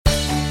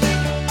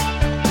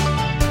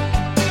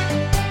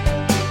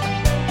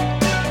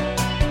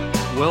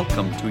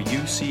Welcome to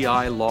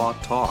UCI Law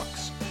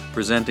Talks,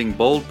 presenting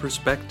bold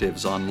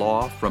perspectives on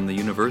law from the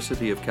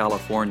University of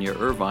California,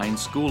 Irvine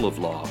School of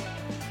Law.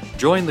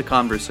 Join the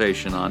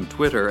conversation on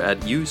Twitter at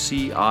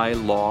UCI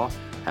Law,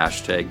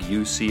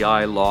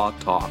 #UCI Law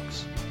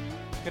Talks.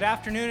 Good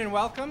afternoon and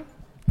welcome.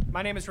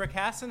 My name is Rick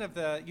Hassan of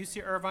the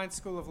UC Irvine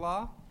School of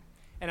Law,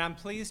 and I'm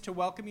pleased to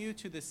welcome you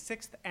to the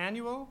 6th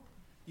Annual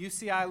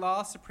UCI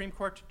Law Supreme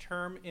Court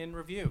Term in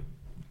Review.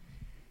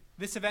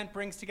 This event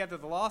brings together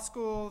the law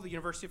school, the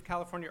University of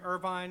California,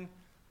 Irvine,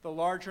 the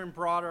larger and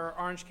broader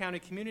Orange County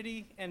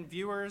community, and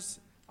viewers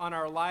on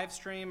our live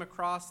stream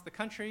across the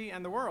country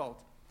and the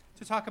world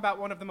to talk about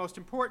one of the most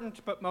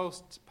important but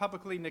most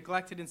publicly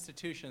neglected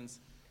institutions,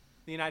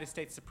 the United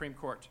States Supreme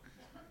Court.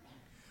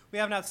 We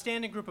have an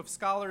outstanding group of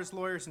scholars,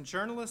 lawyers, and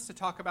journalists to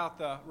talk about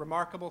the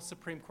remarkable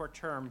Supreme Court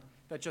term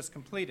that just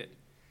completed.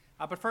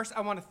 But first, I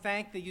want to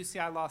thank the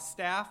UCI Law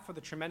staff for the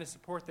tremendous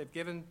support they've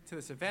given to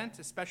this event,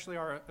 especially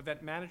our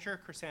event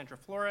manager, Cassandra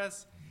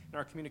Flores, and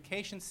our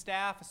communications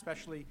staff,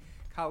 especially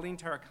Colleen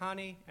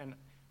Tarakani and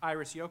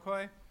Iris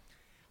Yokoi.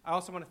 I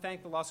also want to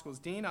thank the law school's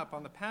dean up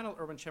on the panel,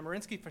 Erwin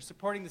Chemerinsky, for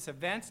supporting this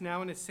event,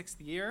 now in its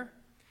 6th year,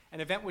 an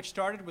event which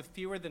started with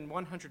fewer than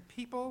 100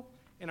 people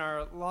in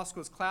our law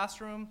school's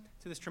classroom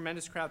to this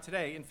tremendous crowd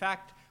today. In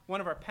fact, one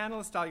of our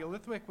panelists, Dahlia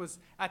Lithwick, was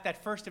at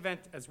that first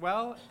event as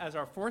well as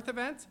our 4th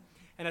event.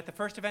 And at the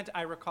first event,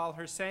 I recall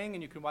her saying,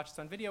 and you can watch this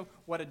on video,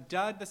 what a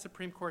dud the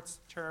Supreme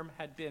Court's term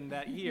had been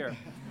that year.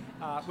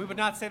 We would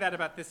not say that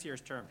about this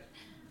year's term.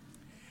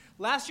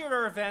 Last year at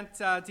our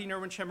event, Dean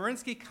Erwin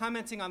Chemerinsky,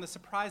 commenting on the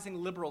surprising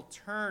liberal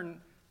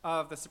turn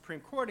of the Supreme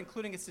Court,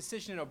 including its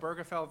decision in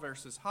Obergefell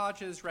versus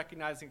Hodges,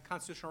 recognizing a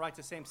constitutional right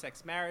to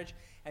same-sex marriage,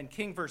 and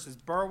King versus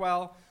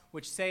Burwell,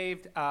 which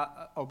saved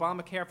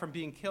Obamacare from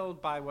being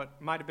killed by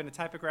what might have been a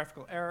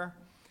typographical error.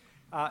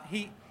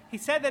 He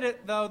said that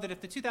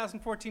if the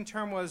 2014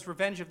 term was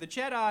Revenge of the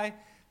Jedi,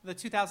 the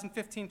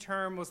 2015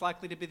 term was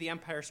likely to be The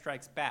Empire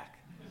Strikes Back,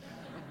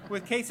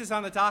 with cases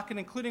on the docket,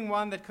 including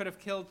one that could have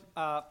killed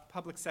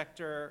public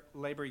sector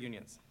labor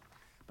unions.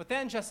 But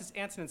then Justice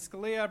Antonin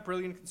Scalia,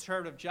 brilliant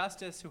conservative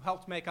justice who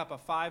helped make up a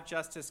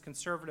 5-justice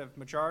conservative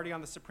majority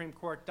on the Supreme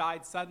Court,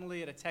 died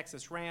suddenly at a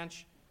Texas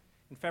ranch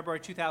in February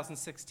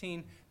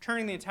 2016,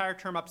 turning the entire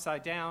term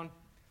upside down,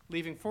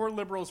 leaving 4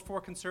 liberals,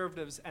 4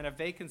 conservatives, and a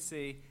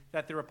vacancy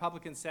that the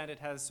Republican Senate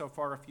has so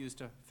far refused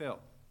to fill.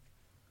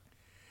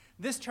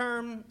 This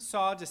term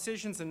saw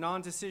decisions and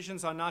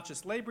non-decisions on not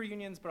just labor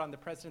unions, but on the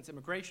president's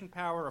immigration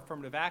power,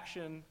 affirmative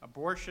action,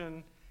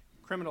 abortion,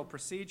 criminal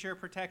procedure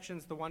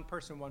protections, the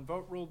one-person,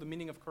 one-vote rule, the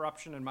meaning of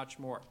corruption, and much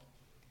more.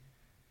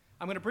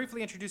 I'm going to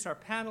briefly introduce our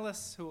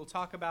panelists who will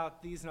talk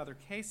about these and other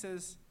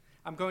cases.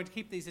 I'm going to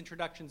keep these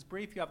introductions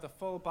brief. You have the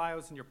full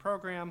bios in your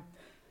program.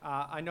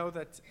 I know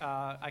that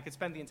I could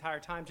spend the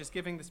entire time just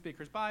giving the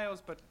speakers'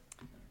 bios, but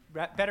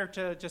better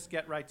to just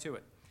get right to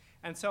it.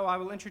 And so I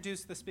will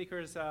introduce the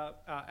speakers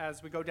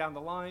as we go down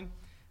the line.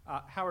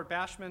 Howard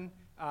Bashman,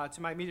 to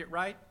my immediate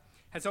right,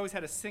 has always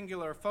had a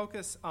singular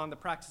focus on the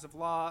practice of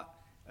law,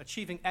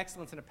 achieving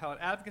excellence in appellate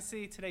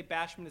advocacy. Today,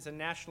 Bashman is a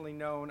nationally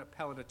known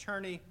appellate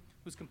attorney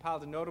who's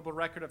compiled a notable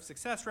record of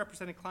success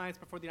representing clients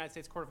before the United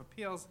States Court of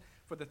Appeals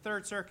for the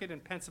Third Circuit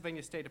and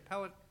Pennsylvania State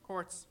Appellate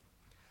Courts.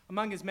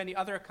 Among his many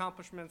other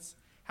accomplishments,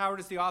 Howard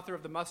is the author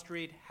of the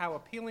must-read How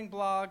Appealing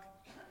blog,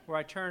 where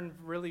I turn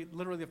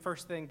literally the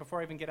first thing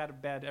before I even get out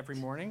of bed every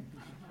morning.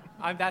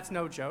 That's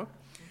no joke.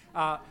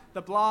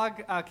 The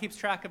blog keeps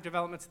track of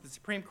developments at the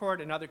Supreme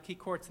Court and other key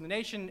courts in the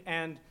nation,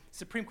 and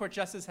Supreme Court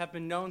justices have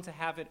been known to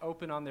have it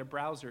open on their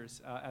browsers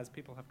as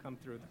people have come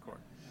through the court.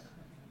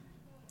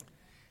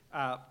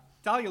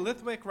 Dahlia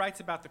Lithwick writes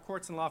about the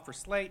courts and law for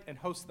Slate and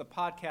hosts the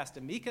podcast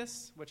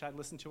Amicus, which I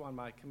listen to on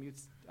my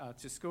commutes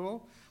to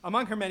school.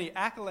 Among her many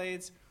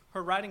accolades,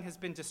 her writing has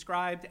been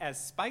described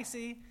as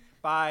spicy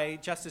by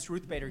Justice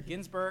Ruth Bader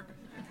Ginsburg,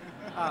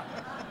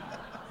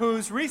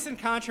 whose recent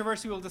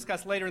controversy we'll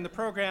discuss later in the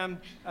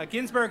program.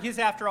 Ginsburg is,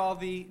 after all,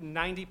 the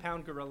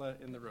 90-pound gorilla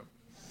in the room.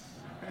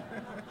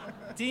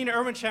 Dean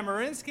Erwin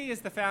Chemerinsky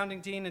is the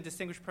founding dean and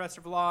distinguished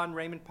professor of law and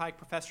Raymond Pike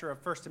Professor of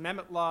First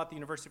Amendment Law at the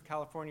University of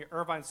California,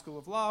 Irvine School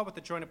of Law with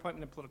a joint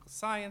appointment in political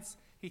science.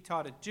 He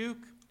taught at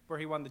Duke, where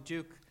he won the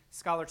Duke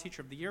Scholar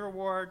Teacher of the Year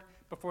Award.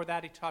 Before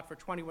that, he taught for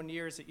 21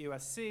 years at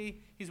USC.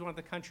 He's one of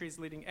the country's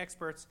leading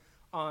experts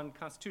on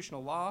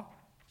constitutional law.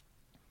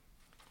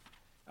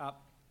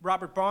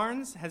 Robert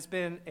Barnes has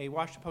been a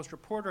Washington Post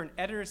reporter and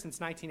editor since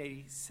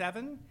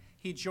 1987.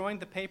 He joined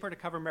the paper to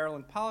cover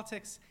Maryland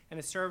politics and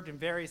has served in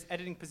various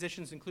editing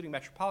positions, including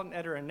metropolitan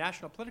editor and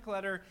national political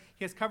editor.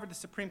 He has covered the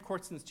Supreme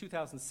Court since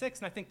 2006,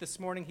 and I think this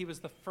morning he was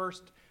the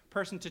first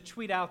person to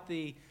tweet out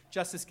the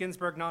Justice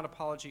Ginsburg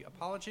non-apology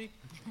apology.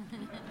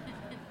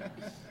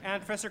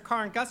 And Professor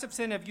Karen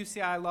Gustafson of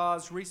UCI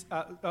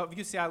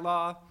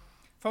Law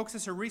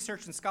focuses her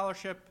research and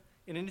scholarship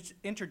in an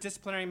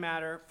interdisciplinary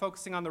matter,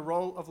 focusing on the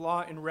role of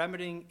law in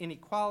remedying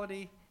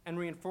inequality and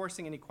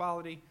reinforcing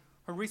inequality.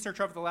 Her Her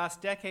research over the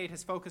last decade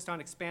has focused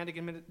on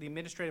expanding the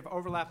administrative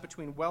overlap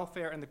between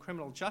welfare and the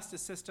criminal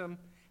justice system,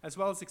 as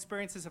well as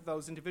experiences of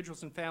those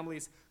individuals and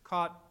families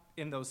caught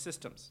in those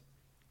systems.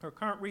 Her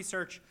current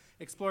research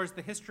explores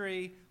the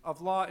history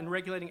of law in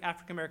regulating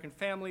African American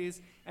families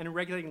and in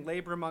regulating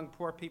labor among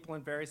poor people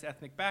in various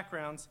ethnic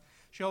backgrounds.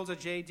 She holds a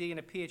JD and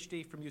a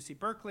PhD from UC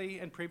Berkeley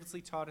and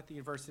previously taught at the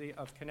University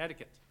of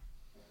Connecticut.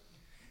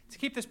 To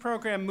keep this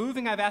program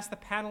moving, I've asked the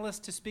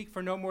panelists to speak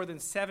for no more than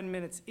 7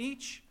 minutes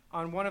each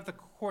on one of the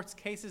court's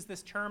cases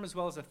this term, as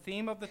well as a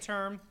theme of the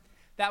term.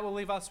 That will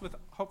leave us with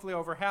hopefully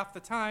over half the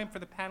time for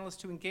the panelists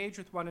to engage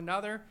with one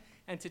another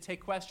and to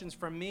take questions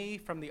from me,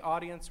 from the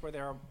audience, where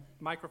there are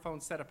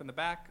microphones set up in the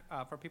back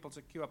for people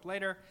to queue up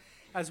later,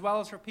 as well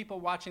as for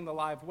people watching the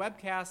live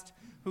webcast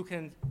who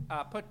can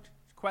put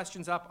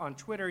questions up on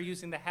Twitter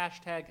using the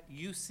hashtag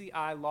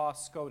UCI Law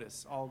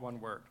SCOTUS, all one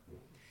word.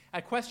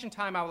 At question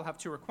time, I will have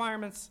 2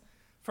 requirements.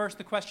 First,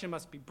 the question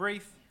must be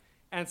brief,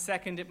 and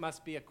second, it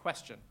must be a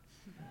question.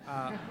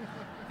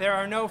 There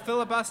are no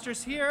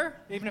filibusters here,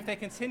 even if they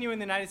continue in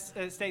the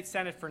United States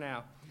Senate for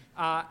now.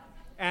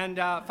 And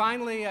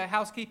finally,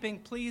 housekeeping,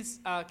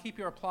 please keep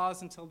your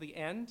applause until the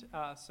end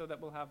so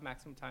that we'll have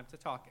maximum time to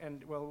talk.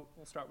 And we'll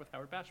start with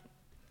Howard Bashman.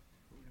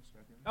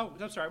 Oh,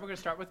 I'm sorry, we're going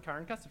to start with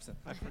Karen Gustafson.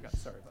 I forgot,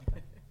 sorry about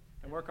that.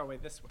 And work our way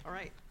this way. All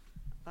right.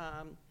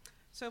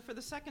 So for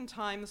the second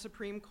time, the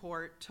Supreme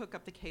Court took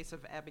up the case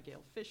of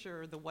Abigail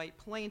Fisher, the white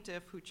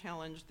plaintiff who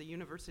challenged the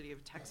University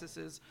of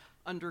Texas's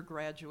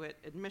undergraduate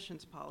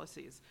admissions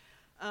policies.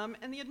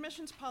 And the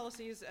admissions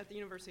policies at the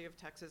University of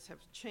Texas have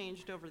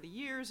changed over the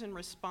years in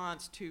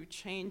response to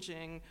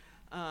changing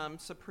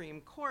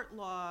Supreme Court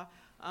law.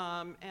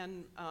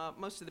 And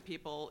most of the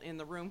people in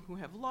the room who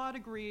have law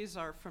degrees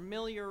are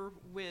familiar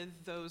with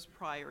those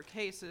prior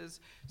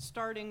cases,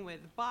 starting with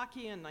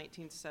Bakke in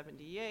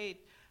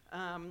 1978,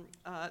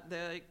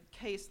 the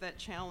case that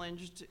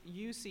challenged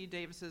UC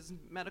Davis's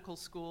medical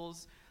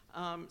school's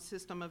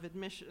system of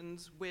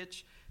admissions,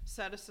 which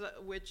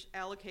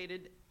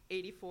allocated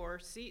 84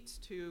 seats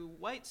to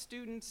white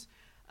students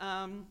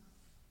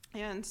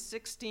and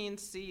 16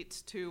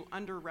 seats to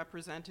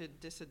underrepresented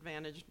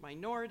disadvantaged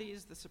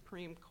minorities. The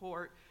Supreme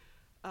Court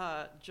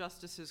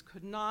justices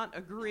could not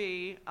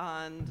agree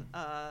on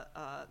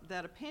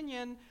that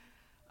opinion.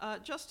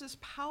 Justice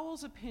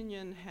Powell's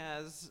opinion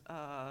has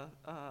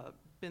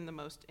been the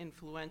most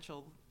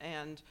influential,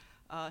 and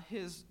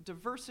his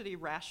diversity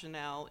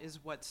rationale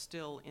is what's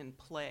still in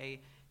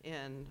play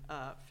in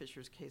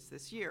Fisher's case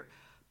this year.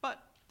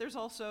 But there's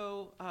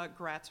also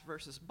Gratz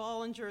versus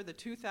Bollinger, the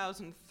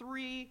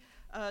 2003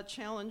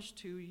 challenge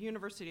to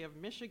University of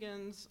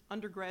Michigan's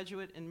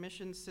undergraduate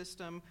admission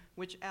system,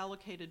 which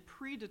allocated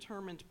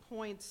predetermined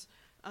points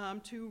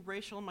to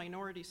racial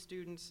minority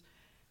students,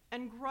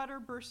 and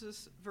Grutter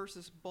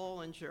versus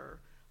Bollinger,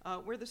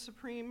 where the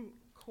Supreme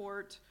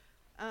Court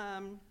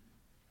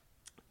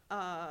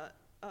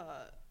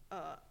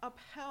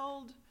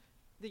upheld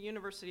the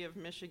University of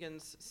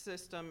Michigan's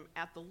system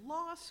at the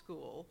law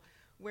school,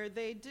 where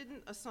they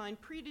didn't assign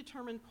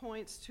predetermined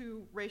points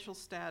to racial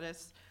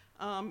status,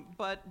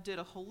 but did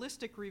a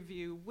holistic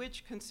review,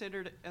 which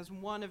considered as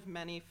one of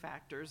many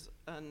factors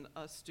in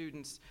a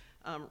student's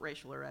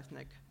racial or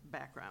ethnic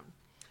background.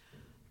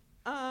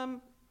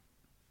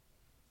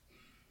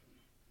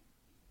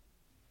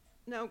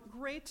 Now,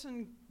 Gratz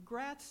and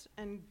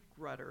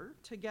Grutter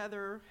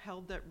together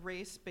held that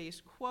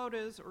race-based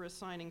quotas or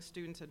assigning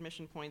students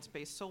admission points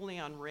based solely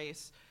on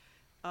race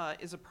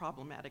is a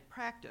problematic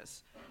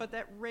practice, but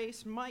that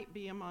race might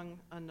be among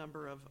a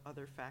number of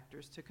other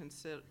factors to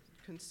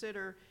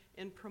consider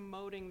in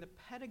promoting the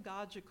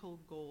pedagogical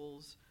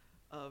goals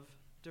of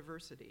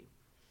diversity.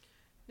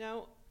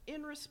 Now,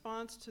 in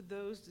response to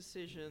those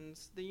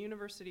decisions, the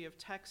University of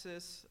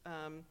Texas,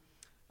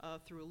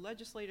 through a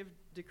legislative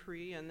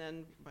decree and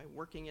then by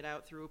working it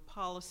out through a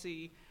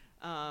policy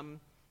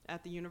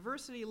at the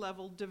university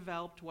level,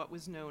 developed what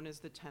was known as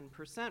the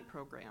 10%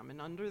 program. And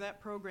under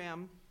that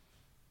program,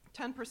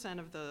 10%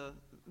 of the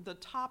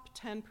top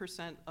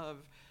 10%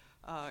 of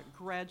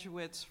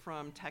graduates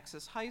from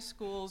Texas high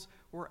schools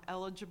were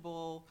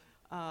eligible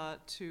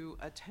to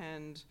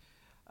attend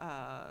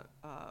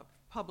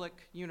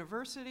public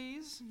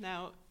universities.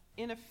 Now,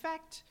 in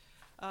effect,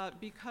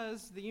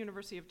 because the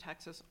University of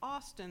Texas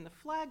Austin, the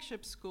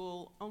flagship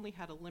school, only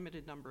had a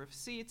limited number of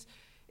seats,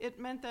 it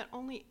meant that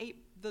only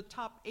the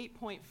top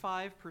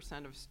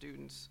 8.5% of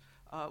students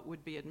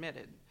would be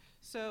admitted.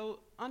 So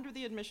under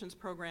the admissions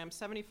program,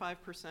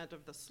 75%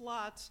 of the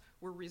slots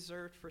were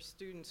reserved for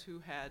students who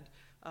had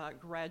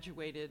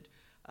graduated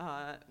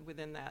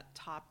within that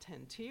top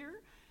 10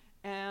 tier.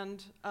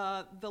 And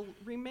the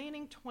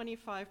remaining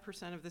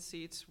 25% of the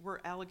seats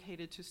were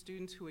allocated to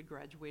students who had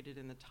graduated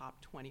in the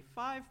top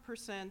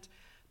 25%,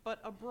 but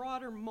a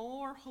broader,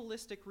 more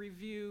holistic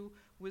review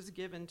was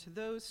given to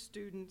those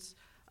students.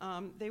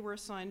 They were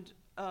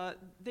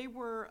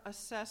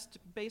assessed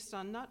based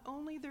on not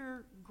only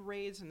their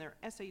grades and their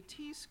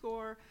SAT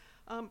score,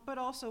 but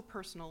also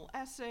personal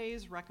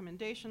essays,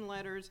 recommendation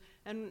letters,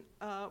 and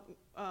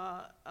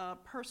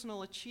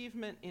personal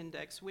achievement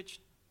index,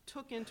 which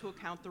took into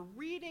account the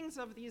readings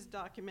of these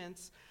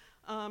documents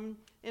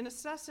in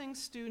assessing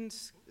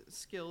students'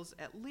 skills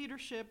at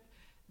leadership,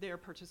 their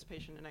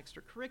participation in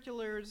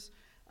extracurriculars,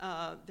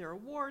 their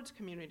awards,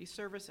 community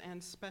service,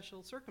 and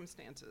special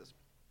circumstances.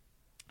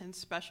 And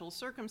special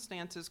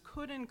circumstances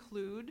could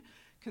include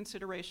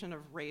consideration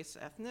of race,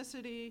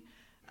 ethnicity,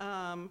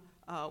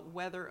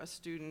 whether a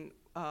student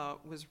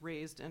was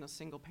raised in a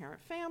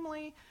single-parent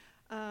family,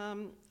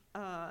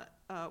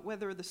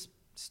 whether the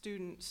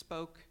student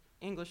spoke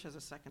English as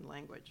a second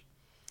language.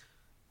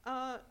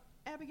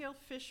 Abigail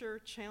Fisher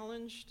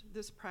challenged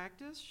this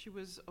practice. She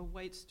was a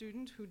white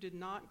student who did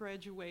not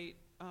graduate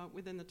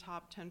within the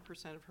top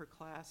 10% of her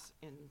class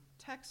in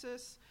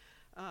Texas,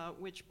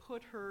 which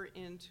put her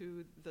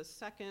into the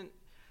second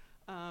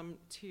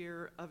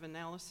tier of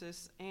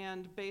analysis,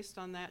 and based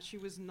on that, she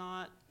was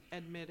not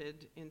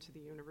admitted into the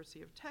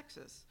University of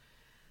Texas.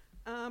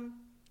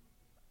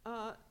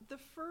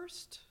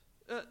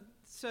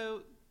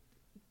 So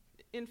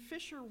in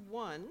Fisher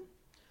 1,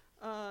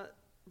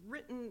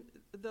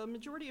 the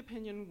majority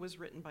opinion was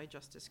written by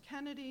Justice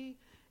Kennedy,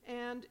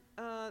 and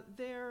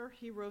there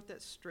he wrote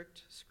that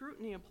strict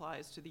scrutiny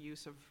applies to the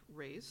use of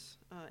race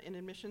in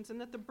admissions,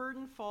 and that the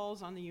burden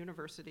falls on the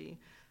university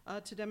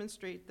to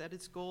demonstrate that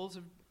its goals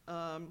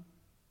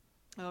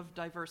of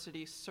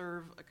diversity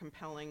serve a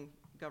compelling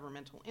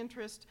governmental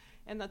interest,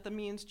 and that the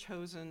means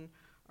chosen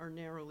are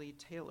narrowly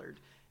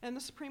tailored. And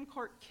the Supreme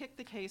Court kicked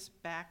the case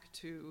back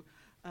to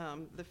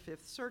the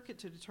Fifth Circuit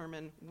to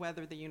determine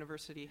whether the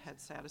university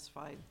had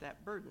satisfied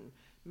that burden.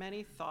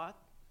 Many thought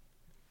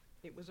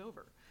it was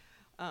over.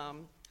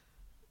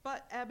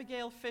 But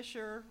Abigail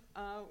Fisher,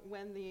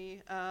 when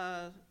the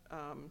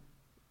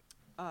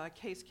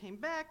case came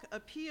back,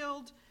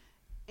 appealed,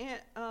 and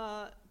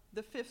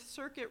the Fifth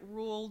Circuit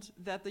ruled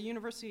that the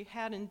university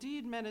had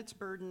indeed met its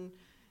burden,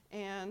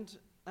 and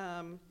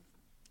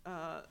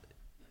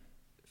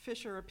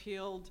Fisher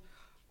appealed,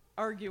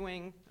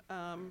 arguing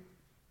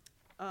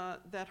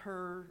that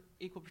her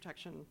equal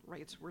protection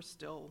rights were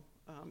still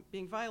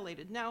being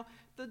violated. Now,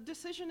 the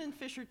decision in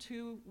Fisher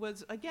 2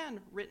 was, again,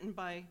 written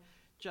by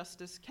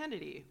Justice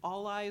Kennedy.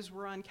 All eyes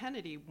were on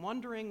Kennedy,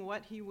 wondering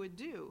what he would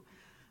do.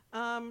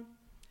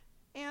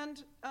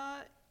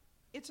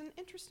 It's an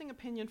interesting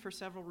opinion for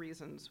several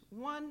reasons.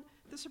 One,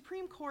 the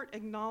Supreme Court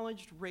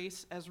acknowledged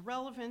race as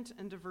relevant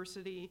and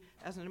diversity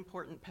as an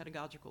important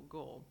pedagogical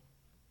goal.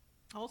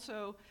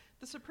 Also,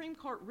 the Supreme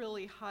Court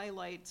really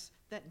highlights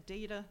that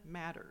data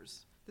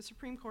matters. The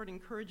Supreme Court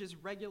encourages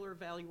regular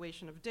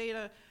evaluation of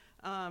data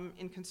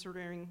in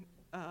considering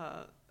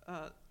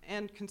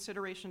and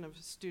consideration of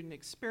student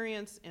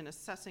experience in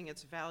assessing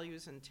its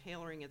values and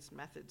tailoring its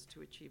methods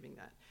to achieving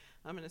that.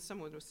 And as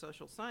someone with a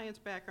social science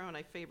background,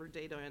 I favor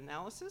data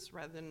analysis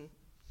rather than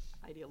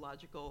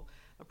ideological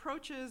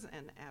approaches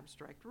and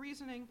abstract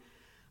reasoning.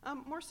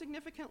 More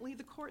significantly,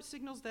 the court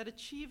signals that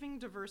achieving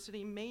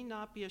diversity may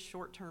not be a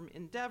short-term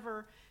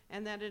endeavor,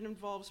 and that it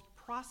involves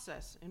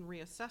process and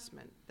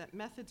reassessment, that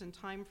methods and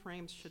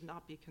timeframes should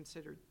not be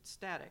considered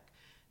static.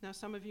 Now,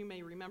 some of you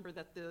may remember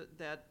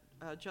that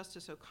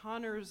Justice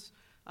O'Connor's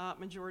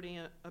majority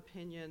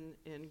opinion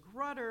in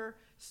Grutter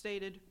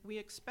stated, "We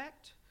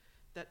expect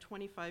that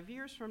 25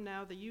 years from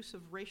now, the use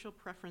of racial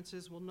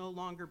preferences will no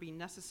longer be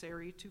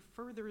necessary to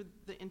further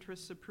the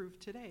interests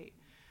approved today."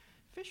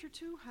 Fisher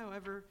 2,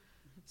 however,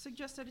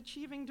 suggests that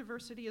achieving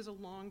diversity is a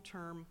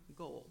long-term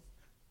goal.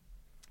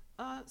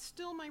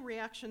 Still, my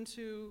reaction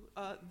to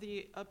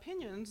the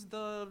opinions,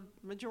 the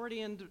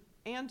majority and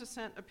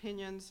dissent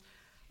opinions,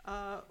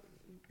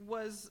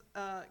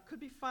 could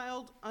be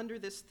filed under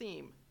this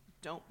theme: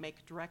 don't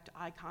make direct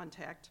eye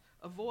contact,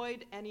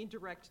 avoid any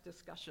direct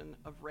discussion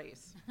of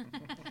race.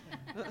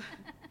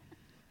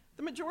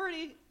 The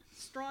majority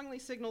strongly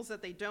signals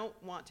that they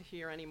don't want to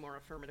hear any more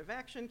affirmative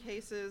action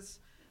cases,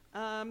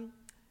 the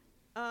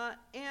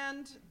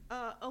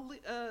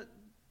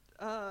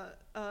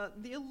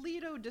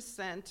Alito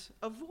dissent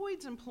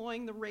avoids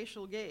employing the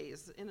racial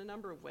gaze in a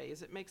number of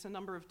ways. It makes a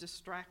number of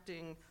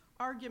distracting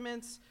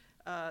arguments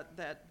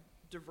that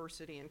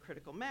diversity and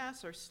critical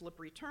mass are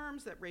slippery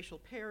terms, that racial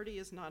parity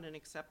is not an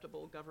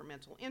acceptable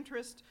governmental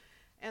interest,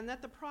 and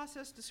that the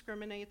process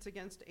discriminates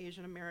against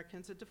Asian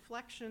Americans, a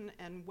deflection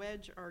and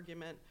wedge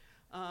argument,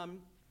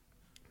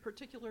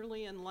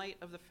 particularly in light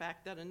of the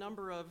fact that a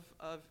number of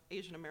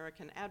Asian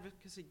American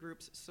advocacy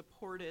groups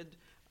supported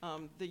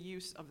the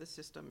use of the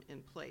system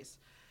in place.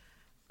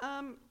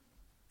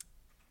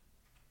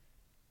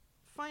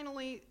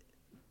 Finally,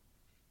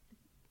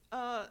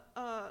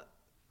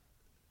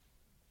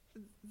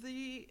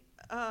 the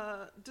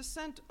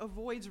dissent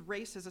avoids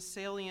race as a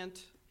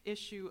salient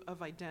issue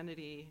of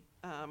identity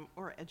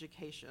or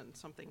education,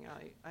 something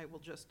I will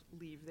just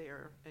leave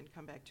there and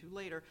come back to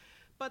later.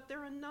 But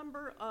there are a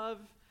number of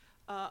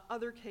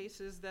other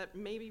cases that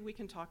maybe we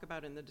can talk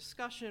about in the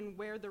discussion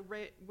where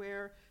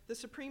the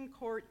Supreme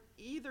Court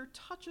either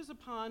touches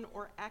upon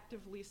or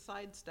actively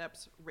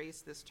sidesteps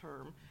race this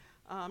term.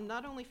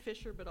 Not only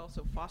Fisher, but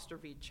also Foster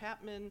v.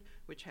 Chapman,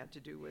 which had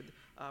to do with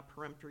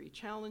peremptory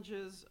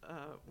challenges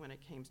when it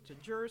came to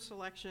juror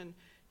selection.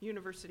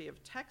 University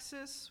of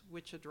Texas,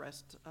 which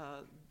addressed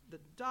the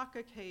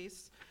DACA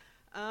case,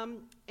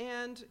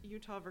 and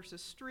Utah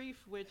versus Streiff,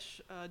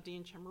 which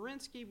Dean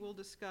Chemerinsky will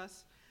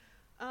discuss.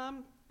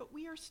 But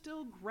we are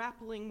still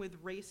grappling with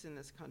race in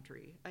this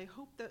country. I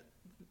hope that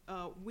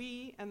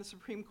we and the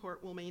Supreme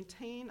Court will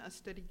maintain a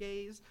steady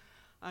gaze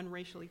on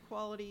racial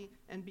equality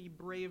and be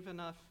brave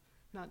enough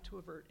not to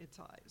avert its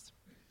eyes.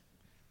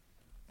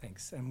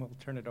 Thanks, and we'll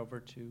turn it over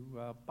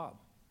to Bob.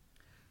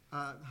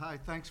 Hi,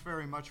 thanks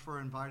very much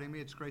for inviting me.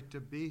 It's great to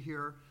be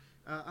here.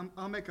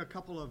 I'll make a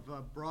couple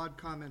of broad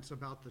comments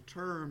about the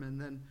term and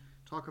then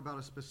talk about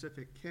a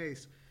specific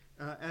case.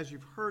 As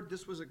you've heard,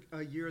 this was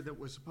a year that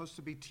was supposed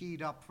to be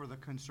teed up for the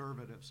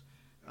conservatives.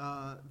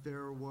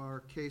 There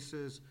were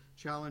cases,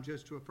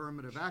 challenges to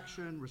affirmative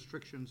action,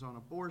 restrictions on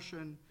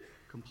abortion,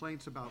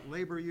 complaints about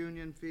labor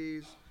union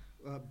fees,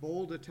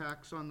 bold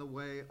attacks on the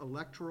way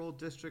electoral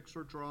districts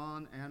are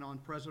drawn and on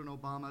President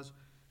Obama's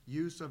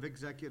use of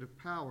executive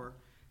power.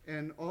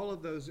 And all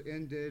of those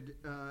ended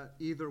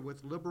either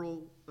with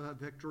liberal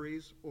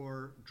victories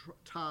or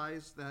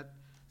ties that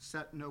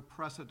set no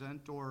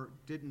precedent or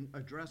didn't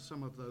address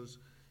some of those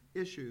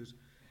issues.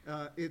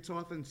 It's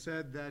often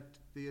said that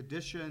the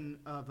addition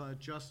of a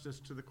justice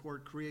to the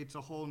court creates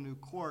a whole new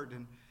court,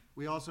 and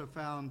we also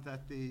found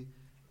that the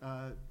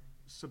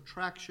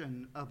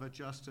subtraction of a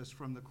justice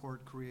from the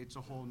court creates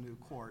a whole new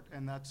court,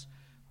 and that's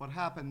what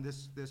happened.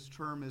 This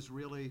term is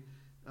really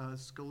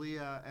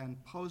Scalia and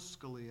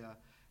post-Scalia,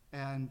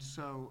 and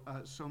so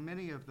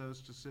many of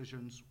those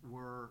decisions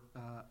were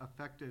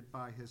affected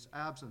by his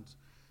absence.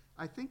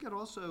 I think it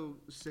also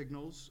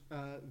signals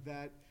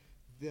that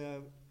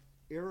the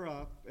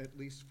era, at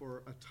least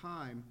for a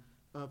time,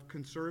 of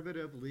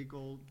conservative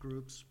legal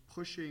groups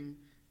pushing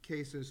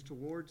cases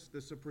towards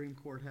the Supreme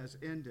Court has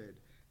ended.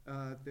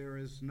 There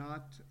is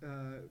not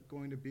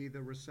going to be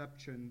the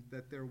reception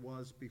that there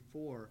was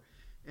before.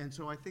 And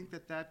so I think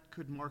that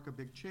could mark a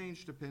big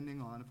change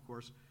depending on, of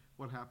course,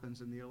 what happens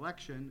in the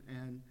election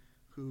and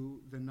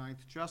who the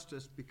ninth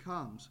justice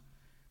becomes.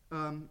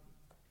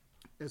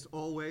 As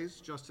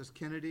always, Justice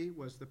Kennedy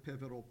was the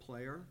pivotal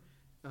player,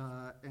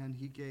 and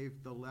he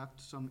gave the left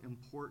some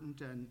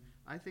important and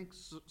I think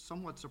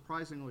somewhat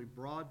surprisingly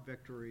broad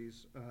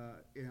victories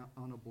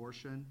on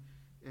abortion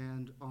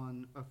and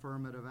on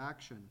affirmative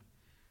action.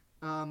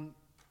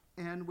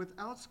 And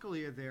without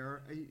Scalia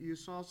there, you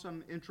saw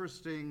some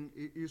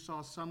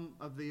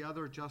of the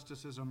other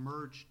justices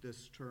emerge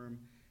this term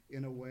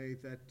in a way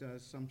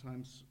that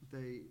sometimes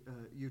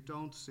you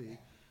don't see.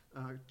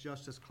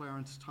 Justice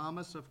Clarence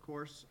Thomas, of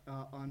course,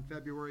 on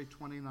February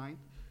 29th,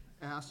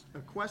 asked a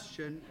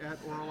question at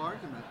oral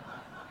argument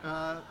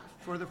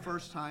for the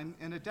first time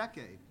in a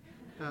decade.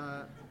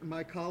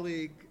 My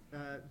colleague,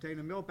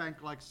 Dana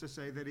Milbank, likes to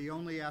say that he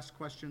only asked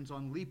questions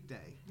on leap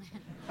day.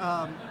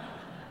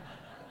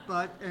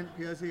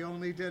 Because he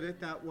only did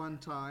it that one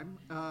time,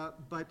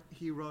 but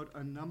he wrote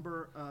a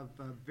number of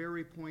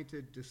very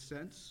pointed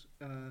dissents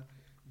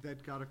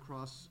that got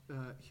across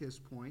his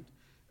point.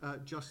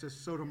 Justice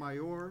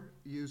Sotomayor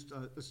used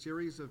a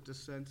series of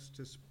dissents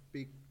to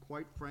speak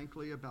quite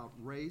frankly about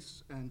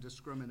race and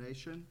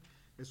discrimination.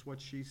 It's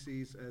what she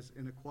sees as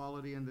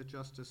inequality in the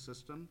justice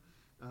system.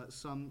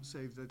 Some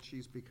say that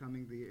she's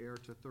becoming the heir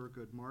to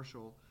Thurgood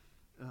Marshall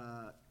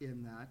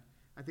in that.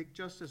 I think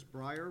Justice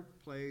Breyer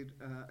played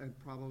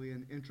probably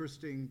an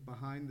interesting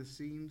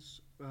behind-the-scenes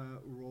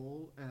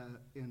role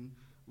in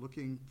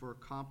looking for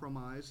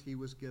compromise. He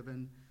was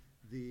given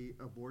the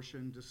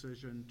abortion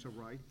decision to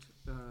write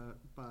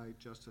by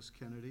Justice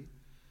Kennedy.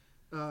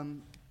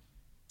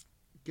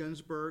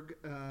 Ginsburg,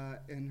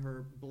 in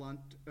her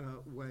blunt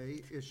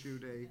way,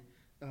 issued a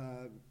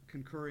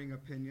concurring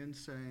opinion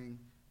saying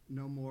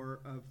no more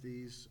of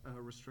these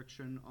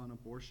restriction on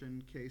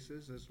abortion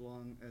cases as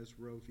long as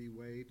Roe v.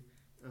 Wade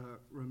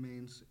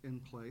remains in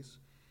place.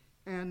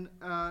 And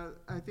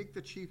I think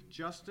the Chief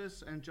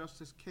Justice and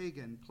Justice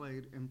Kagan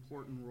played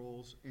important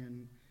roles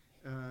in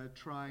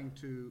trying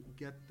to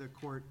get the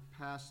court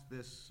past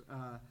this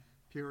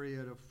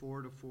period of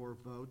 4-4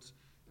 votes.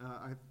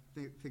 I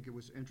think it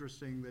was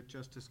interesting that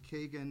Justice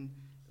Kagan,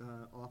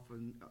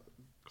 often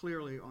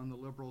clearly on the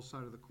liberal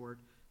side of the court,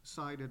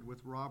 sided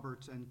with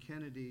Roberts and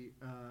Kennedy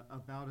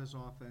about as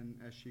often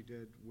as she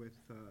did with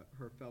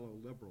her fellow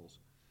liberals.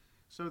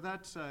 So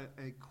that's a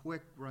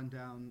quick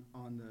rundown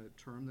on the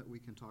term that we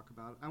can talk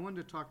about. I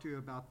wanted to talk to you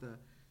about the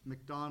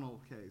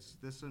McDonald case.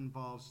 This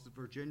involves the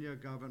Virginia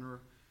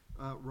Governor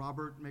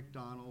Robert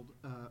McDonald,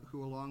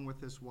 who along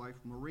with his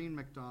wife Maureen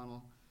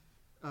McDonald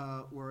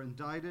were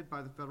indicted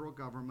by the federal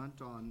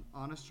government on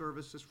honest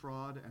services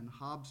fraud and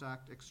Hobbs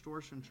Act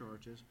extortion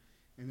charges,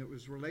 and it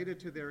was related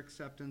to their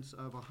acceptance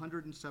of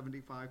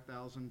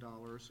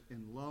 $175,000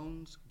 in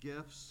loans,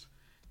 gifts,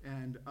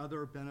 and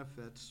other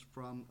benefits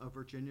from a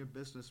Virginia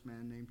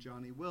businessman named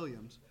Johnny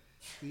Williams.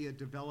 He had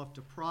developed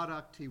a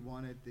product. He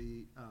wanted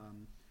the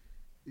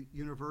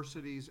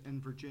universities in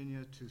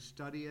Virginia to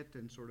study it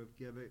and sort of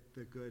give it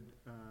the good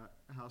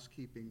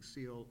housekeeping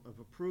seal of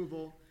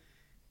approval.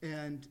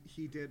 And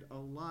he did a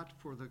lot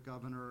for the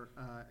governor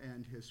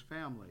and his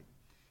family.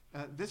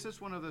 This is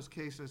one of those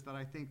cases that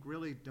I think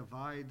really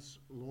divides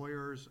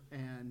lawyers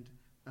and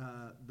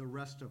the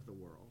rest of the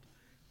world,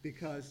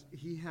 because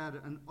he had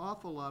an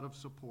awful lot of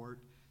support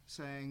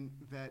saying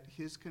that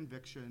his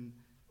conviction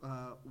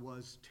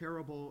was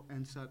terrible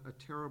and set a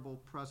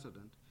terrible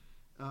precedent.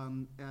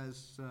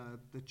 As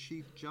the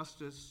Chief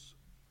Justice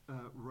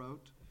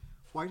wrote,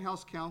 White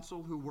House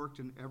counsel who worked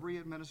in every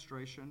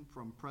administration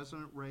from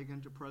President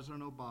Reagan to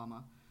President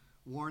Obama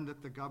warned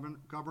that the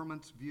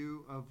government's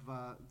view of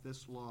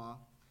this law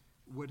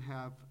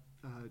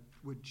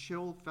would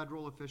chill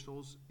federal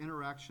officials'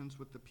 interactions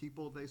with the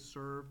people they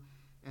serve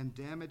and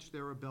damage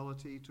their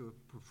ability to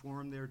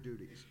perform their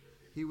duties.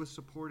 He was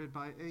supported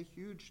by a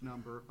huge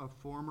number of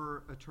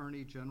former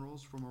attorney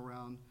generals from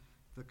around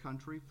the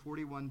country,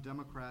 41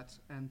 Democrats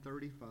and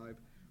 35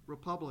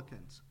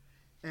 Republicans.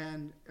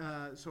 And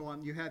so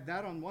you had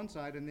that on one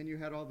side, and then you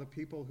had all the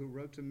people who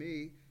wrote to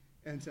me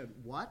and said,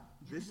 what?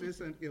 This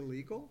isn't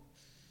illegal?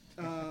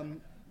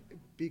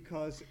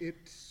 Because it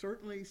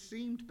certainly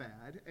seemed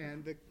bad,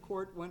 and the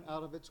court went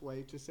out of its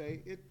way to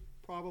say it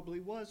probably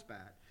was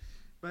bad.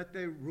 But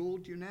they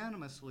ruled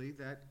unanimously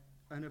that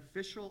an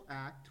official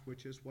act,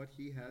 which is what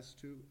he has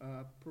to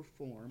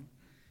perform,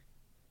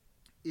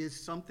 is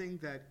something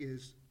that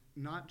is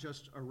not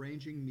just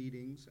arranging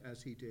meetings,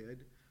 as he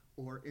did,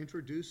 or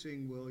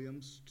introducing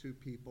Williams to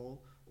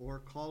people, or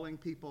calling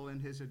people in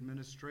his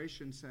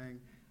administration saying,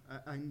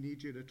 I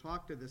need you to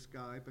talk to this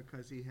guy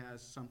because he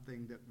has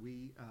something that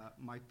we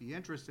might be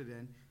interested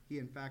in. He,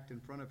 in fact, in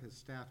front of his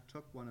staff,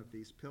 took one of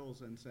these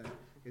pills and said,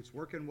 it's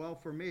working well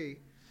for me.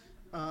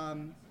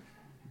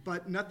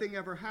 But nothing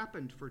ever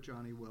happened for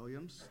Johnny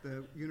Williams.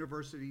 The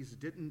universities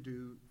didn't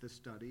do the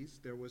studies.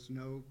 There was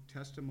no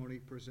testimony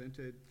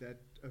presented that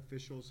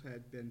officials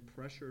had been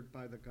pressured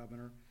by the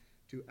governor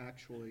to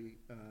actually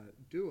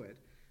do it.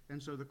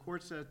 And so the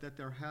court said that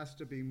there has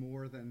to be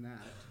more than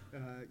that.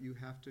 You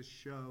have to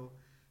show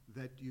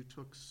that you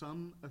took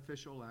some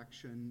official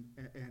action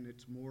and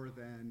it's more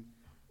than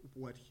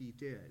what he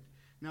did.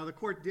 Now, the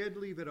court did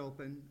leave it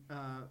open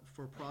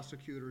for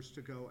prosecutors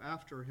to go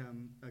after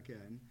him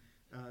again.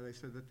 They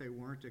said that they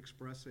weren't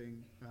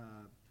expressing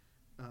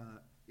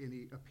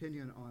any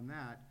opinion on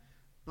that,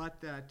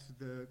 but that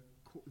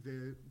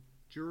the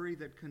jury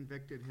that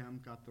convicted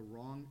him got the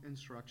wrong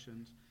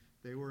instructions.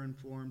 They were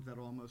informed that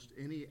almost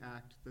any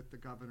act that the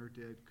governor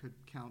did could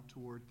count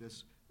toward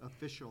this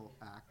official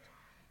act,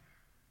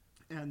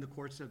 and the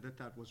court said that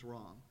that was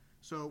wrong.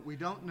 So we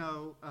don't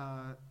know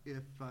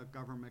if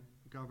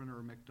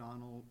Governor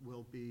McDonnell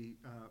will be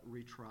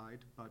retried,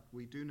 but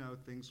we do know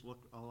things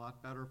look a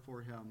lot better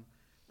for him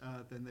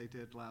than they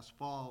did last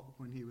fall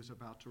when he was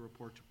about to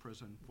report to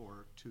prison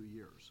for 2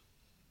 years.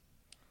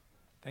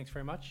 Thanks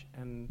very much,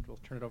 and we'll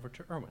turn it over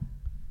to Erwin.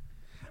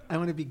 I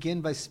want to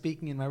begin by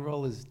speaking in my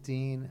role as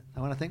dean. I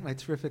want to thank my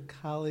terrific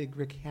colleague,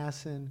 Rick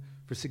Hassan,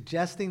 for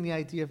suggesting the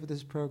idea for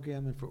this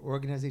program and for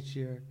organizing each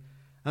year.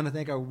 I want to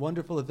thank our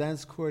wonderful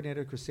events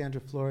coordinator,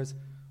 Cassandra Flores.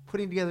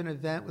 Putting together an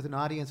event with an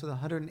audience with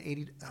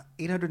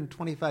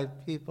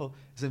 825 people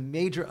is a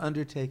major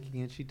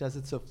undertaking, and she does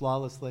it so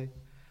flawlessly.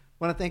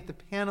 I want to thank the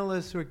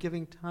panelists who are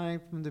giving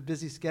time from their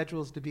busy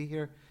schedules to be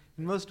here.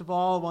 And most of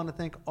all, I want to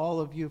thank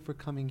all of you for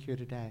coming here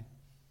today.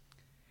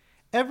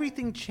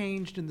 Everything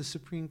changed in the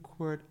Supreme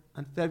Court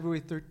on February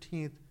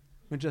 13th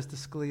when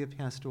Justice Scalia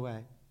passed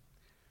away.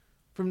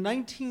 From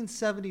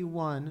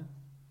 1971,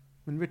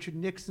 when Richard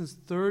Nixon's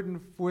third and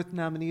fourth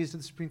nominees to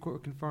the Supreme Court were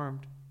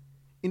confirmed,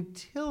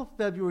 until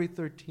February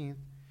 13th,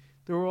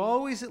 there were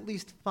always at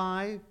least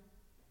 5,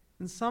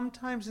 and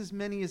sometimes as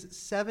many as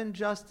 7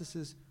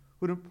 justices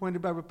who were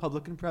appointed by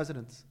Republican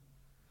presidents.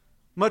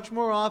 Much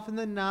more often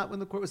than not, when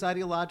the court was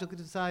ideologically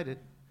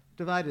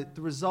divided,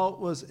 the result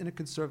was in a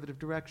conservative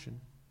direction.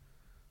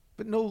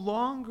 But no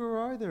longer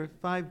are there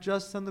 5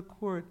 justices on the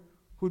court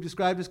who are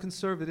described as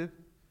conservative.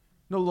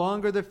 No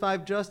longer are there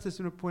 5 justices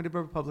who are appointed by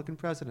Republican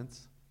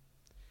presidents.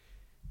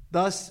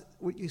 Thus,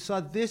 what you saw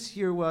this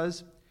year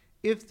was,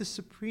 if the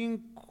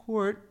Supreme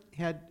Court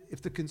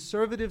if the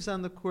conservatives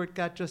on the court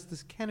got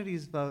Justice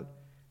Kennedy's vote,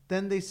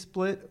 then they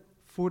split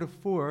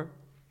 4-4.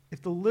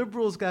 If the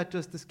liberals got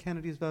Justice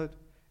Kennedy's vote,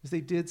 as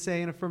they did,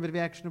 say, in affirmative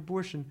action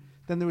abortion,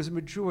 then there was a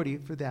majority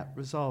for that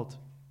result.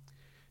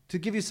 To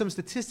give you some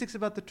statistics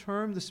about the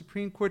term, the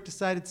Supreme Court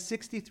decided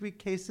 63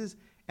 cases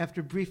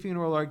after briefing and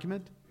oral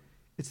argument.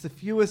 It's the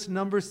fewest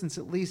number since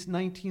at least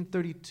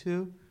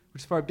 1932,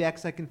 which as far back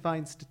as I can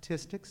find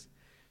statistics.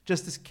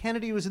 Justice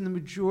Kennedy was in the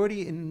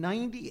majority in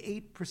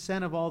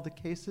 98% of all the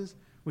cases,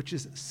 which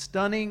is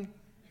stunning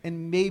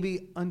and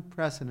maybe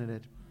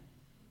unprecedented.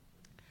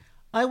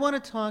 I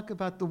want to talk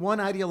about the one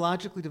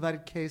ideologically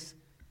divided case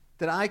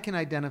that I can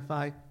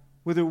identify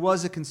where there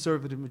was a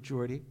conservative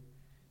majority.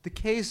 The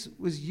case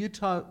was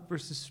Utah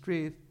versus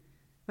Strebe.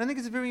 And I think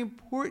it's a very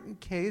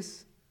important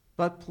case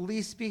about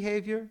police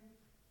behavior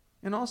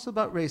and also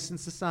about race in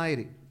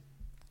society.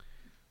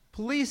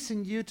 Police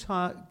in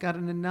Utah got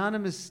an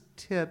anonymous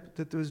tip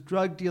that there was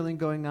drug dealing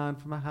going on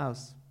from a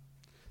house.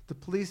 The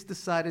police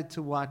decided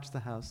to watch the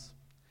house.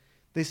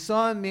 They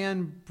saw a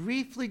man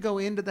briefly go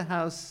into the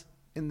house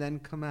and then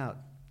come out.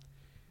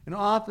 An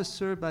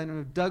officer by the name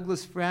of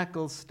Douglas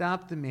Frackles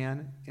stopped the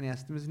man and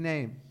asked him his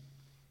name.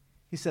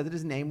 He said that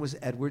his name was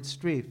Edward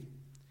Streif.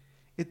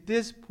 At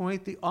this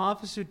point, the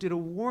officer did a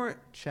warrant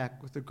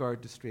check with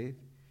regard to Streif.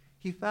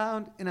 He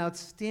found an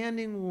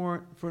outstanding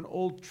warrant for an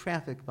old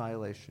traffic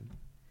violation.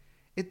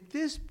 At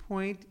this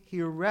point,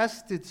 he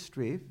arrested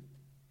Streif.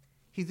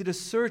 He did a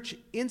search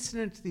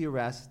incident to the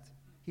arrest.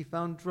 He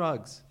found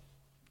drugs.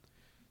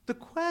 The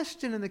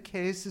question in the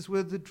case is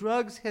whether the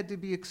drugs had to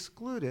be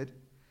excluded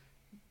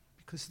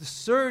because the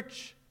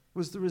search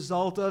was the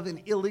result of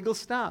an illegal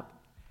stop.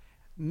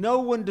 No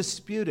one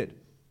disputed.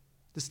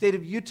 The state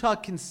of Utah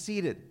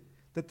conceded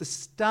that the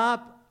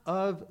stop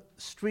of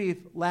Streif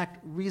lacked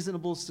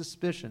reasonable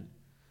suspicion.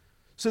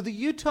 So the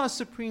Utah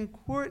Supreme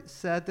Court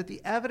said that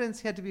the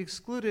evidence had to be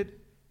excluded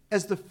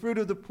as the fruit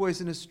of the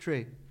poisonous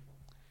tree.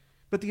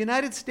 But the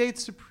United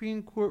States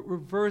Supreme Court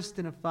reversed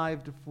in a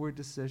 5-4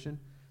 decision.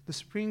 The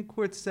Supreme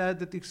Court said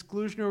that the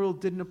exclusionary rule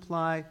didn't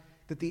apply,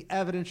 that the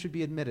evidence should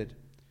be admitted.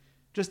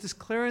 Justice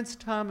Clarence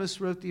Thomas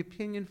wrote the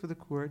opinion for the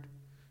court,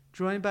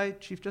 joined by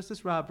Chief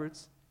Justice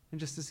Roberts and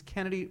Justice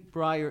Kennedy,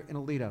 Breyer, and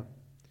Alito.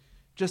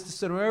 Justice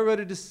Sotomayor wrote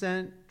a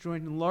dissent,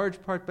 joined in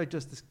large part by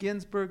Justice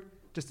Ginsburg.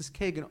 Justice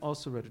Kagan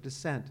also wrote a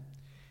dissent.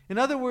 In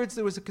other words,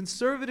 there was a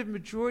conservative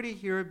majority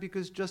here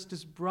because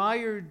Justice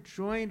Breyer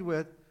joined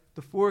with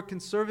the 4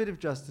 conservative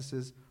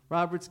justices,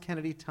 Roberts,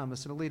 Kennedy,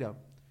 Thomas, and Alito.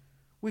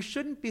 We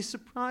shouldn't be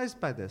surprised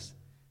by this.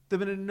 There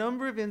have been a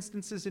number of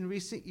instances in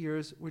recent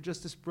years where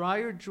Justice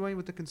Breyer joined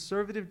with the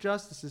conservative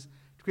justices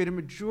to create a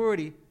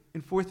majority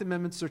in Fourth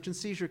Amendment search and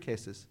seizure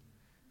cases.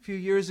 A few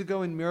years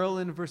ago in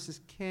Maryland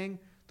versus King,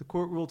 the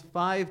court ruled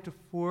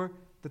 5-4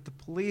 that the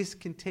police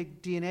can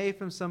take DNA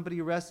from somebody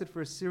arrested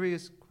for a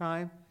serious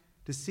crime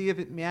to see if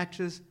it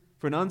matches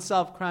for an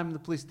unsolved crime in the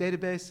police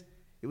database.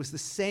 It was the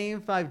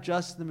same 5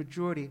 justices in the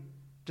majority.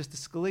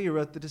 Justice Scalia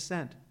wrote the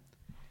dissent.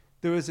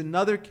 There was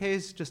another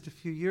case just a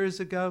few years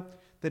ago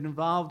that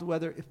involved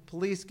whether if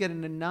police get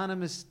an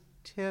anonymous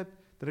tip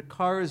that a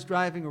car is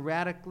driving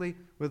erratically,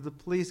 whether the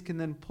police can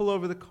then pull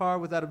over the car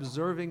without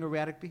observing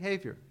erratic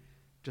behavior.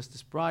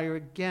 Justice Breyer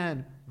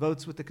again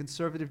votes with the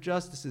conservative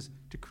justices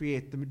to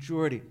create the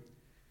majority.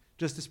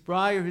 Justice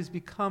Breyer has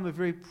become a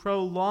very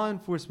pro-law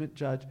enforcement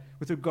judge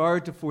with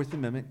regard to Fourth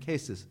Amendment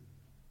cases.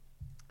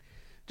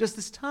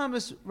 Justice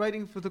Thomas,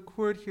 writing for the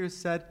court here,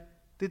 said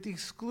that the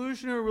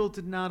exclusionary rule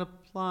did not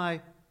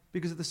apply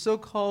because of the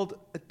so-called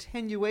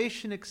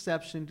attenuation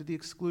exception to the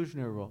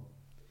exclusionary rule.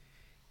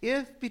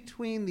 If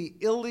between the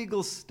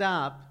illegal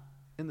stop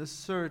and the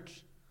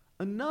search,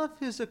 enough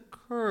has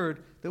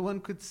occurred that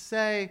one could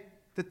say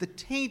that the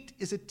taint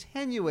is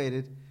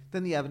attenuated,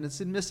 then the evidence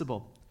is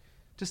admissible.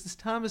 Justice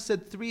Thomas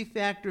said 3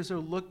 factors are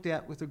looked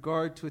at with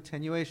regard to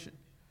attenuation.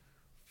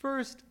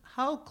 First,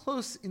 how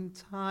close in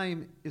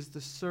time is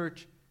the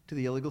search to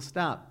the illegal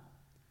stop?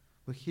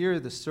 Well, here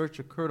the search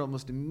occurred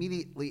almost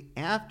immediately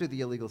after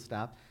the illegal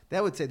stop.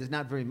 That would say there's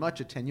not very much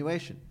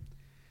attenuation.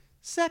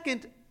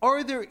 Second,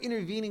 are there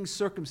intervening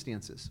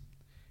circumstances?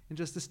 And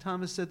Justice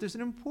Thomas said there's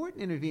an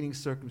important intervening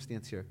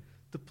circumstance here.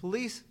 The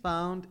police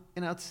found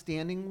an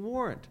outstanding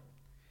warrant.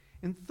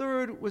 And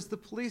third, was the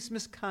police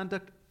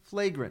misconduct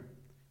flagrant?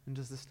 And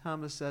Justice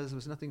Thomas says there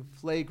was nothing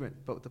flagrant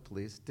but what the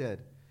police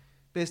did.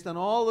 Based on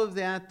all of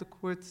that, the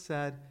court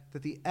said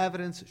that the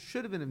evidence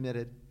should have been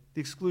admitted.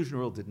 The exclusion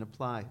rule didn't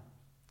apply.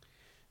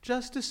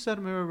 Justice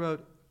Sotomayor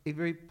wrote a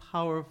very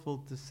powerful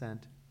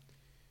dissent.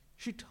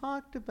 She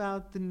talked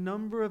about the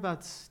number of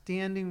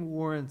outstanding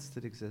warrants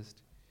that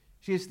exist.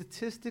 She has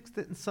statistics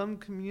that in some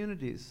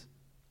communities,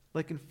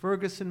 like in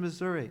Ferguson,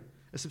 Missouri,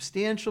 a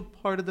substantial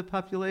part of the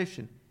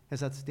population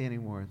has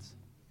outstanding warrants.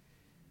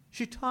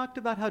 She talked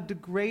about how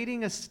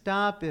degrading a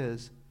stop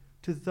is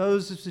to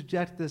those who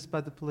subject this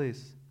by the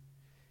police.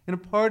 In a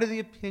part of the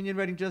opinion,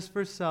 writing just for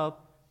herself,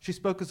 she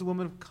spoke as a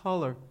woman of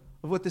color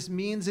of what this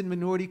means in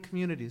minority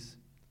communities,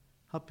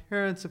 how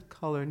parents of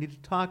color need to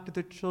talk to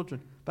their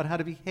children about how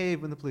to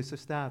behave when the police are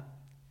stopped.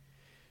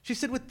 She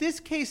said what this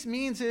case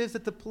means is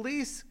that the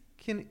police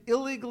can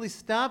illegally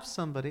stop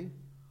somebody,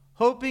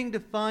 hoping to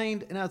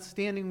find an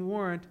outstanding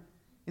warrant,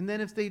 and then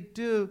if they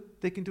do,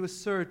 they can do a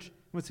search, and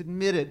what's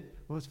admitted,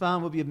 what's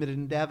found will be admitted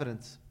into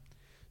evidence.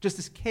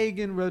 Justice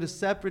Kagan wrote a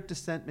separate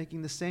dissent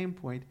making the same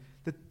point,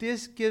 that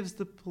this gives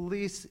the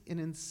police an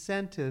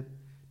incentive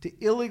to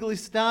illegally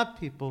stop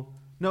people,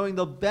 knowing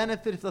they'll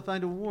benefit if they'll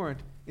find a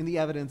warrant, and the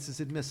evidence is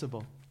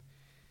admissible.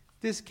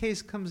 This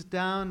case comes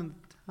down in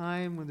a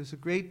time when there's a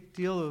great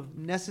deal of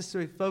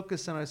necessary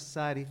focus on our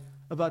society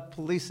about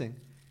policing.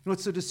 And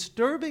what's so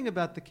disturbing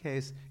about the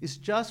case is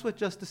just what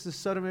Justices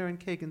Sotomayor and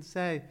Kagan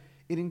say.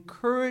 It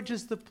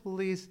encourages the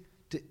police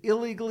to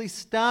illegally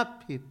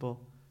stop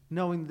people,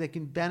 knowing they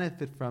can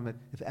benefit from it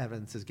if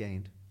evidence is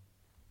gained.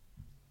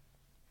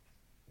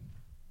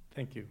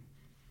 Thank you.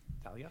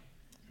 Talia?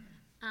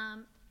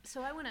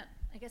 So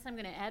I guess I'm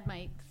going to add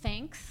my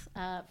thanks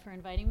for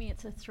inviting me.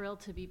 It's a thrill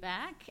to be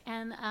back.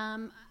 And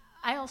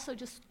I also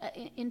just,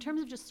 in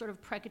terms of just sort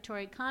of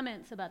precatory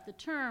comments about the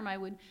term, I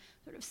would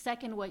sort of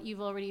second what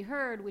you've already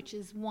heard, which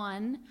is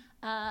one,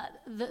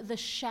 the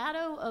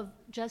shadow of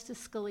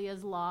Justice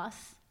Scalia's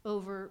loss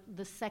over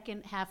the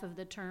second half of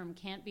the term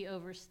can't be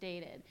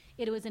overstated.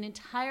 It was an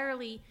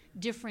entirely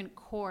different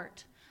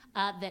court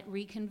that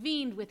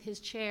reconvened with his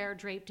chair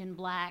draped in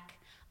black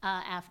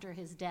after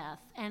his death.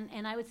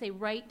 And I would say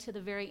right to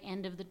the very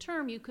end of the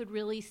term, you could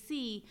really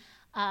see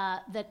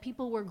that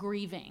people were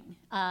grieving,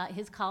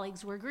 his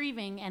colleagues were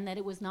grieving, and that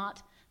it was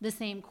not the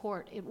same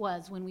court it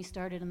was when we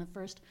started on the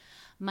first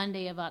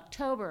Monday of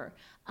October.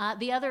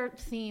 The other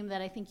theme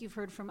that I think you've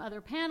heard from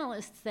other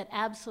panelists that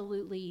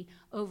absolutely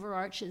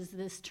overarches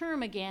this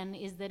term again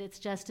is that it's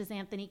Justice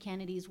Anthony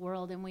Kennedy's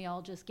world and we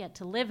all just get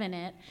to live in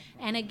it.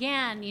 And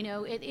again, you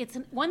know, it's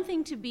one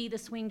thing to be the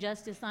swing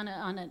justice on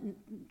a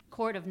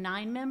court of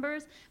 9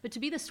 members, but to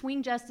be the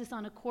swing justice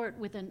on a court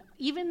with an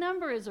even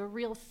number is a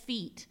real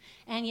feat,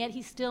 and yet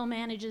he still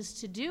manages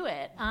to do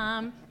it.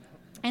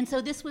 And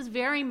so this was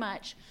very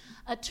much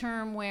a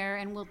term where,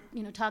 and we'll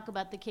talk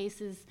about the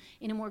cases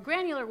in a more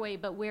granular way,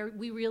 but where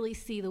we really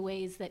see the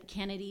ways that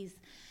Kennedy's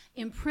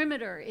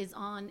imprimatur is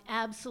on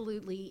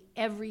absolutely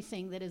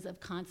everything that is of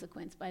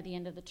consequence by the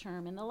end of the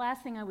term. And the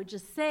last thing I would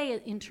just say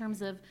in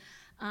terms of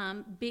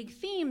big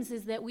themes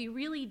is that we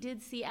really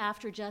did see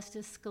after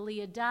Justice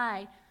Scalia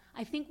died,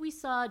 I think we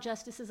saw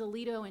Justices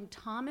Alito and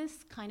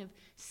Thomas kind of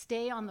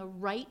stay on the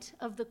right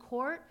of the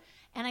court.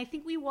 And I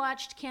think we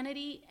watched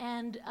Kennedy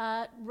and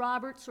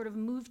Roberts sort of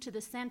move to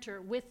the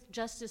center with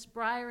Justice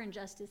Breyer and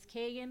Justice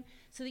Kagan,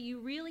 so that you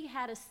really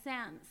had a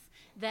sense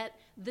that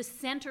the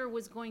center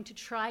was going to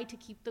try to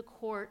keep the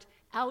court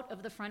out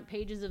of the front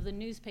pages of the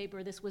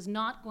newspaper. This was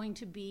not going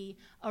to be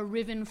a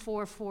riven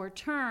 4-4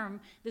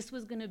 term. This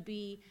was going to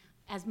be,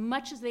 as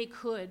much as they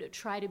could,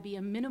 try to be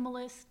a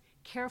minimalist,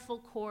 careful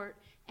court,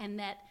 and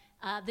that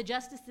the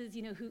justices,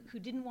 who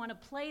didn't want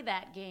to play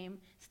that game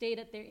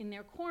stayed in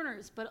their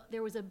corners, but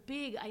there was a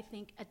big, I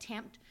think,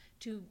 attempt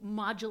to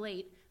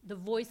modulate the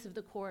voice of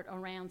the court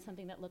around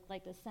something that looked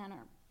like the center.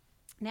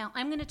 Now,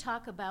 I'm going to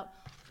talk about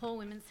whole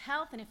women's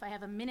health, and if I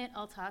have a minute,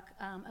 I'll talk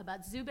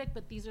about Zubik,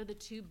 but these are the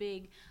two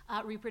big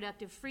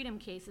reproductive freedom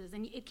cases,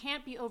 and it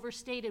can't be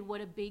overstated what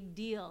a big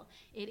deal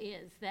it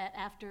is that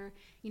after,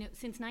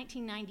 since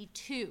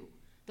 1992,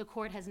 the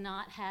court has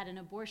not had an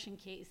abortion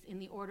case in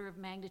the order of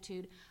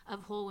magnitude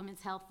of Whole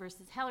Women's Health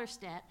versus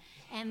Hellerstedt.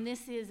 And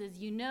this is, as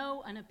you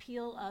know, an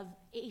appeal of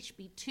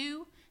HB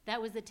 2. That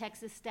was the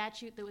Texas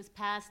statute that was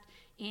passed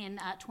in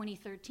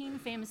 2013,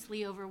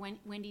 famously over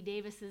Wendy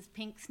Davis's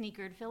pink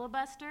sneakered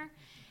filibuster.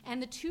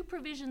 And the two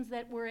provisions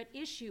that were at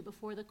issue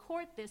before the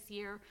court this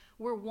year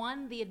were,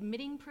 one, the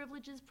admitting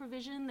privileges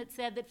provision that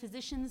said that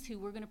physicians who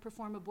were going to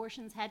perform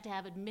abortions had to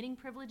have admitting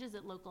privileges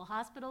at local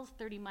hospitals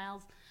 30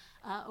 miles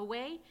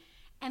away.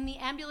 And the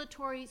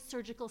ambulatory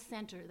surgical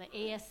center, the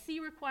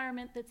ASC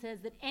requirement that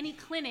says that any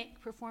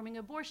clinic performing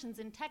abortions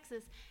in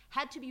Texas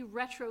had to be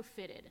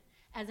retrofitted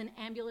as an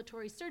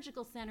ambulatory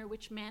surgical center,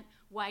 which meant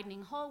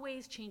widening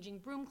hallways, changing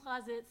broom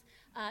closets.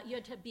 You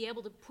had to be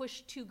able to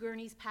push 2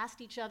 gurneys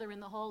past each other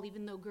in the hall,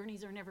 even though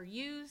gurneys are never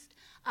used.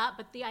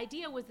 But the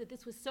idea was that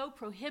this was so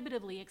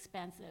prohibitively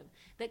expensive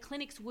that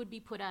clinics would be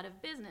put out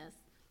of business.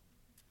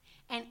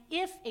 And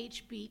if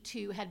HB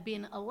 2 had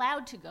been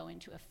allowed to go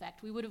into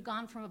effect, we would have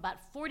gone from about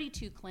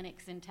 42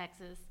 clinics in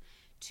Texas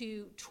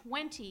to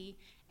 20,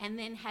 and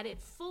then had it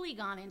fully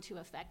gone into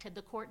effect, had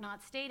the court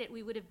not stayed it,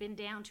 we would have been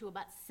down to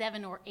about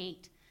 7 or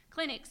 8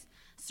 clinics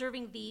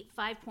serving the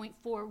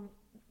 5.4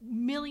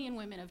 million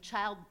women of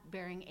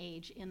childbearing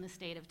age in the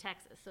state of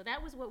Texas. So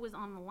that was what was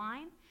on the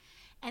line.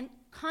 And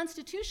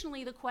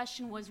constitutionally, the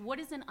question was, what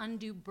is an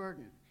undue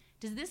burden?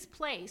 Does this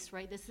place,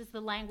 right, this is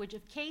the language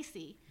of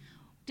Casey,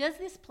 does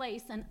this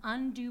place an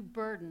undue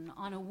burden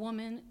on a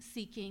woman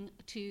seeking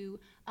to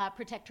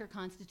protect her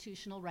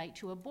constitutional right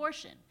to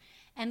abortion?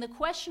 And the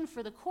question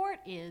for the court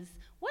is,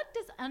 what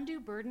does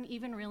undue burden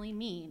even really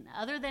mean?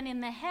 Other than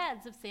in the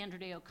heads of Sandra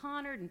Day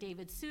O'Connor and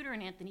David Souter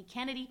and Anthony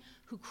Kennedy,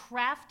 who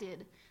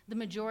crafted the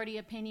majority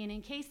opinion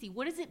in Casey,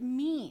 what does it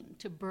mean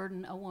to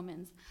burden a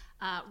woman's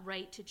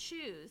right to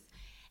choose?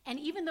 And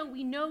even though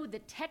we know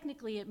that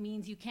technically it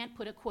means you can't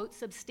put a, quote,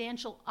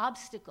 substantial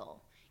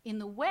obstacle in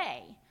the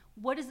way,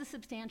 what does the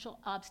substantial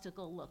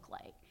obstacle look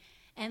like?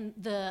 And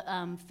the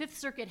Fifth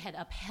Circuit had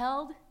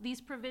upheld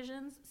these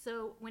provisions.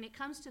 So when it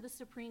comes to the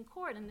Supreme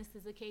Court, and this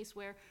is a case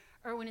where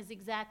Irwin is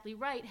exactly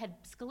right, had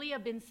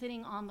Scalia been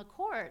sitting on the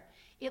court,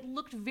 it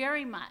looked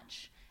very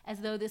much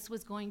as though this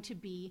was going to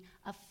be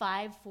a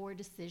 5-4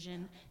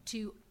 decision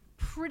to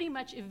pretty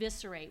much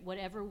eviscerate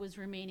whatever was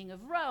remaining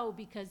of Roe,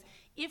 because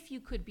if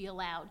you could be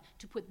allowed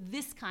to put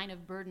this kind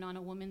of burden on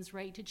a woman's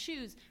right to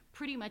choose,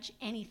 pretty much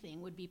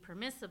anything would be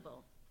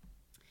permissible.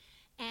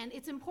 And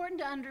it's important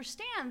to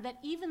understand that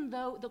even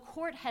though the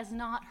court has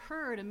not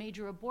heard a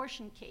major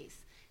abortion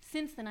case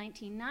since the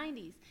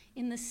 1990s,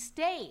 in the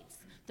states,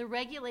 the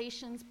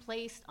regulations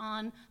placed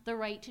on the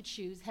right to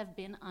choose have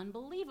been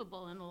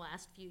unbelievable in the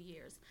last few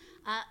years.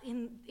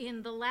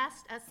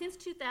 Since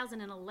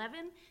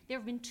 2011, there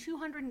have been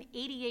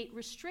 288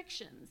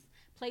 restrictions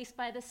placed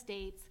by the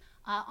states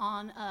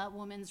on a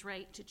woman's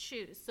right to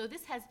choose. So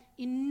this has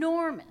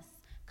enormous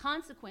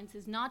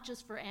consequences, not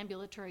just for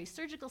ambulatory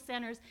surgical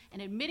centers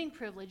and admitting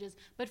privileges,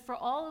 but for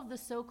all of the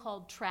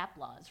so-called trap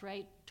laws,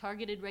 right?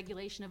 Targeted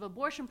regulation of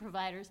abortion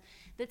providers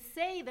that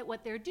say that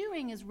what they're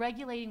doing is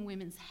regulating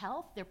women's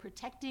health, they're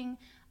protecting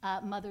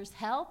mothers'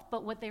 health,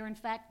 but what they're in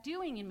fact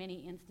doing in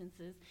many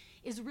instances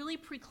is really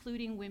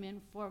precluding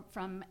women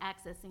from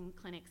accessing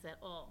clinics at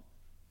all.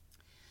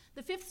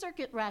 The Fifth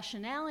Circuit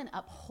rationale in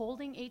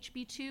upholding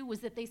HB2 was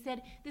that they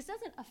said this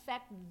doesn't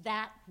affect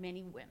that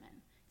many women.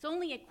 It's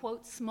only a,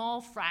 quote,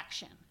 small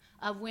fraction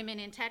of women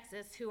in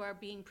Texas who are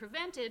being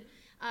prevented.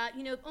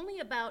 Only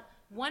about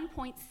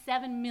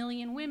 1.7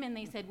 million women,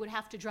 they said, would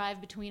have to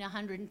drive between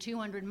 100 and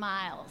 200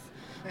 miles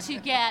to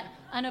get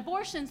an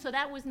abortion, so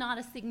that was not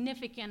a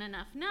significant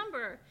enough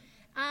number.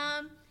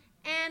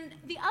 And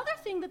the other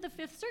thing that the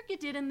Fifth Circuit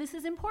did, and this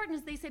is important,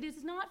 is they said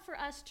it's not for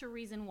us to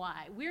reason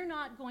why. We're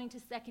not going to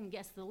second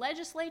guess the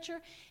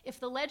legislature. If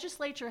the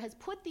legislature has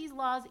put these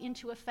laws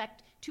into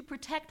effect to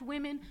protect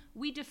women,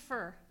 we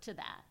defer to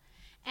that.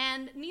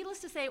 And needless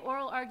to say,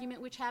 oral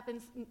argument, which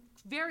happens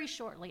very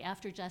shortly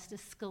after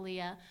Justice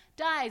Scalia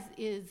dies,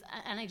 is,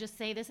 and I just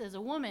say this as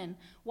a woman,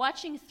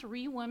 watching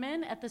 3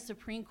 women at the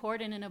Supreme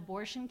Court in an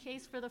abortion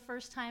case for the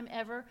first time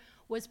ever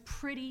was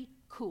pretty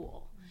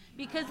cool.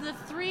 Because the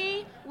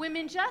 3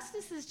 women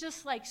justices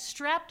just like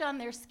strapped on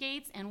their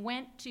skates and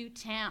went to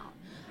town.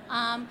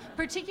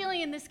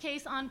 Particularly in this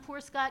case on poor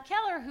Scott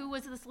Keller, who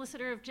was the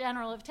Solicitor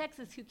General of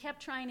Texas, who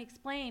kept trying to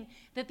explain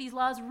that these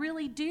laws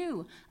really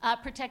do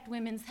protect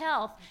women's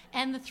health.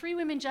 And the 3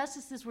 women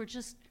justices were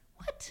just,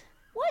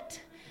 what?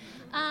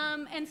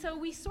 And so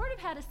we sort of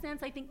had a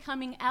sense, I think,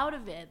 coming out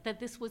of it, that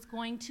this was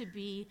going to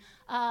be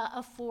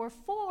a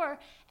 4-4.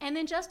 And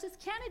then Justice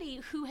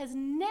Kennedy, who has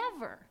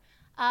never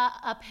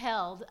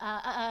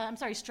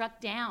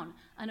struck down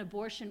an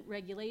abortion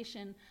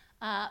regulation,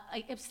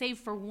 save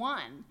for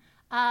one,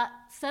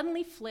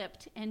 suddenly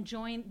flipped and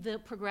joined the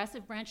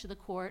progressive branch of the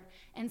court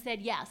and said,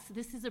 yes,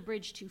 this is a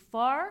bridge too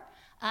far.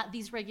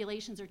 These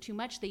regulations are too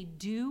much. They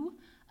do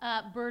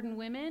burden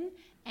women.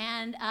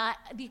 And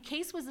the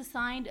case was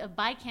assigned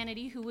by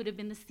Kennedy, who would have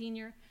been the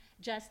senior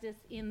justice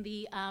in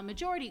the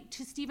majority,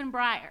 to Stephen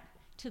Breyer,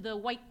 to the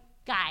white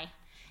guy.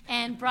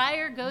 And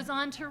Breyer goes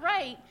on to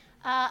write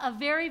a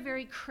very,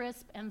 very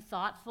crisp and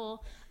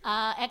thoughtful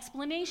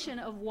explanation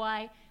of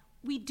why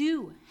we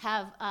do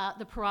have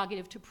the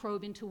prerogative to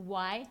probe into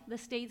why the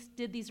states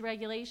did these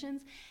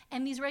regulations.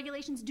 And these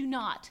regulations do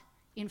not,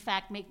 in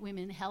fact, make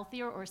women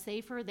healthier or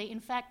safer. They,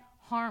 in fact,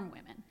 harm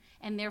women.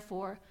 And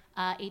therefore,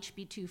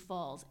 HB2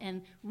 falls.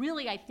 And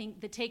really, I think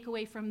the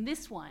takeaway from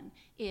this one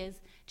is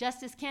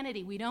Justice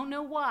Kennedy, we don't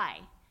know why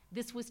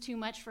this was too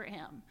much for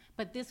him,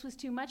 but this was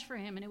too much for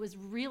him, and it was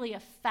really a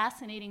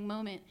fascinating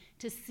moment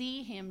to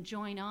see him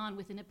join on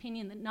with an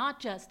opinion that not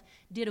just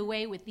did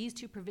away with these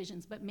 2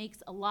 provisions, but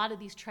makes a lot of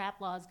these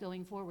trap laws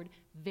going forward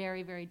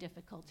very, very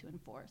difficult to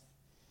enforce.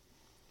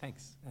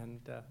 Thanks, and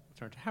we'll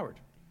turn to Howard.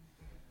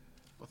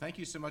 Well, thank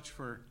you so much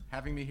for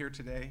having me here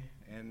today,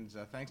 and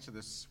thanks to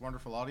this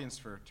wonderful audience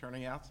for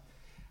turning out.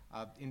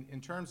 In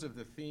terms of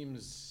the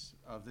themes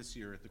of this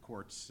year at the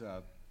courts,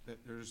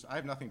 I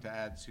have nothing to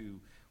add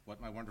to what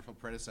my wonderful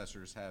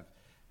predecessors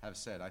have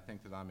said. I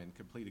think that I'm in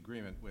complete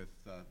agreement with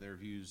their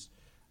views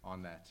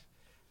on that.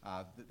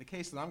 The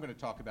case that I'm going to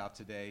talk about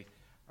today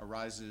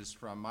arises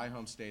from my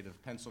home state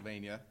of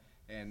Pennsylvania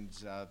and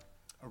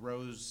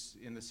arose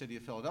in the city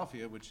of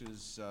Philadelphia, which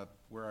is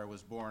where I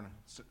was born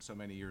so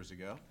many years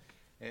ago.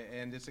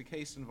 And it's a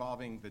case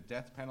involving the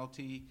death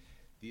penalty,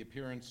 the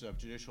appearance of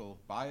judicial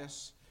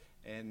bias,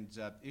 and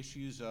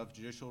issues of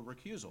judicial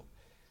recusal.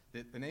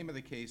 The name of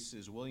the case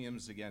is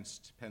Williams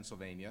against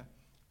Pennsylvania,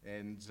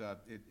 and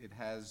it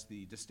has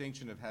the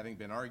distinction of having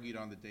been argued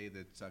on the day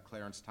that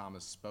Clarence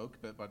Thomas spoke,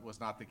 but was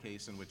not the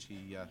case in which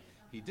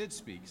he did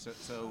speak.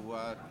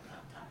 So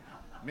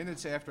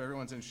minutes after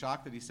everyone's in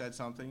shock that he said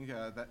something,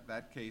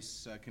 that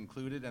case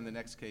concluded, and the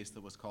next case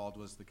that was called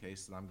was the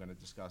case that I'm going to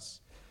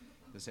discuss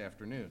this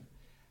afternoon.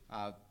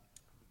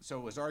 So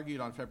it was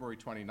argued on February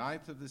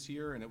 29th of this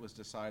year, and it was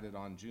decided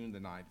on June the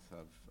 9th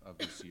of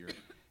this year.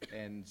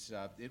 And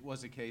it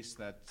was a case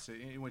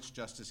in which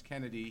Justice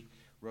Kennedy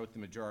wrote the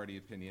majority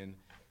opinion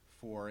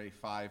for a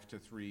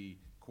 5-3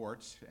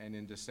 court, and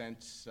in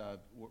dissent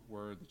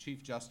were the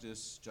Chief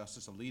Justice,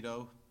 Justice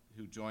Alito,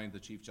 who joined the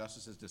Chief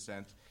Justice's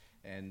dissent,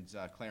 and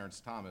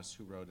Clarence Thomas,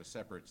 who wrote a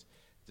separate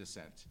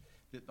dissent.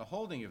 The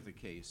holding of the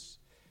case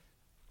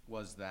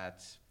was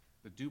that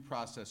the Due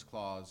Process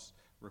Clause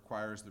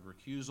requires the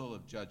recusal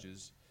of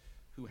judges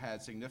who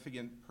had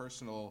significant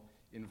personal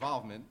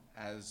involvement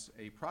as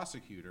a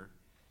prosecutor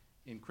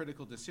in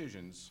critical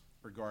decisions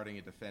regarding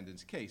a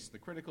defendant's case. The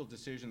critical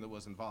decision that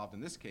was involved in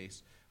this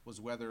case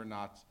was whether or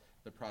not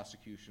the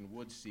prosecution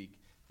would seek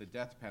the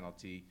death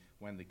penalty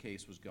when the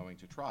case was going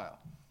to trial.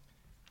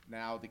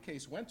 Now, the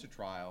case went to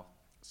trial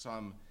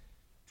some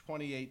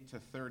 28 to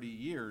 30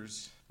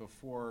 years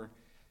before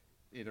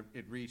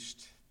it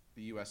reached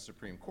the U.S.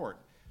 Supreme Court.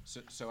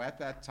 So at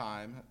that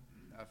time,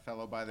 a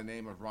fellow by the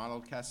name of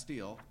Ronald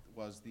Castile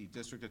was the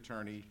district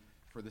attorney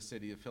for the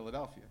city of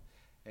Philadelphia.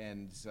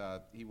 And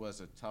he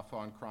was a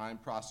tough-on-crime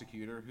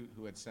prosecutor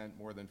who had sent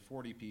more than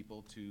 40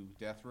 people to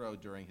death row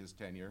during his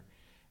tenure.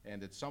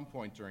 And at some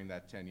point during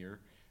that tenure,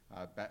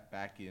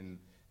 back in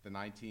the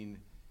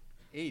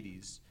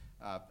 1980s,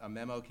 a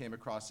memo came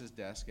across his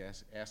desk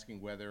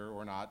asking whether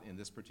or not, in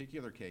this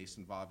particular case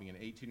involving an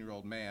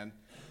 18-year-old man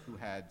who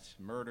had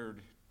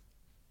murdered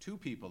 2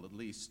 people at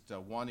least,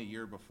 one a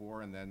year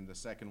before, and then the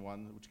second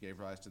one, which gave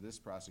rise to this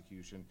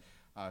prosecution,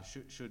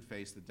 should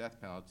face the death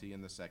penalty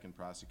in the second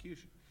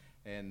prosecution.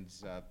 And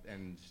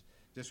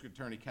District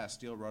Attorney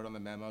Castile wrote on the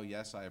memo,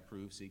 yes, I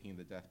approve seeking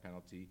the death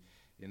penalty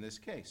in this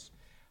case.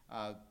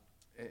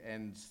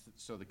 And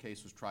so the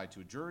case was tried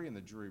to a jury, and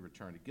the jury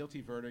returned a guilty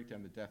verdict,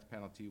 and the death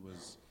penalty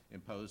was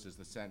imposed as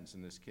the sentence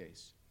in this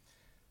case.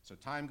 So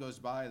time goes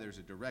by, there's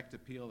a direct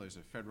appeal, there's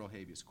a federal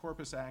habeas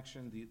corpus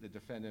action, the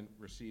defendant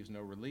receives no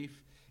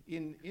relief.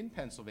 In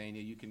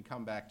Pennsylvania, you can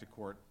come back to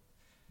court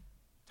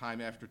time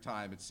after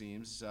time, it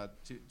seems,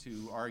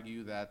 to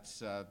argue that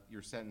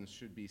your sentence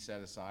should be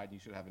set aside and you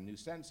should have a new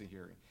sentencing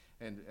hearing.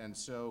 And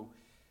so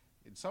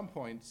at some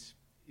point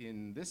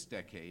in this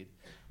decade,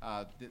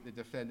 the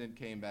defendant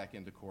came back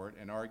into court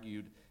and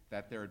argued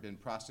that there had been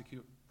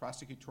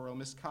prosecutorial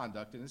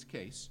misconduct in his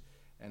case,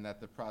 and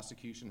that the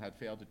prosecution had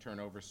failed to turn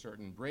over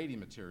certain Brady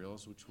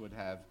materials, which would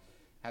have,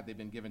 had they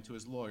been given to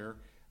his lawyer,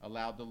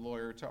 allowed the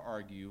lawyer to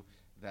argue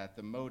that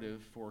the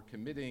motive for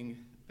committing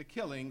the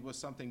killing was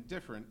something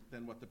different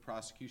than what the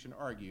prosecution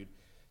argued.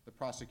 The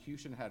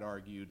prosecution had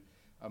argued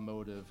a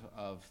motive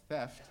of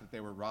theft, that they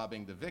were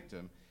robbing the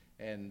victim,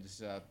 and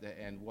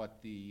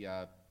what the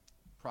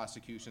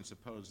prosecution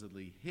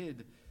supposedly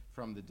hid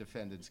from the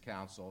defendant's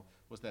counsel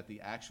was that the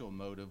actual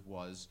motive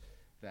was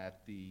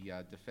that the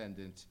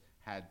defendant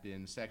had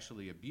been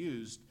sexually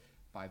abused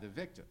by the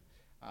victim.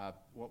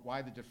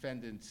 Why the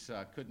defendant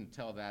couldn't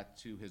tell that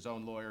to his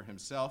own lawyer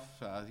himself,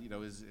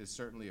 is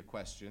certainly a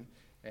question.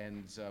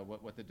 And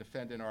what the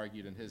defendant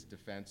argued in his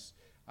defense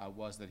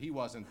was that he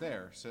wasn't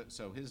there.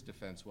 So his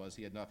defense was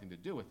he had nothing to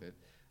do with it.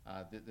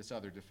 This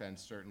other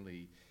defense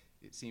certainly,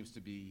 it seems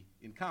to be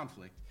in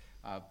conflict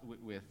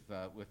with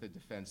the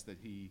defense that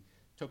he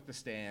took the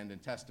stand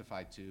and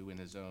testified to in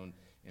his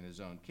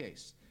own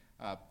case.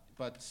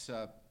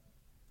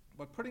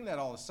 But putting that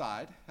all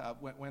aside,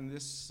 when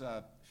this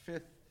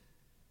fifth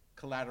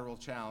collateral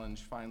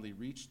challenge finally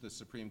reached the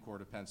Supreme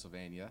Court of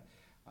Pennsylvania,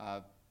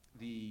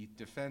 the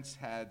defense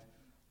had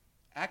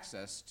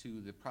access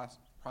to the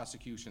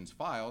prosecution's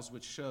files,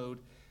 which showed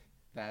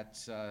that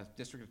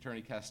District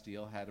Attorney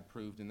Castile had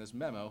approved in this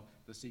memo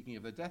the seeking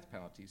of the death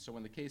penalty. So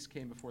when the case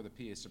came before the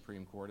PA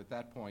Supreme Court, at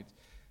that point,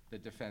 the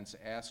defense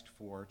asked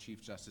for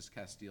Chief Justice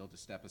Castile to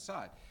step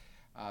aside.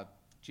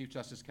 Chief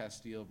Justice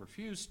Castile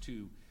refused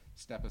to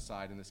step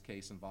aside in this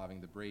case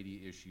involving the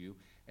Brady issue,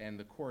 and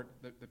the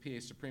PA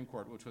Supreme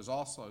Court, which was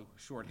also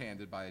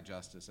shorthanded by a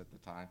justice at the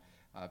time,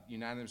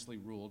 unanimously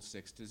ruled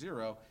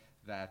 6-0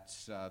 that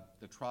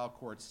the trial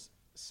court's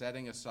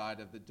setting aside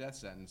of the death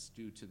sentence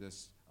due to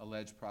this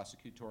alleged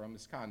prosecutorial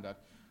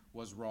misconduct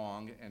was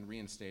wrong and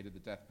reinstated the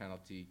death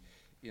penalty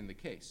in the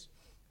case.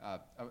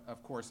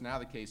 Of course, now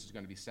the case is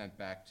going to be sent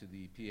back to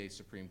the PA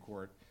Supreme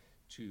Court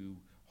to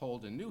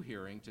hold a new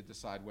hearing to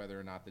decide whether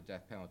or not the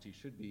death penalty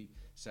should be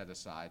set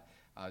aside.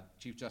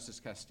 Chief Justice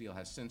Castile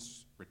has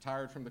since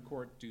retired from the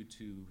court due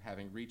to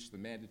having reached the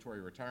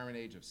mandatory retirement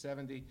age of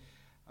 70,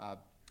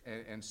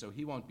 and so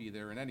he won't be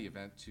there in any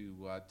event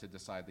to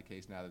decide the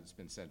case now that it's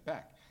been sent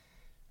back.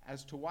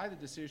 As to why the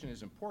decision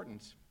is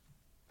important,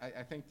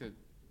 I think that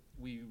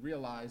we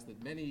realize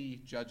that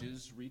many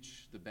judges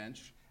reach the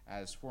bench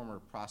as former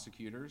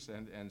prosecutors,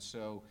 and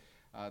so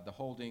the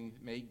holding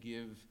may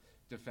give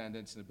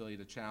defendants an ability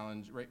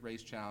to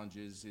raise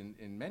challenges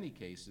in many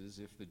cases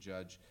if the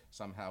judge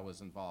somehow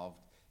was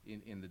involved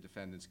in the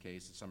defendant's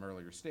case at some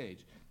earlier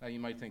stage. Now you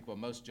might think, well,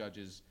 most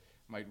judges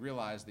might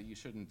realize that you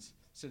shouldn't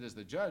sit as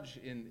the judge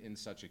in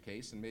such a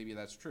case, and maybe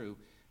that's true,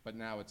 but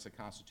now it's a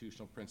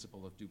constitutional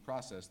principle of due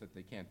process that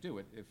they can't do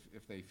it.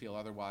 If they feel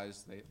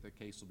otherwise, the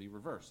case will be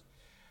reversed.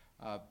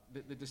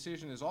 The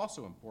decision is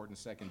also important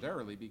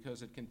secondarily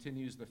because it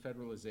continues the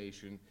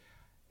federalization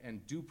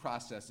and due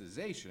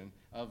processization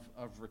of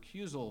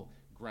recusal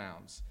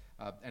grounds.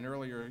 An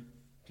earlier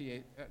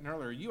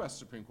U.S.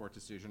 Supreme Court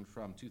decision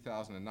from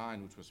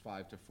 2009, which was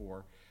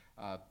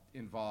 5-4,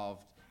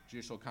 involved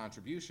judicial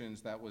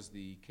contributions. That was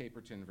the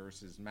Caperton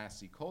versus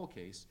Massey Cole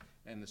case,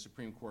 and the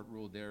Supreme Court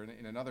ruled there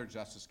in another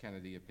Justice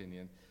Kennedy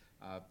opinion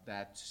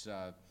that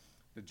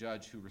the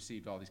judge who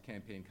received all these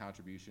campaign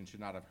contributions should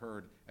not have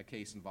heard a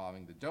case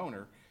involving the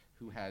donor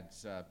who had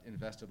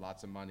invested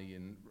lots of money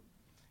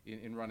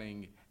in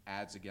running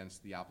ads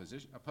against the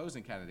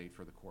opposing candidate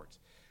for the court.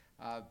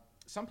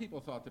 Some people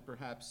thought that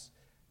perhaps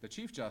the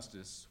Chief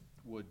Justice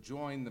would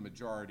join the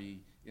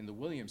majority in the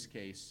Williams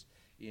case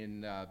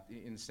in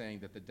saying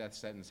that the death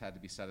sentence had to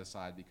be set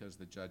aside because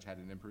the judge had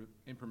an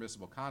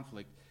impermissible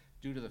conflict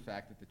due to the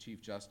fact that the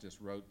Chief Justice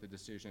wrote the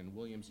decision in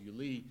Williams v.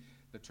 Lee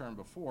the term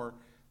before,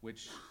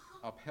 which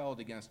upheld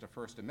against a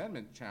First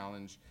Amendment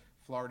challenge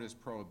Florida's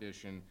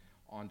prohibition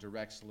on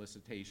direct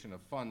solicitation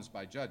of funds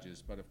by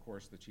judges, but of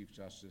course the Chief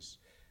Justice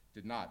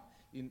did not.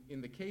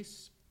 In the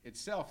case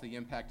itself, the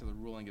impact of the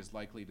ruling is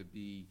likely to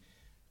be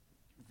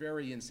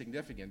very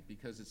insignificant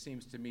because it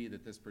seems to me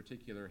that this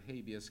particular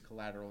habeas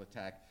collateral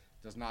attack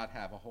does not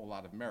have a whole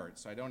lot of merit.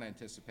 So I don't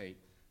anticipate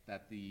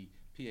that the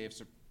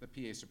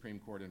PA Supreme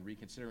Court, in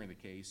reconsidering the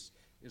case,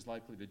 is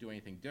likely to do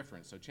anything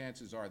different. So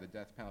chances are the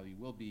death penalty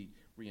will be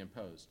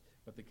reimposed,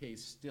 but the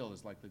case still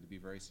is likely to be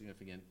very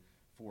significant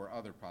for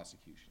other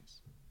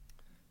prosecutions.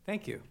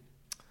 Thank you.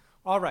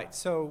 All right,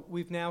 so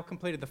we've now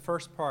completed the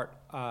first part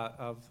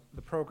of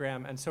the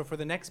program, and so for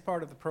the next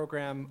part of the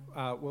program,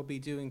 we'll be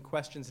doing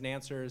questions and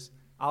answers.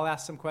 I'll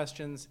ask some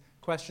questions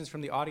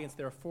from the audience.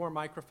 There are 4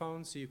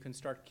 microphones, so you can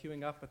start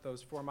queuing up at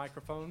those 4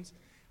 microphones,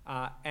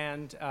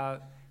 and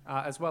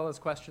as well as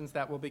questions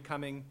that will be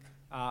coming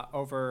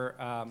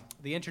over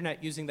the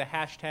internet using the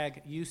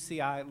hashtag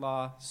UCI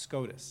Law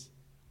SCOTUS.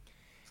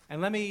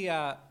 And let me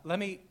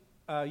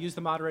use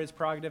the moderator's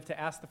prerogative to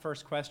ask the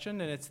first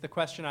question, and it's the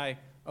question I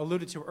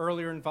alluded to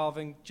earlier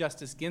involving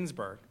Justice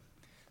Ginsburg.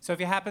 So if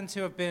you happen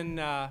to have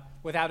been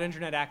without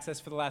internet access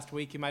for the last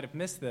week, you might have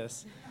missed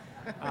this.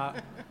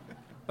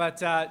 But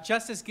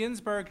Justice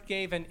Ginsburg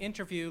gave an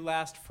interview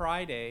last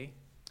Friday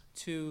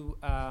to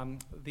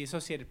the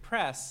Associated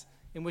Press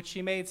in which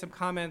she made some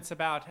comments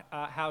about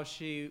how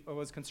she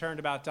was concerned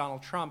about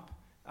Donald Trump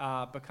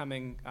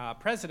becoming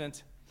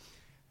president.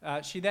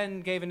 She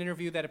then gave an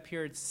interview that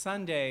appeared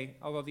Sunday,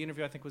 although the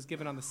interview I think was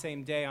given on the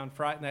same day, on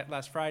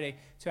last Friday,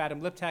 to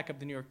Adam Liptak of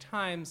the New York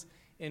Times,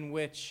 in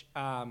which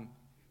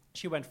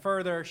she went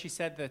further. She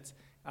said that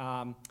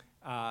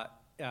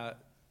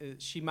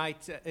she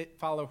might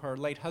follow her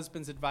late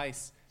husband's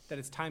advice that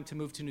it's time to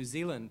move to New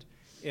Zealand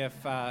if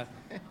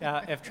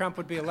Trump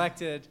would be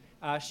elected.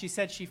 She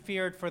said she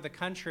feared for the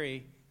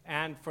country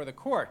and for the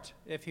court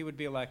if he would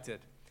be elected.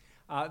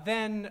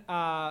 Then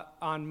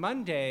on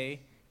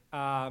Monday,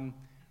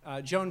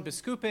 Joan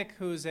Biskupik,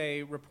 who's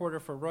a reporter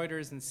for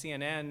Reuters and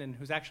CNN and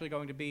who's actually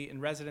going to be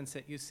in residence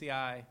at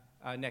UCI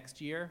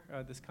next year,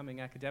 this coming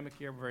academic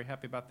year. We're very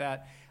happy about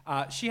that.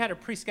 She had a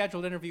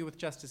pre-scheduled interview with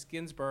Justice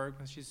Ginsburg.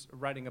 She's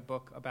writing a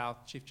book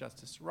about Chief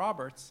Justice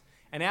Roberts,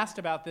 and asked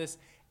about this.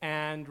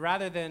 And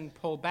rather than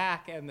pull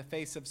back in the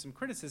face of some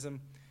criticism,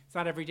 it's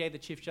not every day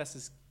that Chief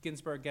Justice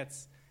Ginsburg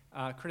gets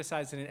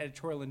criticized in an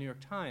editorial in the New York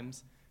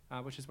Times,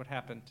 which is what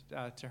happened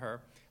to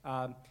her.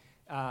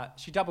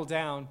 She doubled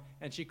down,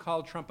 and she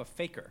called Trump a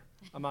faker,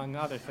 among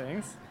other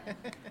things.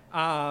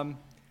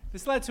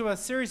 This led to a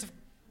series of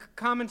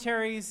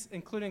commentaries,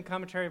 including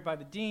commentary by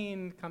the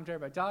dean, commentary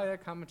by Dahlia,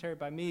 commentary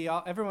by me,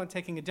 everyone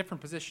taking a different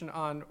position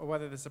on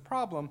whether this is a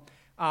problem.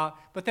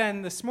 But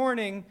then this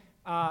morning,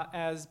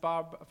 as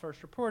Bob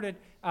first reported,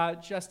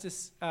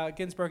 Justice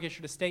Ginsburg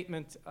issued a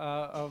statement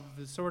of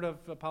the sort of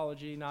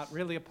apology, not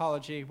really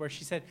apology, where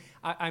she said,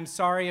 I'm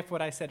sorry if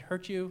what I said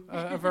hurt you,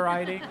 a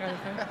variety kind of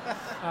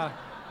thing.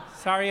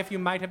 Sorry if you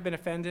might have been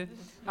offended.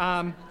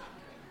 And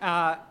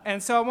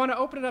so I want to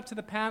open it up to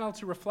the panel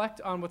to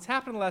reflect on what's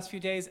happened in the last few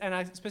days, and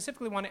I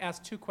specifically want to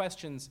ask 2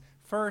 questions.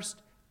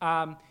 First,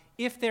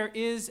 if there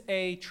is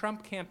a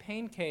Trump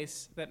campaign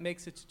case that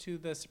makes it to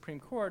the Supreme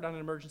Court on an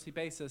emergency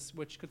basis,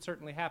 which could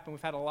certainly happen,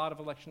 we've had a lot of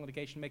election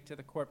litigation make it to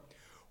the court,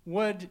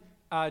 would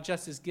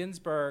Justice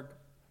Ginsburg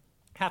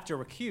have to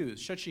recuse?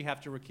 Should she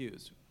have to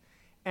recuse?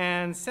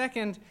 And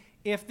second,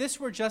 if this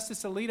were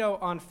Justice Alito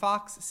on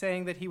Fox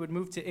saying that he would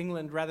move to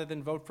England rather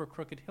than vote for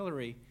crooked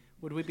Hillary,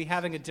 would we be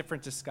having a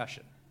different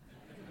discussion?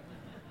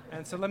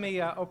 And so let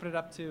me open it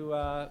up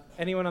to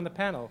anyone on the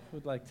panel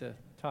who'd like to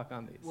talk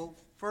on these. Well,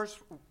 first,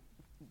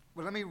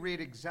 let me read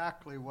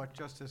exactly what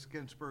Justice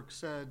Ginsburg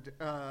said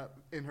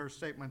in her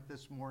statement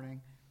this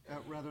morning,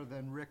 rather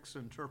than Rick's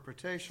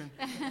interpretation.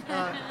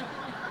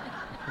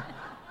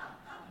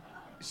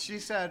 She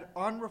said,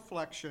 on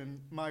reflection,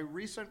 my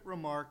recent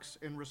remarks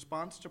in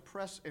response to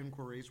press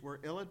inquiries were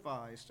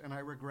ill-advised, and I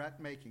regret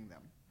making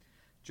them.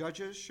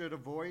 Judges should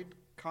avoid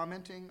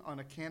commenting on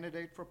a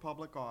candidate for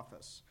public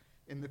office.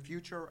 In the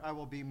future, I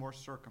will be more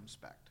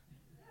circumspect.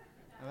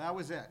 Now, that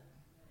was it.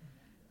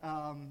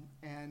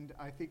 And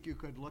I think you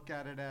could look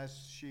at it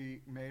as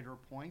she made her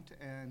point,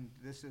 and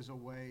this is a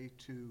way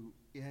to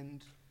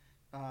end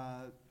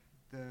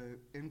the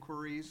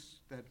inquiries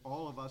that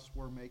all of us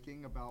were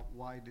making about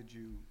why did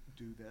you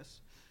do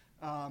this.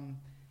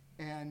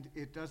 And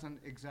it doesn't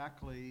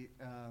exactly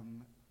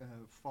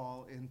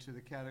fall into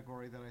the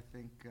category that I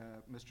think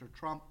Mr.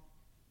 Trump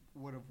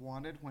would have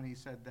wanted when he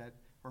said that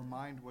her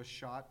mind was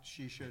shot,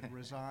 she should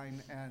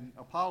resign and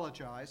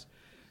apologize.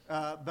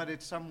 But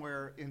it's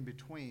somewhere in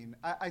between.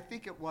 I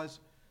think it was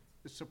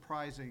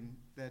surprising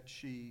that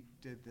she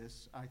did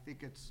this. I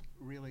think it's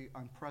really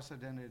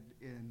unprecedented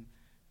in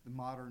the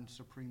modern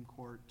Supreme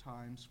Court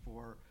times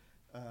for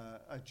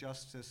a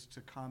justice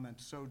to comment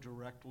so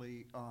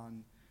directly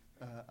on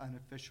an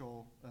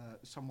official,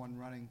 someone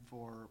running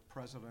for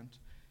president.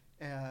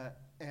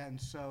 And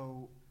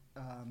so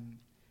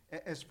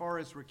as far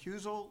as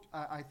recusal,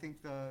 I think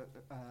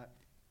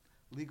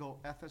legal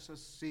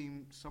ethicists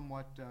seem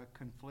somewhat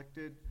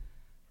conflicted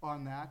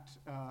on that.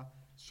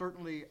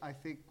 Certainly, I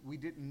think we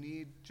didn't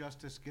need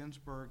Justice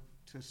Ginsburg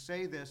to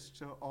say this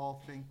to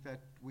all think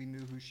that we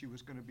knew who she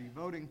was going to be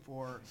voting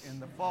for in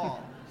the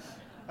fall.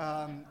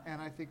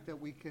 And I think that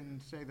we can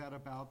say that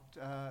about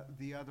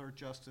the other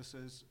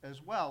justices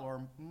as well,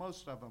 or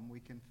most of them we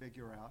can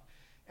figure out.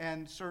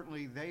 And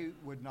certainly they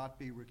would not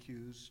be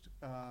recused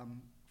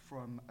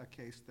from a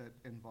case that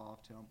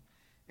involved him.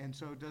 And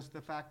so does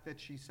the fact that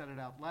she said it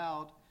out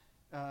loud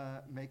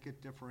make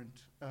it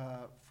different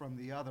from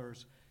the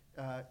others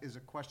is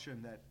a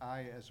question that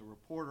I, as a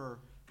reporter,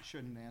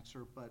 shouldn't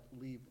answer, but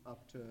leave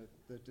up to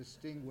the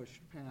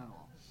distinguished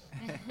panel.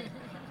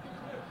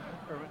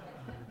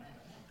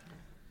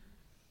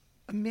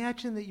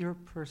 Imagine that you're a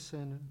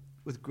person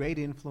with great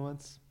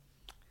influence,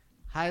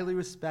 highly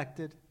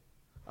respected,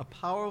 a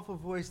powerful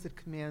voice that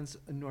commands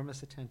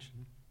enormous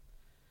attention.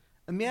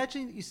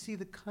 Imagine that you see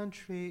the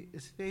country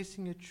is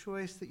facing a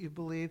choice that you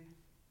believe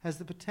has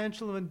the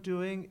potential of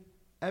undoing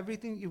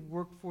everything that you've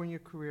worked for in your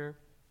career,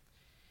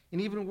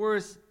 and even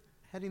worse,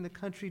 heading the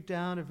country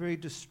down a very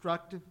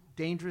destructive,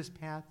 dangerous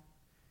path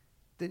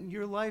that in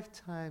your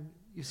lifetime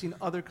you've seen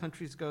other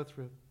countries go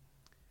through.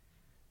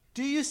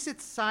 Do you sit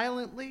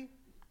silently,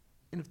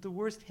 and if the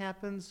worst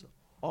happens,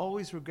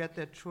 always regret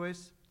that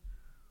choice?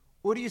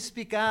 Or do you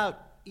speak out,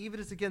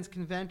 even as against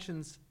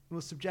conventions, and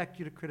will subject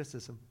you to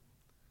criticism?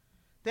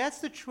 That's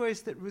the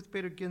choice that Ruth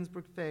Bader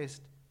Ginsburg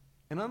faced,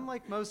 and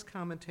unlike most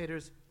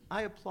commentators,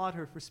 I applaud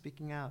her for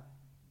speaking out.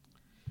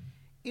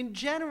 In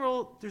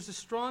general, there's a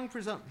strong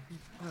presumption.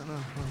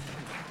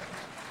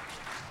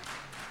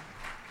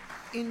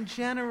 In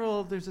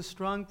general, there's a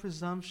strong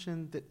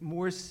presumption that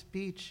more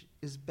speech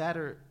is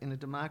better in a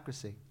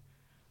democracy.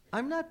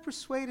 I'm not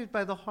persuaded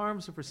by the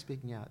harms of her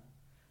speaking out.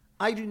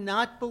 I do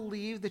not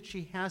believe that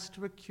she has to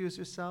recuse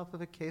herself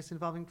if a case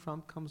involving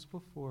Trump comes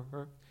before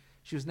her.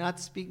 She was not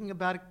speaking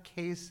about a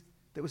case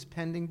that was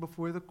pending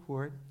before the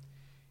court.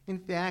 In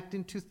fact,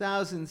 in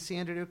 2000,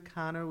 Sandra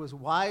O'Connor was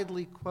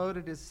widely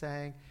quoted as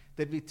saying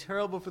that it'd be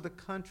terrible for the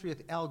country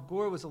if Al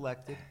Gore was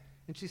elected,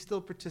 and she still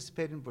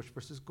participated in Bush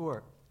versus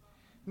Gore.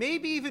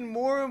 Maybe even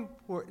more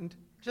important,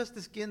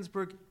 Justice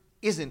Ginsburg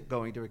isn't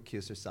going to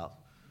recuse herself.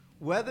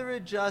 Whether a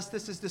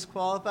justice is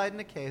disqualified in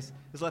a case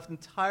is left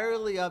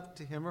entirely up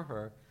to him or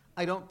her.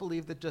 I don't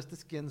believe that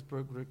Justice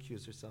Ginsburg would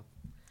recuse herself.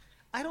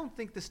 I don't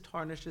think this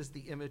tarnishes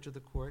the image of the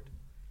court.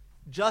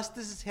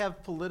 Justices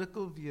have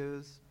political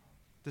views.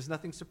 There's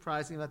nothing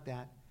surprising about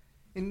that.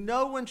 And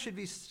no one should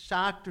be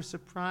shocked or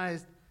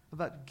surprised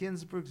about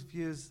Ginsburg's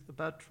views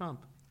about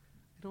Trump.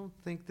 I don't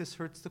think this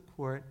hurts the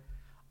court.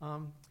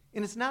 And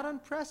it's not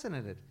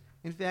unprecedented.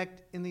 In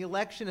fact, in the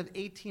election of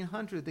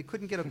 1800, they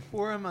couldn't get a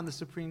quorum on the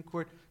Supreme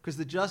Court because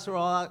the justices were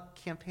all out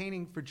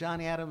campaigning for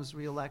John Adams'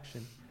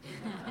 re-election.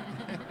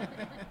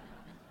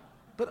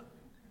 But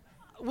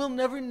we'll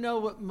never know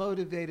what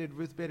motivated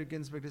Ruth Bader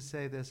Ginsburg to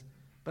say this,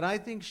 but I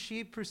think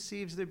she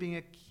perceives there being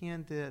a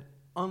candidate,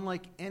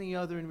 unlike any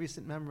other in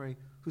recent memory,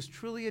 who's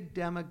truly a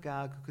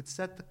demagogue who could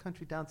set the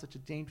country down such a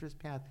dangerous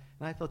path,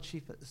 and I felt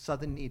she saw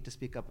the need to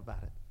speak up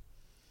about it.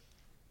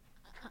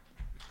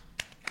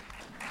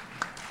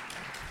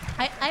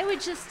 I would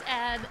just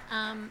add,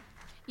 and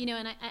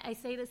I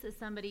say this as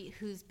somebody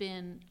who's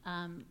been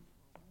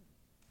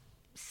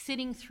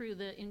sitting through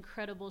the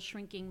incredible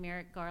shrinking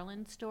Merrick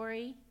Garland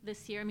story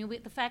this year. I mean,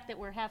 the fact that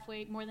we're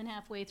more than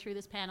halfway through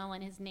this panel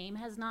and his name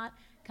has not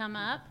come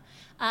up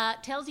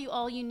tells you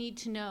all you need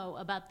to know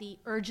about the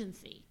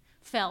urgency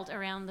felt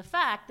around the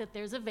fact that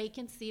there's a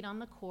vacant seat on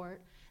the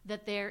court,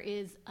 that there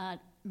is a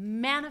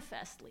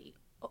manifestly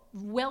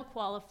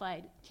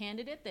well-qualified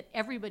candidate that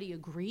everybody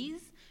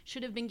agrees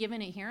should have been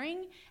given a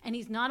hearing, and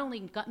he's not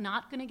only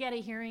not going to get a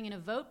hearing and a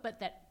vote, but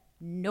that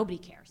nobody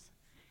cares.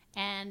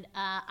 And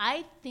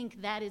I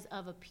think that is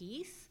of a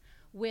piece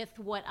with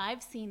what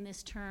I've seen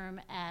this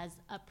term as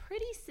a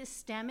pretty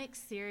systemic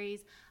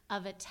series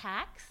of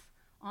attacks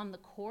on the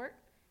court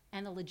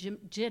and the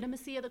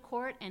legitimacy of the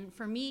court. And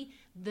for me,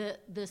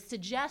 the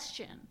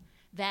suggestion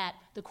that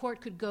the court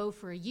could go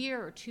for a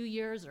year or 2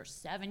 years or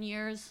 7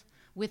 years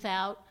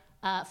without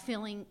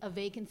filling a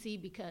vacancy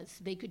because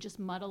they could just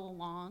muddle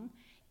along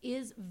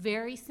is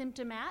very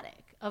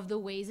symptomatic of the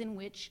ways in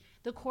which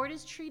the court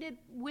is treated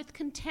with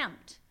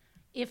contempt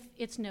if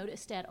it's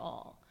noticed at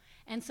all.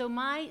 And so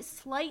my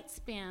slight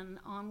spin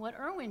on what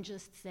Erwin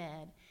just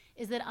said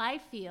is that I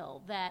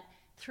feel that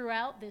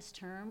throughout this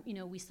term,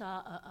 we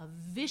saw a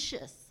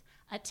vicious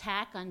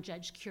attack on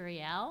Judge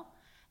Curiel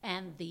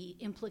and the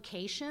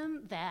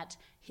implication that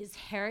his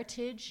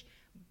heritage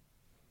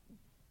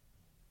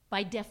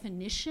by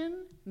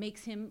definition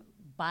makes him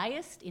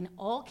biased in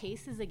all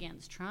cases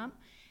against Trump,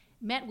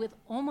 met with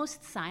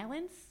almost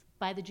silence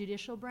by the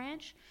judicial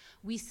branch.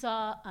 We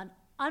saw an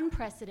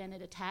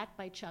unprecedented attack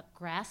by Chuck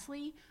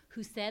Grassley,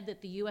 who said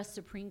that the U.S.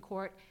 Supreme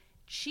Court,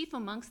 chief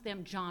amongst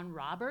them John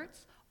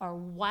Roberts, are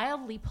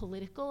wildly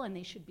political and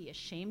they should be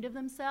ashamed of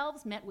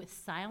themselves, met with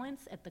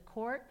silence at the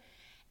court.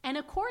 And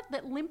a court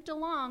that limped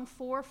along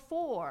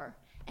 4-4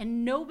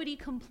 And nobody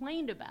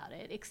complained about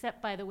it,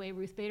 except, by the way,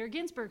 Ruth Bader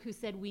Ginsburg, who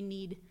said we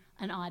need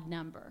an odd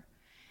number.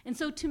 And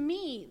so to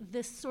me,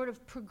 this sort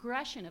of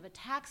progression of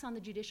attacks on the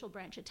judicial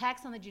branch,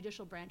 attacks on the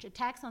judicial branch,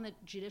 attacks on the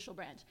judicial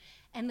branch,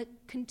 and the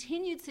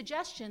continued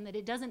suggestion that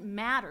it doesn't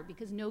matter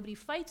because nobody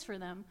fights for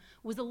them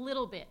was a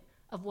little bit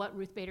of what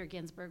Ruth Bader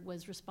Ginsburg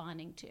was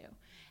responding to.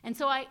 And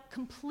so I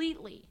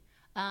completely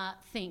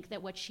think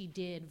that what she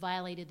did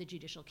violated the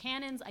judicial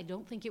canons. I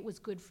don't think it was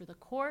good for the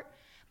court.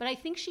 But I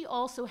think she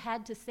also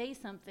had to say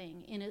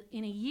something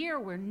in a year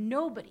where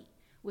nobody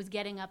was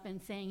getting up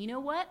and saying, you know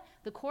what,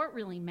 the court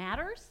really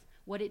matters,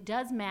 what it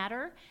does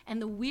matter,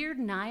 and the weird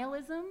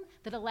nihilism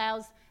that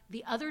allows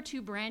the other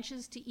two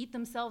branches to eat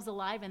themselves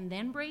alive and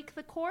then break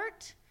the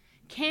court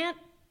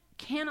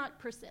cannot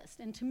persist.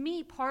 And to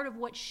me, part of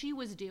what she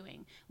was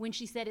doing when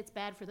she said it's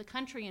bad for the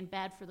country and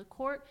bad for the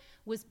court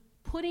was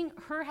putting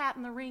her hat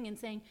in the ring and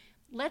saying,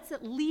 let's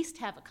at least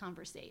have a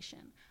conversation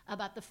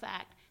about the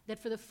fact that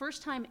for the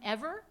first time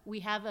ever, we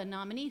have a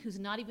nominee who's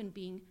not even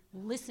being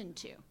listened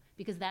to,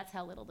 because that's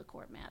how little the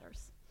court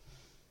matters.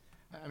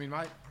 I mean,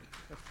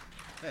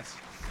 yes.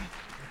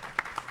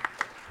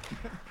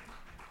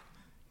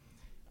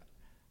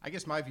 I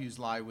guess my views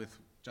lie with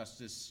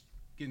Justice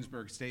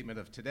Ginsburg's statement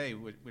of today,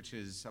 which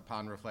is,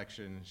 upon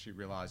reflection, she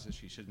realizes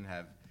she shouldn't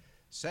have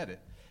said it.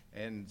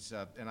 And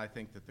I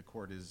think that the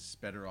court is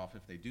better off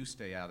if they do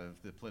stay out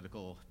of the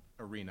political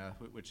arena,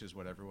 which is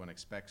what everyone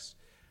expects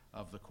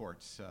of the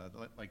courts.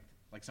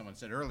 Like someone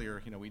said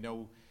earlier, we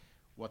know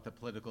what the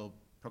political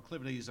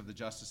proclivities of the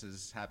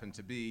justices happen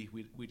to be.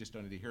 We just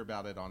don't need to hear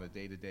about it on a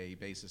day-to-day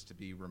basis to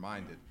be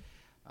reminded.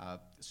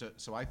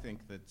 So I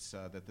think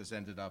that this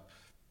ended up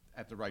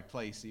at the right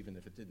place, even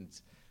if it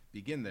didn't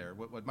begin there.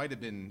 What might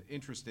have been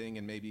interesting,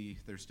 and maybe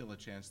there's still a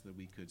chance that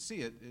we could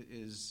see it,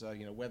 is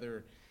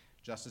whether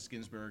Justice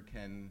Ginsburg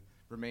can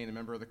remain a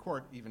member of the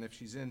court even if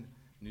she's in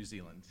New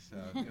Zealand.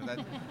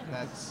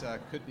 That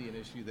could be an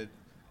issue that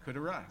could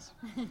arise.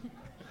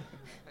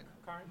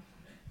 Karin?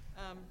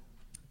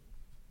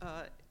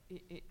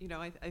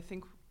 I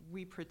think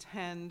we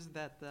pretend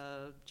that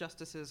the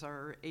justices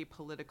are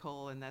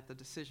apolitical and that the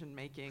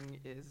decision-making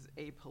is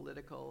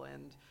apolitical,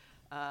 and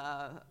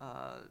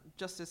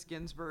Justice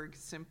Ginsburg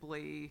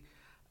simply,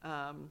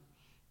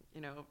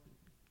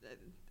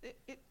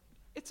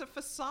 it's a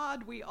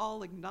facade we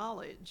all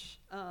acknowledge,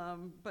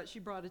 but she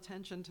brought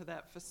attention to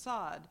that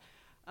facade.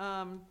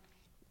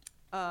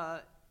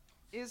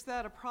 Is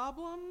that a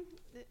problem?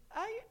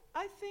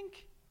 I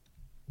think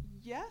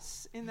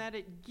yes, in that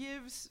it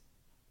gives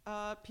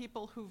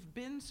people who've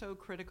been so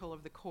critical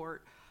of the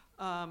court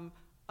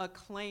a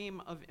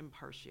claim of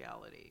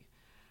impartiality.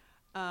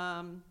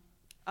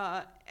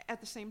 At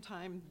the same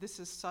time, this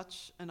is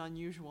such an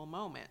unusual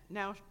moment.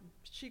 Now,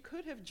 she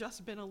could have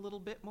just been a little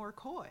bit more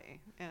coy,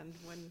 and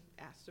when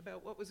asked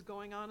about what was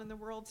going on in the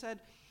world,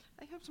 said,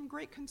 I have some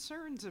great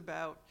concerns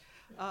about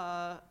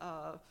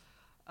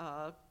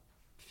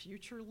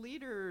future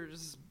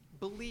leaders'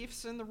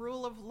 beliefs in the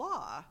rule of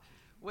law.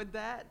 Would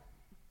that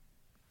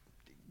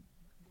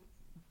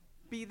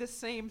be the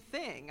same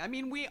thing? I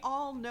mean, we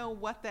all know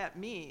what that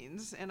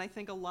means, and I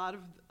think a lot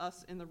of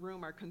us in the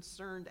room are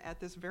concerned at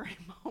this very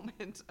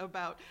moment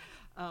about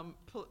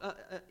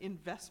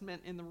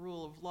investment in the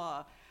rule of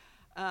law.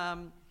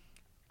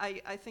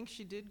 I think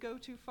she did go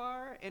too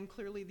far, and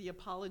clearly the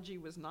apology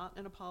was not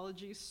an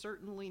apology,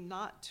 certainly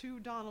not to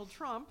Donald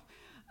Trump.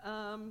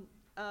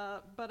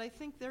 But I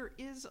think there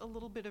is a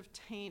little bit of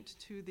taint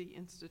to the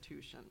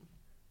institution.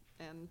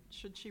 And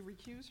should she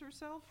recuse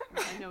herself?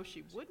 I know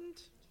she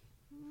wouldn't.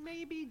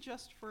 Maybe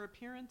just for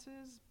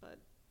appearances, but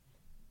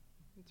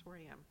that's where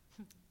I am.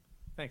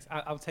 Thanks.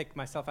 I'll take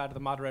myself out of the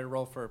moderator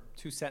role for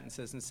 2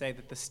 sentences and say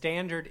that the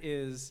standard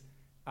is,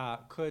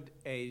 could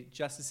a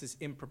justice's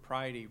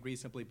impropriety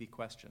reasonably be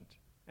questioned?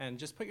 And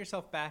just put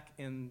yourself back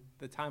in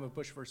the time of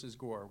Bush versus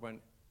Gore, when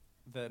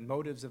the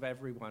motives of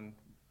everyone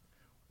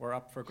were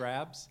up for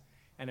grabs.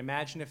 And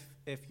imagine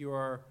if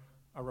you're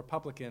a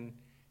Republican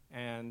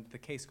and the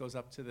case goes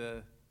up to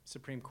the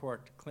Supreme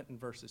Court, Clinton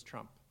versus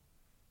Trump,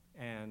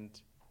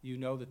 and you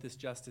know that this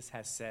justice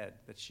has said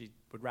that she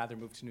would rather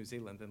move to New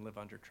Zealand than live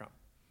under Trump.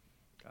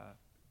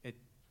 It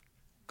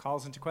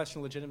calls into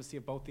question the legitimacy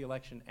of both the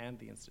election and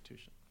the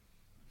institution.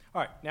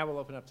 All right, now we'll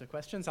open up to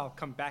questions. I'll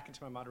come back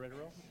into my moderator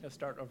role. I'll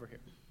start over here.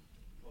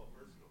 Well,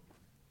 first of all,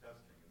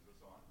 testing, is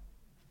this on?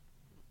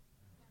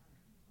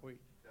 We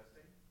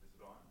Testing, is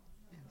it on?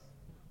 Here.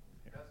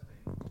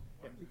 Testing,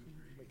 one, two,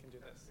 three. We can do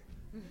this.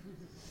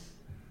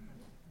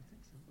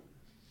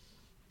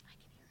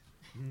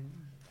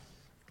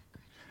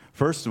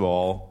 First of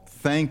all,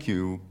 thank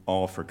you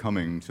all for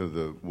coming to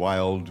the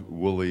wild,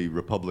 woolly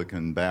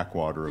Republican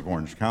backwater of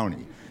Orange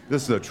County.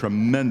 This is a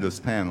tremendous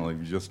panel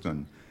you've just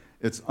done.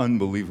 It's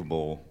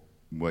unbelievable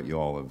what you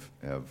all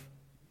have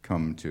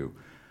come to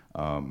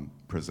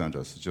present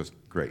us. It's just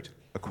great.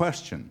 A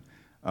question.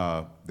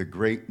 The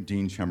great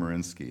Dean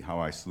Chemerinsky, how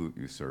I salute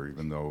you, sir,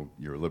 even though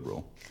you're a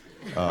liberal,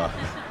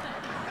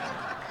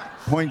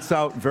 points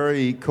out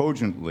very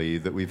cogently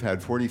that we've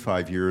had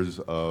 45 years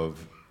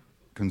of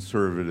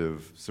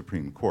conservative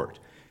Supreme Court.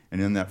 And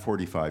in that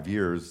 45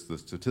 years, the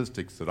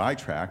statistics that I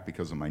track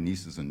because of my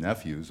nieces and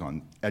nephews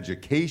on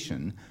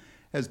education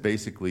has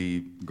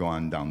basically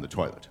gone down the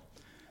toilet.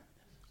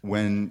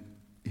 When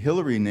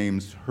Hillary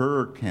names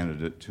her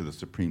candidate to the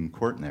Supreme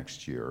Court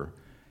next year,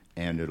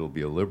 and it'll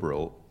be a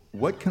liberal,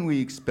 what can we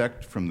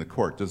expect from the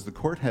court? Does the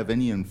court have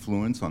any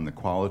influence on the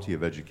quality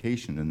of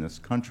education in this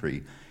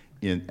country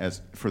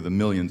for the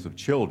millions of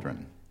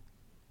children?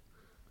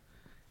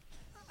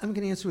 I'm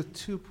going to answer with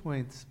 2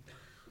 points.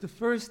 The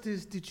first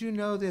is, did you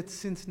know that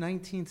since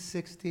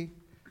 1960,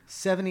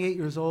 78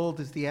 years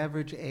old is the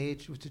average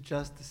age which a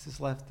justice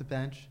has left the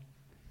bench?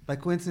 By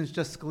coincidence,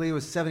 Justice Scalia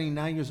was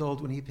 79 years old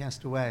when he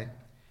passed away.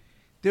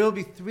 There will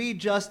be 3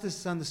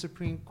 justices on the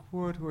Supreme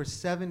Court who are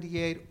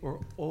 78 or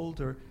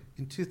older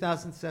in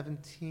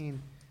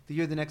 2017, the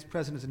year the next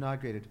president is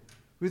inaugurated.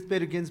 Ruth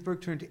Bader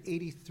Ginsburg turned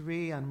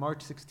 83 on March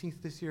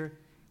 16th this year.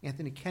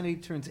 Anthony Kennedy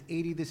turns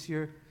 80 this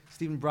year.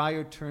 Stephen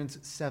Breyer turns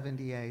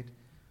 78.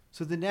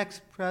 So the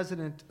next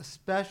president,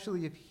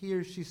 especially if he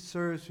or she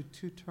serves for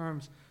 2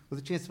 terms, with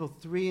a chance to fill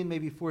 3 and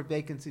maybe 4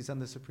 vacancies on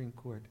the Supreme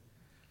Court.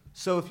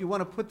 So if you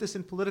want to put this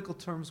in political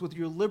terms, whether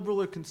you're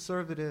liberal or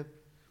conservative,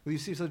 whether you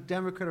see yourself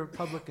Democrat or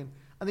Republican,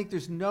 I think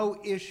there's no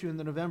issue in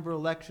the November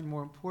election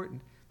more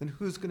important than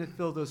who's going to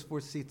fill those 4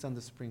 seats on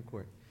the Supreme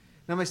Court.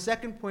 Now, my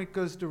second point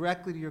goes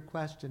directly to your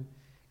question.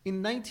 In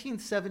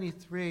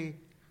 1973,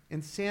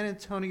 in San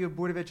Antonio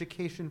Board of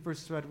Education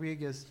versus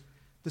Rodriguez,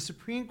 the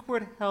Supreme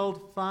Court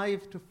held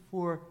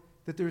 5-4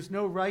 that there is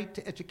no right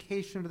to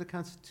education under the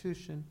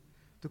Constitution.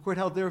 The court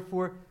held,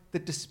 therefore,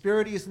 that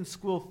disparities in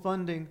school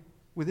funding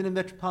within a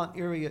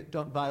metropolitan area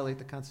don't violate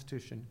the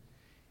Constitution.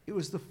 It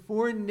was the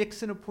 4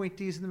 Nixon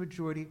appointees in the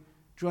majority,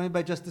 joined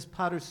by Justice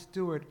Potter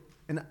Stewart,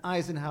 an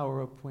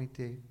Eisenhower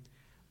appointee.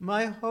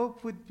 My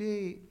hope would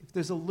be, if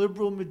there's a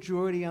liberal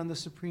majority on the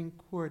Supreme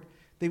Court,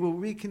 they will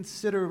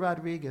reconsider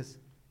Rodriguez.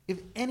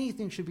 If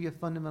anything should be a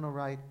fundamental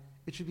right,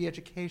 it should be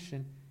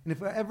education. And if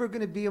we're ever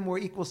going to be a more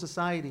equal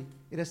society,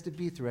 it has to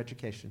be through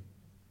education.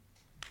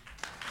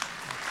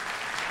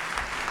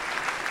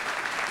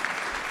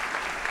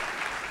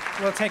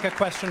 We'll take a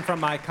question from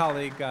my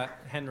colleague,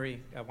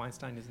 Henry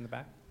Weinstein, who's in the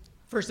back.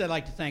 First, I'd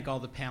like to thank all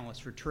the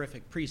panelists for a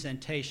terrific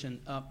presentation.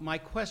 My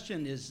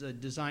question is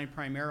designed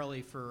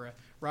primarily for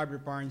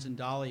Robert Barnes and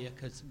Dahlia,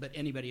 but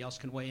anybody else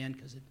can weigh in,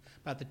 because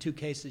about the 2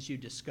 cases you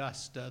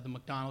discussed, the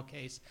McDonald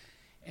case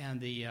and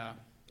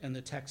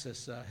the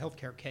Texas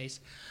healthcare case.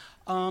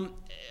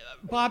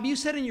 Bob, you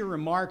said in your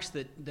remarks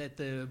that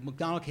the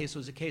McDonald case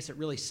was a case that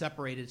really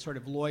separated sort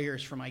of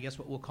lawyers from, I guess,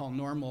 what we'll call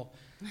normal,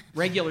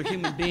 regular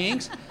human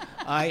beings.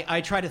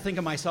 I try to think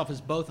of myself as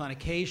both on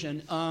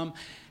occasion.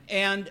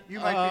 And you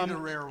might be the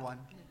rare one.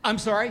 I'm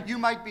sorry? You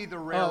might be the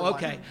rare one. Oh,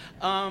 okay.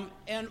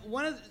 And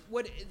one of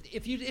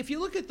if you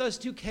look at those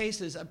 2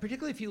 cases,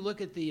 particularly if you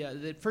look at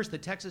the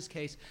Texas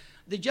case,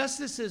 the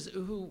justices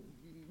who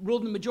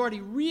ruled in the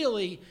majority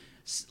really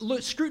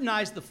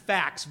scrutinized the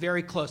facts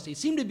very closely. It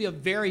seemed to be a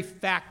very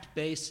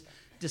fact-based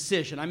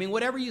decision. I mean,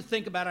 whatever you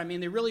think about it, I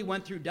mean, they really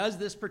went through, does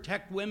this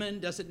protect women,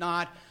 does it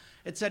not,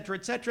 et cetera,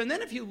 et cetera. And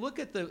then if you look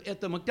at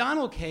the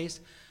McDonald case,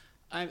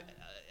 I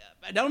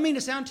don't mean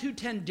to sound too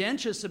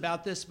tendentious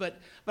about this, but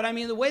I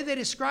mean, the way they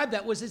described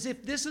that was as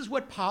if this is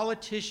what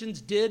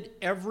politicians did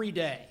every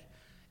day.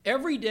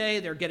 Every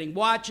day they're getting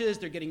watches,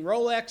 they're getting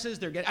Rolexes,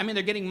 they're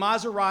getting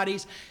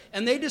Maseratis,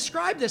 and they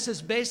describe this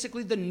as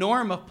basically the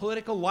norm of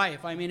political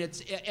life. I mean,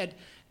 it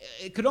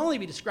could only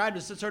be described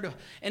as a sort of,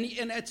 and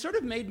it sort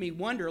of made me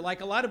wonder,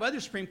 like a lot of other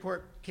Supreme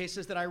Court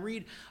cases that I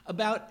read,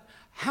 about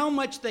how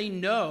much they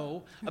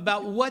know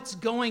about what's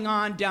going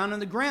on down on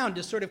the ground,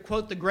 to sort of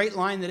quote the great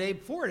line that Abe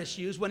Fortas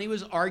used when he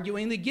was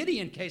arguing the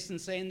Gideon case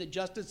and saying that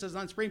justices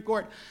on the Supreme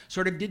Court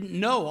sort of didn't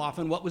know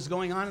often what was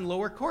going on in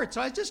lower court.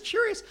 So I was just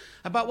curious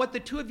about what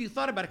the 2 of you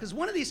thought about it, because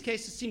one of these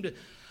cases seemed to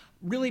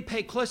really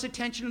pay close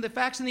attention to the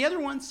facts, and the other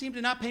one seemed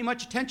to not pay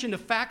much attention to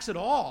facts at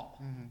all.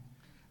 Mm-hmm.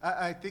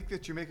 I think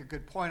that you make a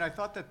good point. I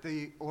thought that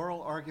the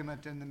oral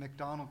argument in the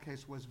McDonald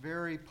case was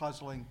very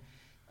puzzling.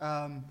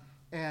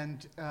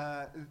 And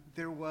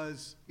there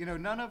was,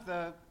 none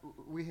of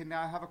we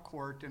now have a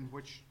court in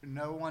which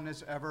no one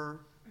has ever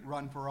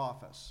run for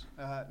office.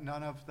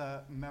 None of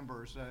the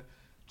members.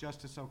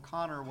 Justice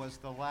O'Connor was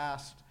the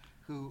last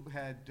who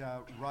had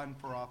run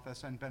for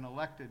office and been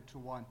elected to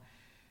one.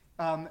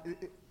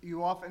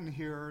 You often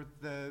hear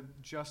the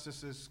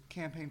justices'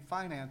 campaign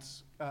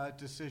finance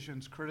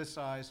decisions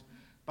criticized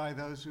by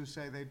those who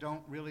say they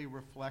don't really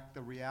reflect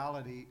the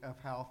reality of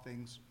how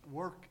things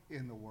work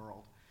in the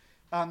world.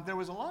 There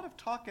was a lot of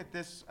talk at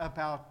this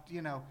about,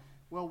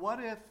 well, what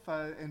if,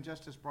 and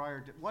Justice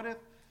Breyer did, what if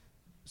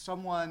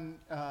someone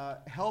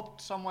helped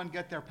someone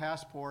get their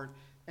passport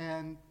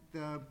and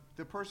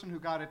the person who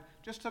got it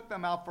just took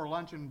them out for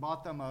lunch and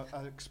bought them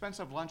an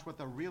expensive lunch with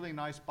a really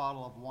nice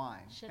bottle of wine.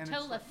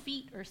 Chateau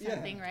Lafite or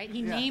something, right?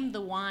 He named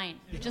the wine,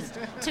 just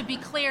to be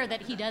clear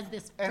that he does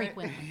this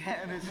frequently.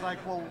 And it's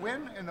like, well,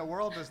 when in the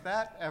world does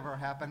that ever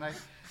happen?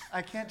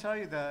 I can't tell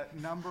you the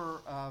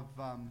number of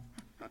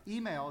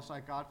emails I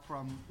got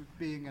from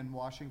being in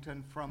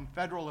Washington from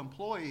federal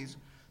employees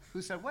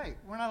who said, wait,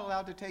 we're not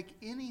allowed to take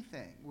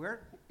anything.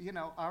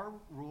 Our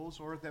rules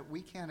are that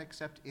we can't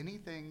accept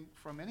anything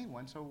from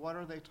anyone, so what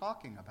are they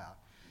talking about?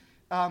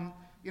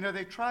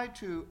 They tried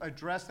to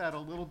address that a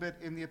little bit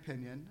in the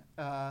opinion.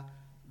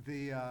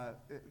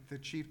 The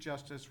Chief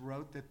Justice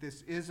wrote that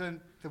this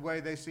isn't the way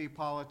they see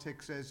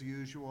politics as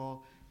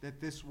usual, that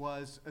this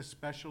was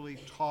especially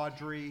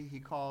tawdry, he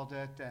called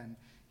it, and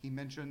he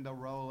mentioned the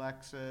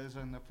Rolexes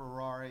and the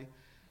Ferrari,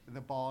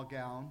 the ball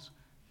gowns,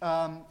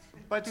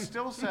 but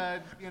still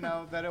said,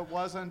 that it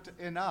wasn't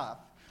enough,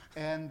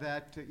 and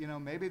that,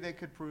 maybe they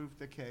could prove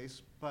the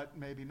case, but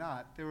maybe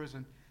not. There was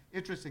an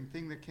interesting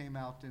thing that came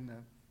out in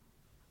the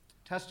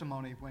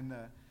testimony when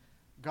the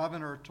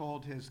governor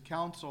told his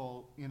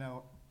counsel,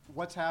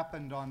 what's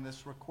happened on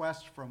this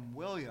request from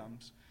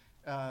Williams.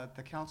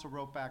 The counsel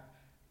wrote back,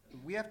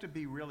 we have to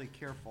be really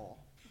careful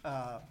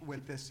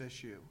with this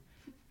issue.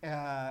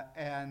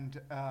 And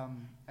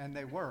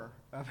they were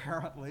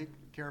apparently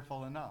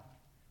careful enough.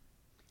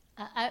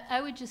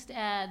 I would just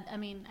add,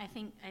 I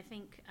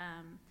think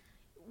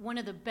one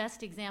of the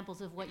best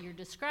examples of what you're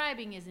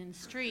describing is in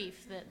Streiff,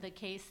 the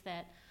case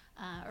that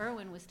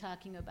Erwin was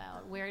talking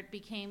about, where it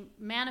became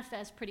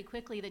manifest pretty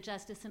quickly that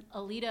Justice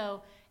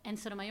Alito and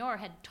Sotomayor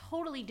had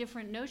totally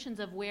different notions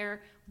of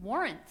where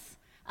warrants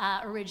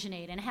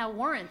originate and how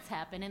warrants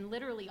happen. And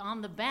literally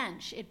on the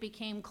bench, it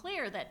became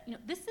clear that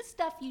this is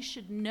stuff you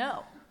should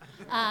know,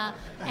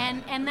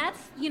 and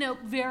that's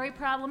very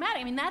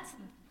problematic. That's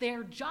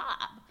their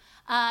job.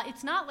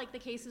 It's not like the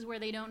cases where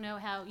they don't know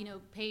how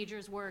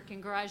pagers work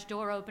and garage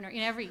door opener.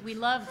 We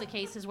love the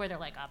cases where they're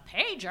like, a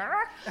pager.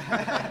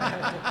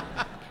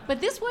 But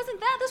this wasn't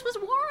that. This was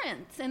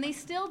warrants, and they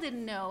still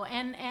didn't know.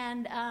 And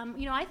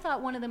I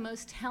thought one of the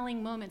most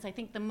telling moments, I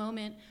think the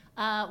moment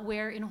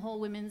where in Whole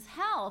Women's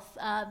Health,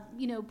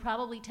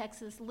 probably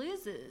Texas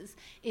loses,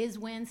 is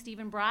when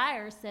Stephen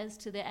Breyer says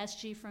to the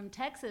SG from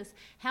Texas,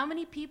 how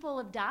many people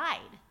have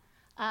died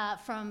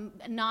from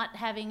not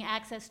having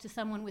access to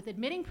someone with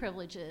admitting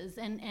privileges?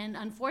 And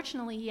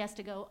unfortunately, he has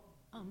to go,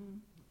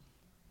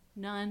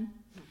 none.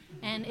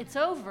 And it's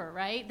over,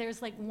 right?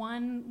 There's like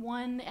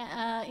one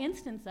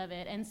instance of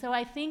it. And so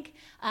I think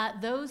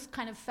those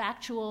kind of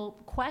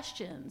factual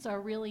questions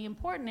are really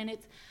important. And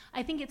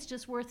I think it's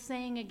just worth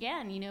saying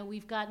again,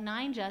 we've got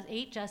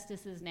 8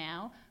 justices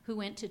now who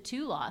went to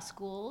 2 law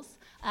schools.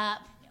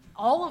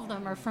 All of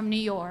them are from New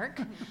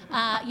York.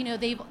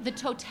 The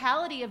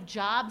totality of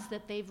jobs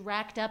that they've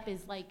racked up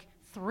is like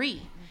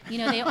 3.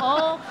 They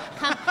all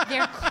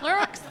their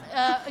clerks,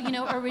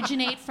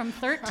 originate from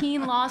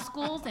 13 law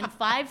schools and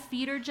 5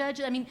 feeder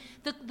judges.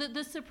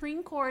 The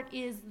Supreme Court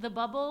the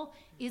bubble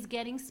is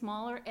getting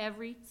smaller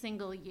every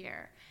single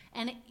year.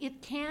 And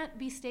it can't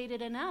be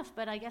stated enough,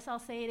 but I guess I'll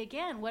say it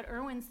again. What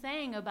Erwin's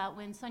saying about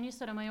when Sonia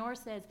Sotomayor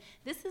says,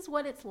 this is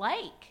what it's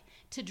like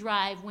to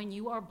drive when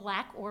you are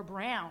black or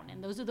brown,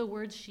 and those are the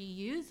words she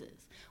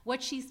uses.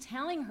 What she's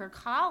telling her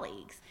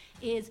colleagues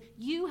is,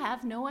 you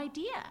have no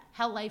idea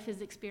how life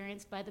is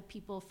experienced by the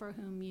people for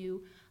whom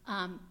you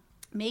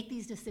make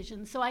these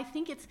decisions. So I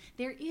think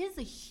there is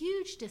a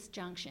huge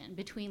disjunction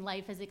between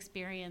life as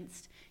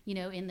experienced,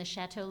 in the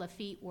Chateau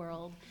Lafite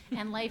world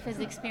and life as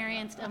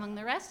experienced among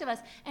the rest of us.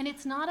 And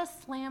it's not a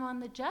slam on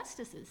the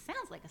justices.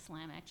 Sounds like a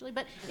slam, actually,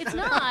 but it's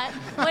not.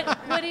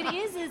 What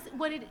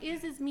it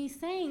is me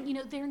saying,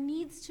 there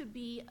needs to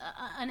be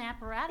an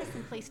apparatus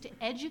in place to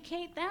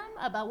educate them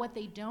about what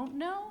they don't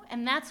know,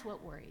 and that's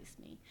what worries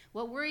me.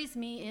 What worries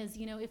me is,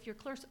 if your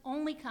clerks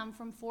only come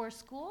from 4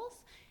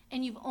 schools,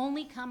 and you've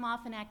only come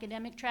off an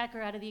academic track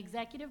or out of the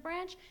executive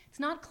branch, it's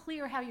not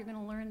clear how you're going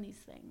to learn these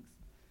things.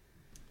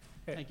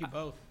 Okay. Thank you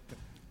both.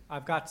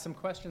 I've got some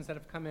questions that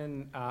have come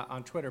in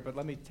on Twitter, but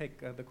let me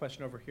take the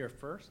question over here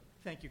first.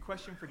 Thank you.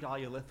 Question for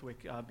Dahlia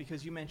Lithwick,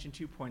 because you mentioned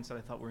 2 points that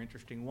I thought were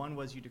interesting. One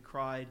was you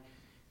decried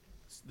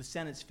the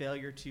Senate's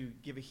failure to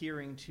give a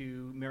hearing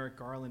to Merrick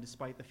Garland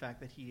despite the fact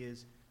that he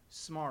is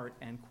smart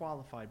and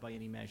qualified by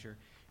any measure,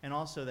 and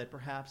also that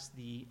perhaps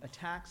the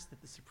attacks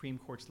that the Supreme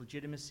Court's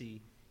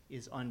legitimacy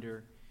is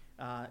under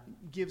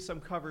give some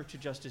cover to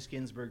Justice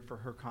Ginsburg for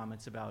her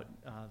comments about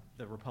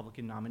the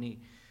Republican nominee.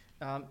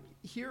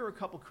 Here are a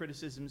couple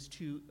criticisms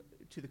to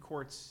the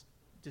court's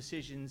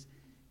decisions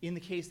in the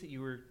case that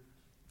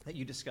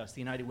you discussed,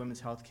 the United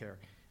Women's Healthcare.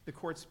 The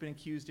court's been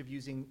accused of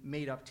using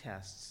made-up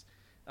tests.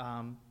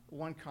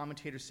 One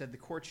commentator said the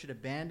court should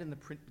abandon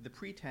the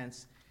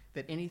pretense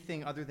that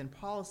anything other than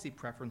policy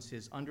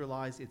preferences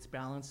underlies its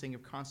balancing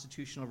of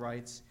constitutional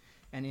rights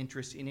and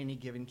interests in any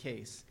given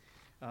case.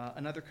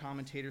 Another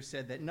commentator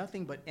said that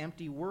nothing but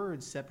empty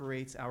words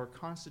separates our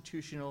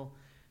constitutional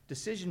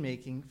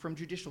decision-making from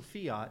judicial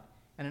fiat.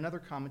 And another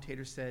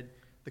commentator said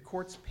the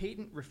court's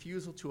patent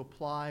refusal to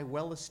apply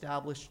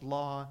well-established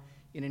law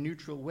in a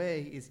neutral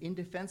way is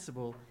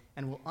indefensible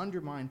and will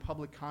undermine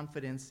public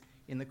confidence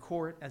in the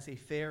court as a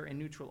fair and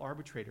neutral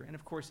arbitrator. And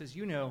of course, as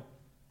you know,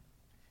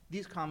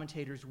 these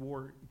commentators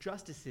were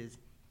justices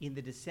in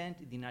the dissent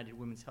in the United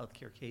Women's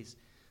Healthcare case.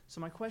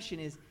 So my question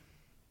is,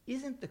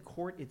 isn't the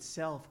court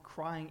itself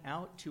crying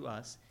out to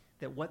us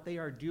that what they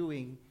are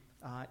doing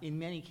in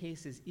many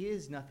cases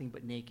is nothing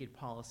but naked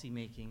policy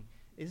making,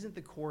 isn't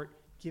the court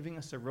giving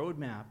us a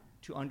roadmap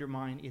to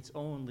undermine its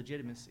own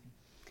legitimacy?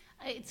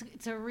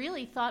 It's a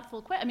really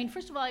thoughtful question. I mean,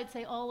 first of all, I'd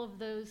say all of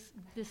those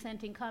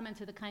dissenting comments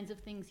are the kinds of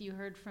things you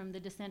heard from the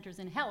dissenters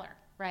in Heller,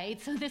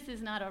 right? So this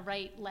is not a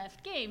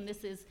right-left game.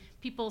 This is,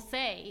 people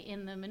say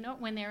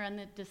when they're in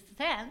the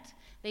dissent,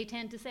 they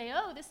tend to say,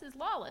 oh, this is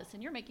lawless,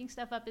 and you're making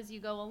stuff up as you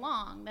go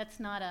along. That's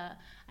not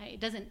it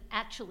doesn't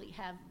actually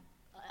have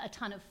a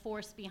ton of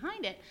force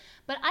behind it.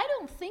 But I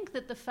don't think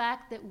that the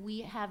fact that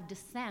we have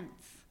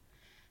dissents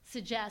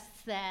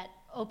suggests that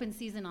open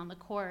season on the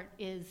court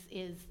is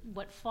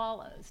what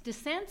follows.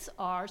 Dissents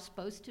are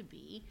supposed to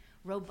be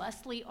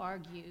robustly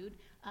argued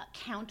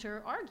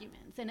counter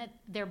arguments, and at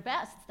their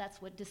best,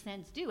 that's what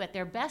dissents do. At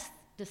their best,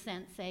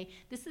 dissents say,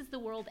 this is the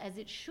world as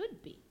it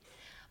should be.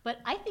 But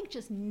I think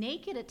just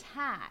naked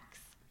attacks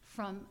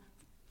from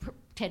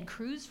Ted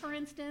Cruz, for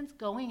instance,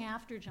 going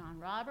after John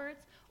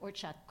Roberts, or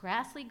Chuck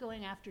Grassley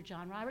going after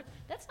John Roberts,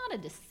 that's not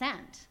a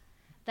dissent.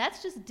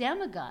 That's just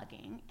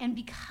demagoguing, and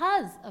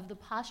because of the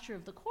posture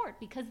of the court,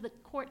 because the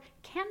court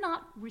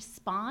cannot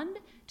respond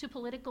to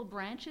political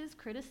branches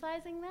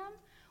criticizing them,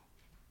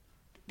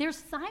 there's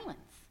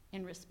silence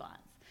in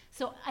response.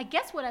 So I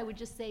guess what I would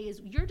just say is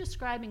you're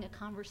describing a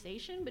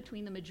conversation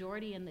between the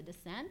majority and the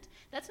dissent.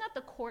 That's not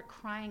the court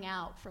crying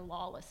out for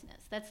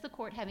lawlessness. That's the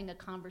court having a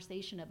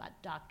conversation about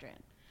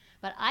doctrine.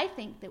 But I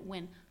think that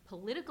when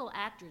political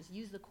actors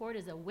use the court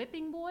as a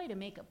whipping boy to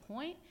make a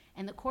point,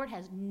 and the court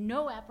has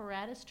no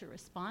apparatus to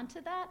respond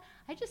to that,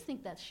 I just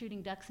think that's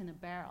shooting ducks in a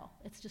barrel.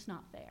 It's just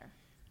not fair.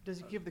 Does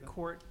it give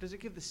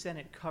the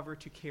Senate cover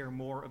to care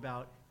more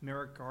about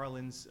Merrick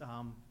Garland's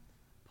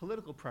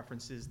political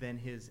preferences than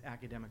his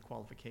academic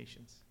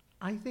qualifications?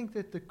 I think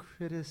that the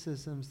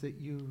criticisms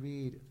that you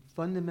read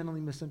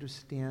fundamentally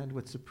misunderstand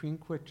what Supreme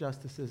Court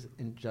justices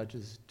and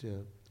judges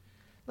do.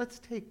 Let's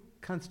take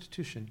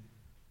Constitution.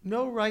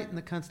 No right in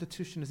the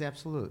Constitution is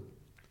absolute.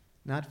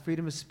 Not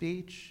freedom of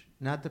speech,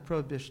 not the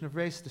prohibition of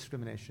race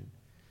discrimination.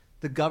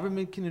 The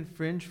government can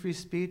infringe free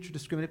speech or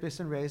discriminate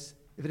based on race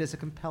if it has a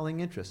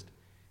compelling interest.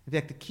 In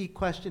fact, the key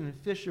question in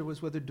Fisher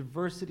was whether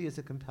diversity is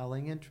a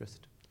compelling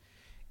interest.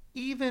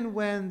 Even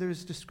when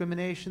there's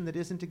discrimination that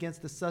isn't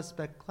against the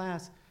suspect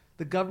class,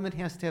 the government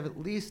has to have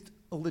at least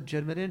a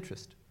legitimate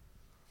interest.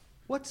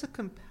 What's a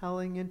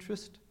compelling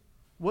interest?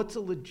 What's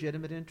a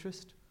legitimate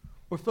interest?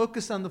 Or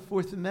focus on the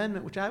Fourth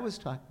Amendment, which I was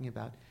talking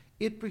about.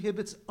 It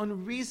prohibits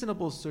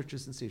unreasonable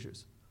searches and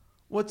seizures.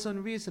 What's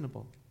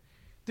unreasonable?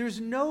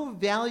 There's no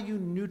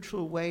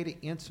value-neutral way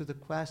to answer the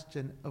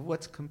question of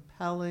what's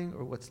compelling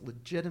or what's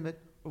legitimate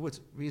or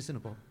what's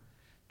reasonable.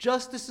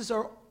 Justices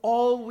are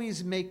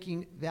always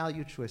making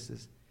value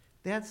choices.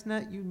 That's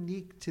not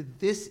unique to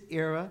this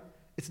era.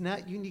 It's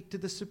not unique to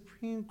the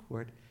Supreme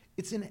Court.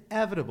 It's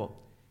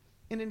inevitable.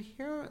 And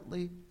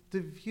inherently, the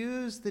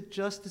views that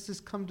justices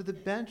come to the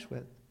bench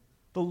with,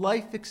 the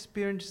life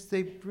experience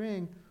they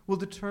bring, will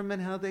determine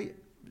how they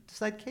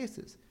decide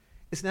cases.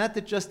 It's not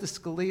that Justice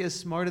Scalia is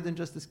smarter than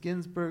Justice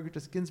Ginsburg, or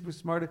Justice Ginsburg is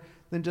smarter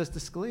than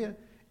Justice Scalia.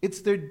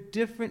 It's their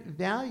different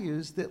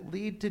values that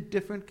lead to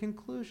different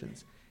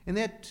conclusions. And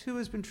that, too,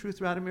 has been true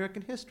throughout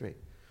American history.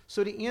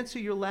 So to answer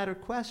your latter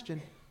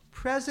question,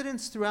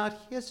 presidents throughout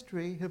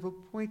history have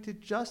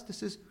appointed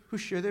justices who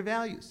share their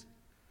values.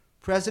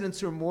 Presidents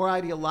who are more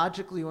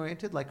ideologically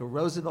oriented, like a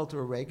Roosevelt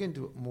or a Reagan,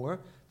 do it more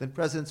than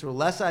presidents who are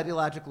less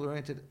ideologically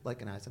oriented,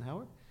 like an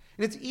Eisenhower.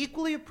 And it's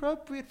equally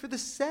appropriate for the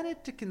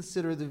Senate to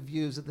consider the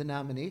views of the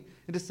nominee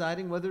in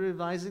deciding whether to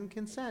advise in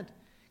consent.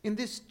 And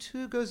this,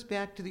 too, goes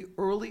back to the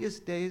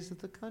earliest days of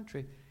the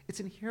country. It's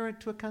inherent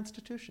to a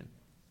constitution.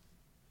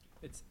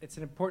 It's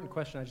an important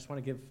question. I just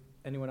want to give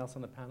anyone else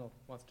on the panel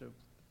wants to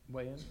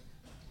weigh in.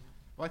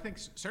 Well, I think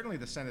certainly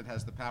the Senate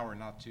has the power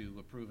not to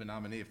approve a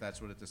nominee if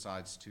that's what it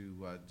decides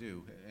to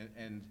do.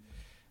 And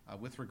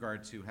with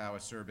regard to how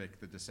acerbic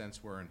the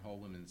dissents were in Whole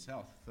Women's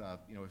Health,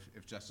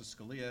 if Justice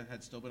Scalia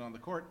had still been on the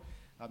court,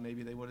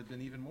 maybe they would have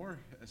been even more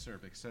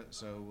acerbic.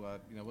 So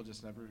we'll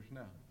just never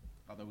know,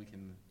 although we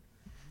can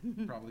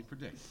probably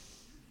predict.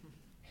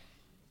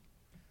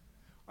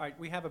 All right,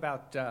 we have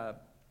about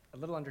a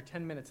little under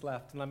 10 minutes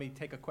left, and let me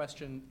take a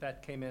question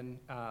that came in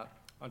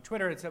on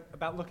Twitter. It's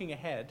about looking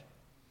ahead.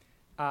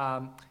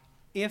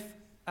 If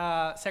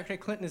Secretary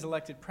Clinton is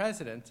elected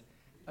president,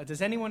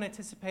 does anyone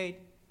anticipate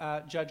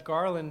Judge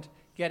Garland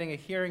getting a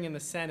hearing in the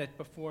Senate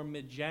before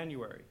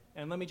mid-January?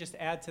 And let me just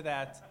add to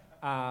that,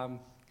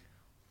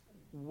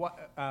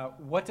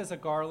 what does a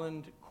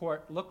Garland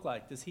court look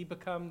like? Does he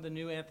become the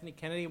new Anthony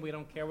Kennedy and we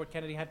don't care what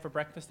Kennedy had for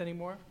breakfast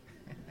anymore?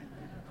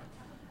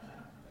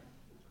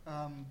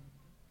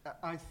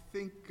 I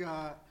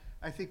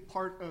think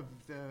part of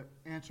the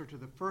answer to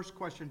the first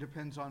question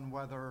depends on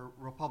whether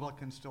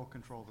Republicans still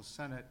control the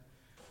Senate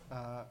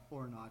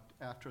or not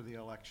after the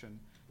election.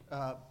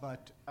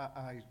 But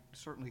I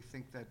certainly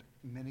think that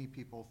many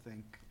people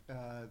think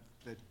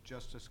that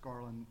Justice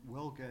Garland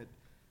will get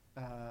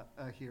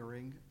a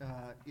hearing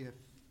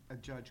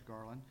Judge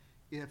Garland,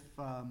 if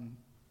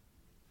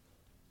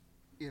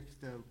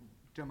the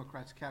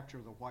Democrats capture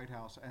the White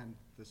House and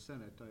the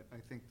Senate, I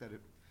think that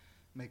it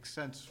makes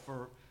sense.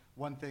 For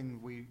one thing,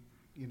 we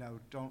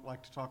don't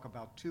like to talk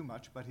about too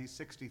much, but he's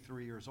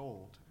 63 years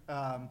old.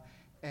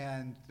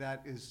 And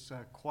that is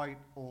quite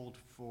old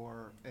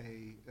for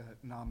a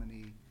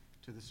nominee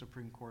to the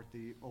Supreme Court.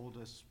 The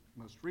oldest,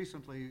 most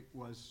recently,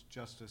 was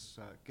Justice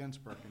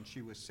Ginsburg, and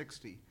she was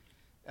 60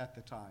 at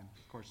the time.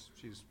 Of course,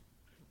 she's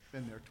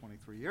been there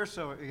 23 years,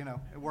 so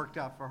it worked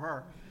out for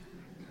her.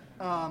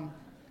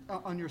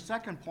 On your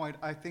second point,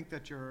 I think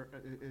that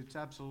it's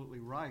absolutely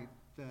right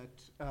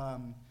that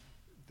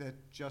that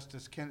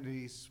Justice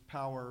Kennedy's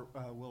power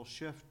will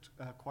shift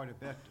quite a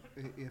bit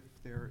if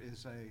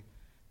there's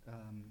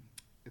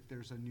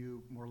a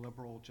new, more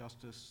liberal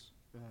justice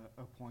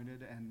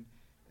appointed, and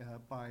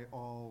by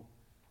all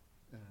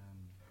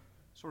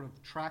sort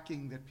of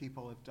tracking that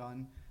people have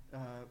done,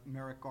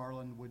 Merrick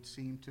Garland would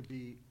seem to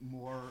be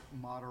more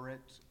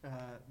moderate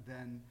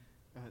than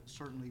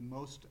certainly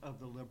most of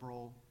the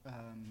liberal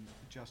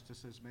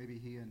justices. Maybe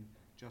he and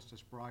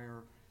Justice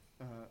Breyer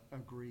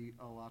agree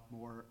a lot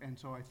more, and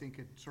so I think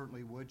it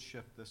certainly would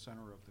shift the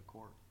center of the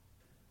court.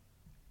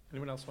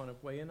 Anyone else want to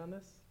weigh in on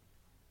this?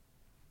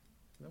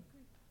 No?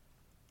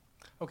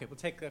 Okay, we'll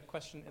take the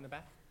question in the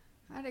back.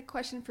 I had a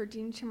question for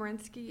Dean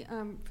Chemerinsky.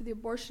 For the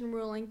abortion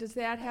ruling, does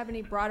that have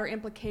any broader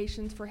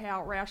implications for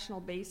how rational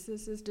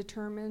basis is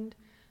determined?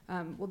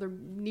 Will there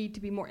need to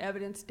be more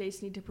evidence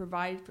states need to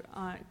provide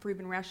for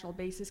even rational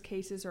basis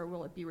cases, or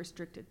will it be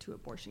restricted to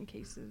abortion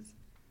cases?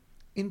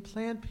 In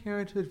Planned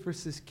Parenthood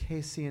versus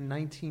Casey in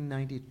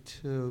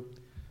 1992,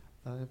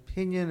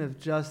 opinion of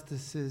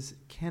Justices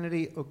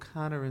Kennedy,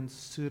 O'Connor, and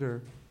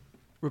Souter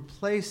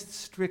replaced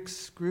strict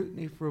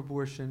scrutiny for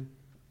abortion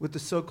with the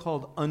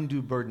so-called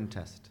undue burden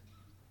test.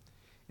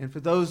 And for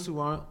those who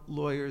aren't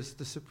lawyers,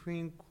 the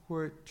Supreme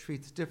Court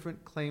treats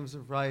different claims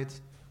of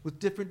rights with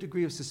different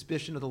degree of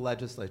suspicion of the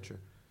legislature.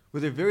 Where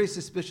they're very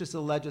suspicious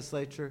of the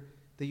legislature,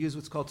 they use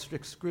what's called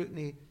strict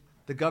scrutiny.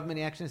 The government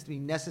action has to be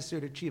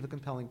necessary to achieve a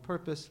compelling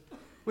purpose.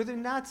 Where they're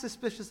not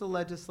suspicious of the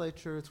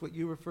legislature, it's what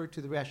you referred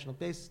to, the rational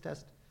basis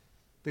test.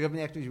 The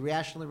government action is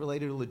rationally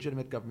related to a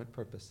legitimate government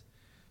purpose.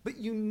 But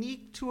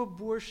unique to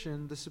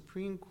abortion, the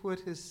Supreme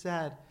Court has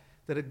said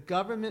that a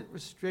government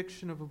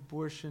restriction of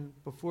abortion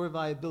before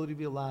viability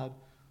be allowed,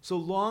 so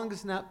long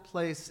as not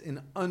place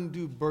an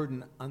undue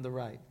burden on the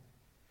right.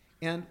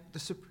 And the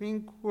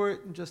Supreme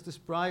Court, in Justice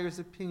Breyer's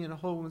opinion of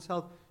Whole Woman's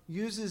Health,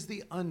 uses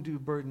the undue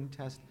burden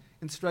test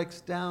and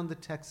strikes down the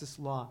Texas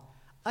law.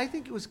 I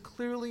think it was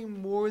clearly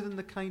more than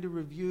the kind of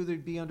review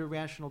there'd be under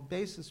rational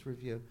basis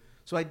review.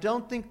 So I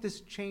don't think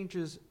this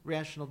changes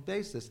rational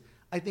basis.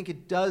 I think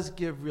it does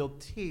give real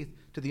teeth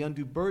to the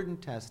undue burden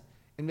test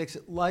and makes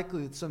it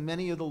likely that so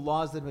many of the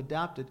laws that have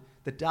adopted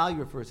that Dahlia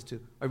refers to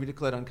are be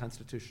declared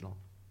unconstitutional.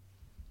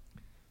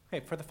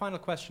 Okay, for the final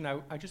question,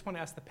 I just want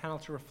to ask the panel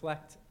to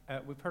reflect.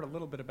 We've heard a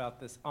little bit about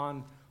this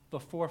on the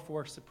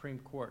 4-4 Supreme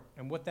Court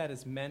and what that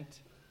has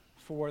meant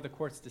for the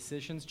court's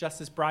decisions.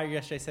 Justice Breyer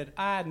yesterday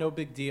said, no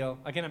big deal.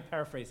 Again, I'm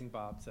paraphrasing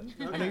Bob. So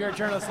I know you're a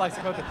journalist, likes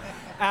to quote it.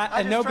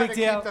 I just no try big to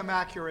deal. keep them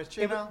accurate,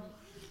 you know?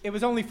 It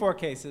was only 4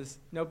 cases,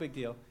 no big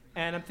deal.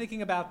 And I'm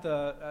thinking about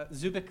the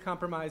Zubik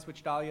compromise,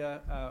 which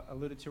Dahlia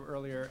alluded to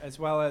earlier, as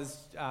well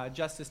as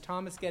Justice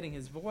Thomas getting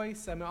his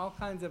voice. I mean, all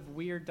kinds of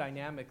weird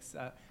dynamics.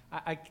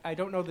 I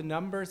don't know the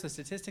numbers, the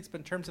statistics,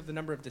 but in terms of the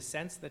number of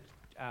dissents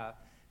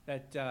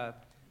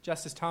that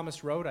Justice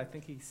Thomas wrote, I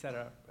think he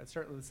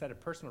certainly set a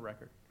personal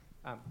record.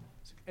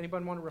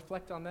 Anyone want to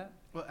reflect on that?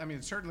 Well, I mean,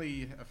 it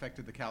certainly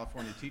affected the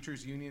California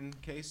Teachers Union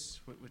case,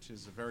 which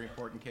is a very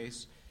important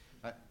case.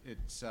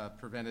 It's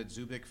prevented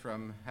Zubik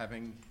from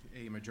having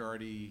a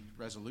majority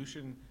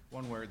resolution,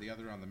 one way or the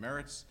other, on the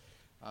merits.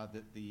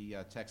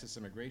 The Texas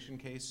immigration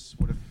case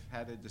would have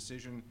had a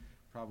decision,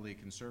 probably a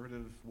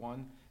conservative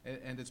one,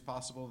 and it's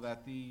possible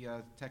that the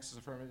Texas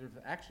affirmative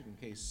action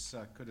case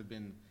could have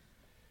been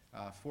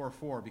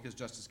 4-4 because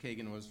Justice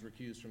Kagan was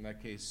recused from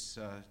that case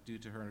due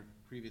to her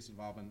previous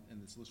involvement in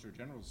the Solicitor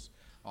General's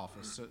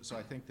office. So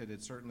I think that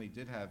it certainly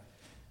did have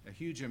a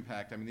huge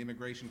impact. I mean, the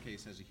immigration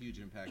case has a huge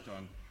impact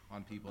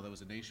on people. There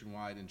was a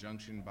nationwide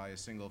injunction by a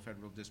single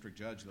federal district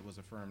judge that was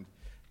affirmed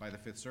by the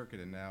Fifth Circuit,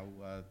 and now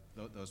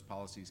those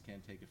policies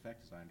can't take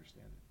effect, as I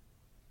understand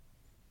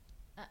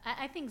it.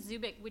 I think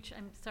Zubik, which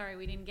I'm sorry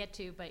we didn't get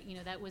to, but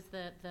that was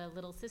the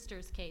Little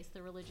Sisters case,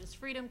 the religious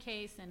freedom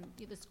case, and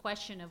this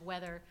question of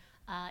whether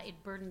it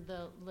burdened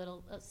the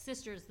Little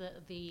Sisters,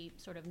 the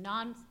sort of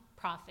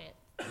non-profit,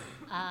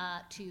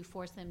 to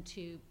force them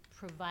to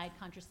provide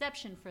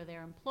contraception for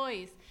their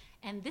employees.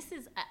 And this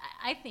is,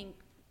 I think,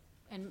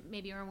 and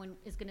maybe Erwin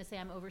is going to say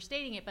I'm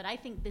overstating it, but I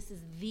think this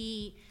is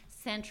the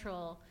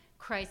central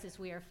crisis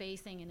we are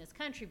facing in this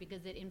country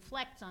because it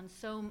inflects on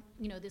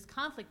this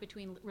conflict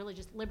between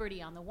religious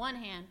liberty on the one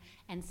hand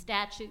and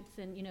statutes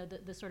and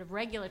the sort of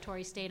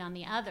regulatory state on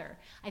the other.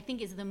 I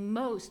think is the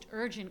most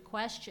urgent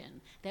question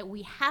that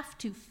we have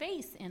to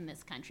face in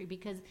this country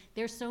because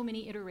there's so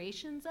many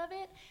iterations of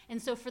it.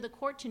 And so for the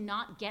court to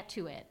not get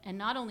to it, and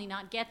not only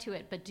not get to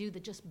it, but do the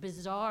just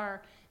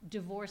bizarre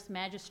divorce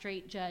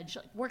magistrate judge,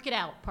 like, work it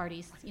out,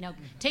 parties,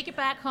 take it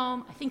back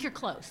home. I think you're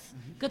close.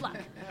 Good luck.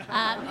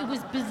 It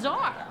was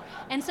bizarre.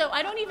 And so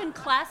I don't even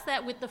class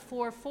that with the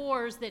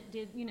 4-4s that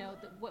did,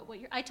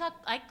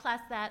 I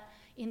class that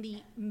in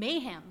the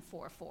mayhem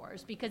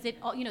 4-4s because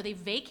they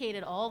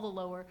vacated all the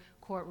lower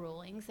court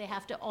rulings. They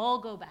have to all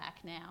go back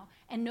now,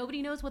 and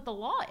nobody knows what the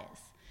law is.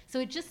 So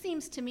it just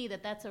seems to me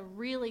that that's a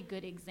really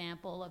good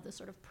example of the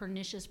sort of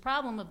pernicious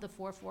problem of the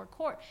 4-4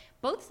 court.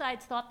 Both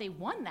sides thought they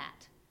won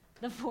that,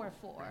 the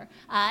 4-4,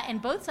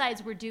 and both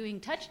sides were doing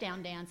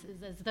touchdown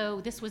dances as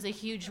though this was a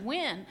huge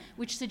win,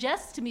 which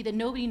suggests to me that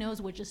nobody knows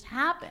what just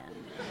happened.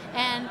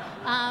 And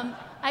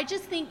I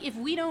just think if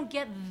we don't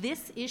get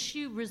this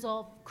issue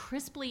resolved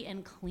crisply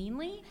and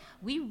cleanly,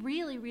 we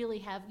really, really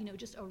have,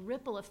 just a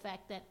ripple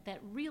effect that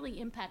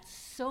really impacts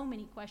so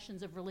many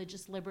questions of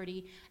religious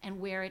liberty and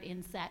where it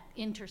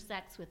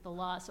intersects with the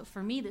law. So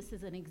for me, this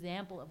is an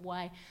example of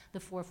why the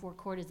 4-4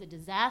 court is a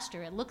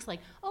disaster. It looks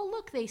like, oh,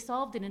 look, they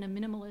solved it in a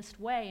minimalist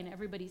way and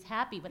everybody's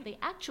happy, but they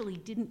actually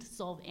didn't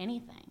solve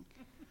anything.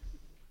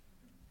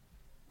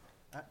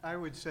 I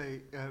would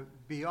say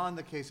beyond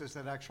the cases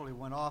that actually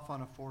went off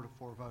on a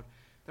 4-4 vote,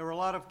 there were a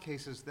lot of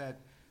cases that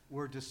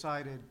were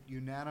decided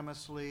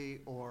unanimously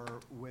or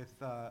with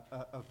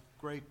a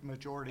great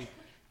majority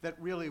that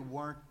really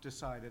weren't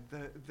decided.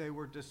 They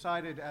were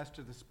decided as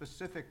to the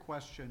specific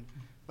question,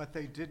 but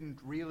they didn't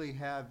really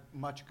have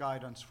much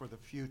guidance for the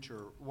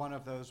future. One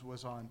of those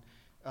was on,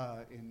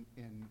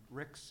 in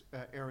Rick's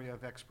area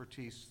of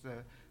expertise,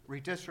 the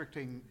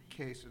redistricting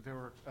case. There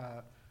were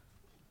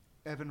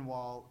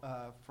Evanwall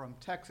from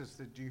Texas,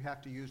 that you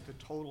have to use the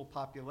total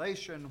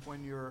population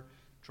when you're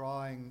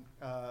drawing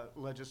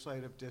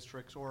legislative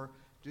districts, or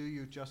do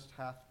you just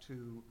have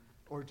to,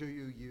 or do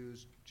you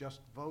use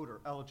just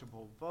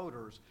eligible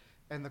voters?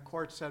 And the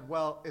court said,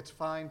 well, it's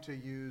fine to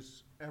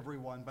use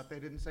everyone, but they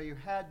didn't say you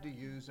had to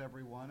use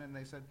everyone, and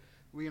they said,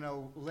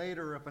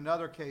 later if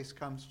another case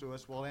comes to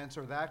us, we'll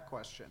answer that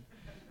question.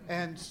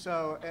 And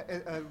so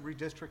a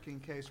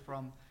redistricting case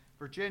from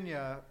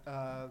Virginia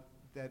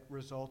that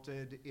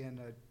resulted in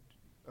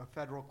a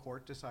federal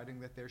court deciding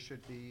that there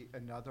should be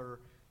another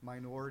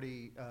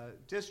minority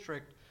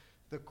district.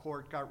 The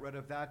court got rid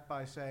of that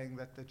by saying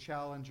that the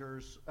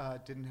challengers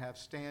didn't have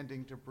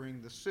standing to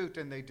bring the suit,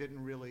 and they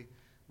didn't really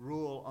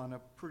rule on a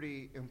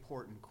pretty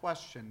important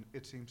question,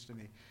 it seems to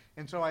me.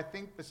 And so I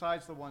think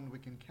besides the one we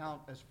can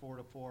count as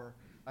 4-4,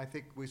 I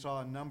think we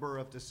saw a number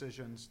of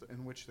decisions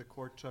in which the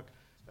court took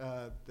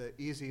the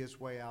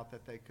easiest way out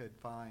that they could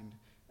find,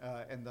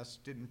 and thus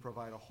didn't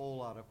provide a whole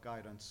lot of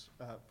guidance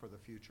for the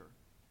future.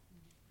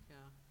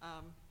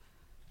 Yeah.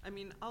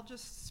 I'll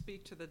just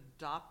speak to the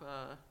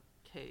DAPA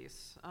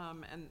case,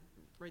 and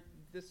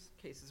this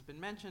case has been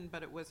mentioned,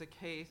 but it was a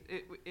case.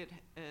 It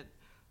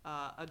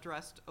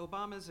addressed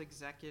Obama's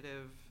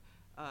executive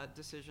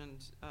decision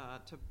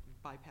to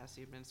bypass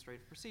the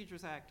Administrative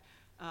Procedures Act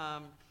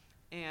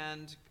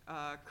and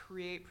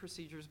create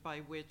procedures by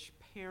which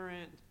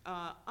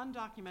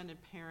undocumented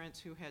parents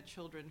who had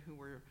children who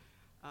were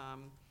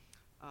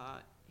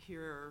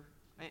here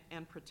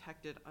and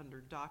protected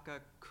under DACA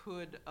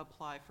could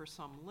apply for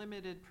some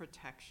limited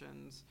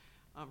protections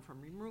from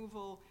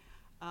removal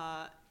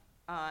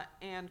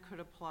and could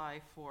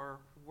apply for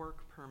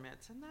work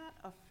permits. And that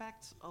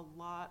affects a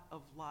lot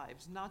of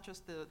lives, not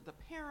just the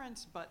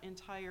parents, but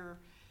entire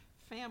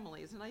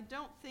families. And I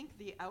don't think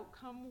the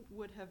outcome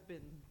would have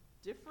been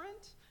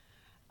different.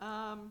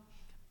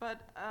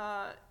 But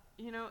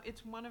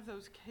it's one of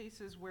those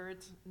cases where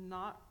it's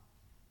not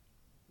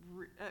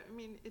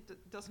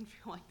it doesn't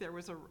feel like there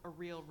was a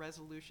real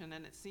resolution,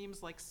 and it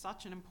seems like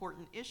such an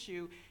important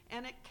issue,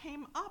 and it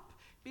came up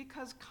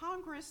because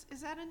Congress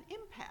is at an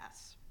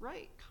impasse,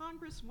 right?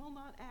 Congress will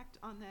not act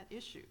on that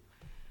issue.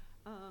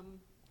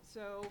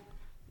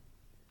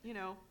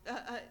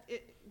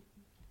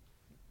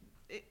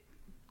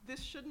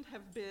 This shouldn't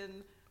have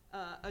been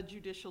a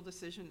judicial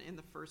decision in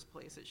the first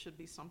place. It should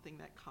be something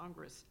that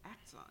Congress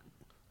acts on.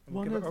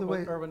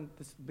 Erwin,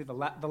 this will be the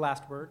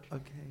last word.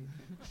 Okay.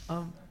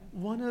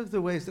 One of the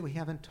ways that we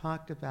haven't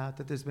talked about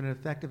that there's been an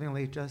effect of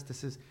late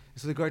justices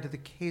is with regard to the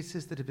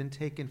cases that have been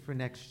taken for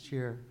next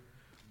year.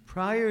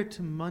 Prior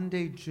to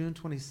Monday, June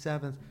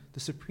 27th, the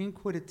Supreme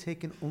Court had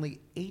taken only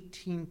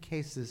 18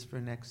 cases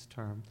for next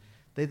term.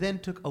 They then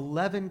took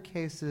 11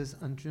 cases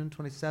on June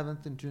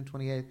 27th and June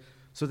 28th,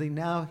 so they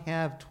now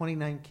have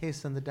 29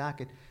 cases on the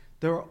docket.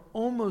 There are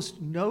almost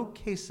no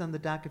cases on the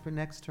docket for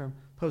next term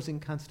posing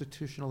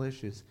constitutional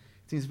issues.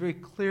 It seems very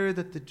clear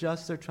that the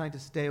justices are trying to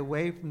stay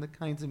away from the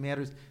kinds of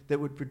matters that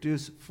would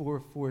produce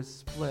 4-4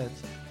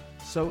 splits.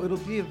 So it'll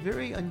be a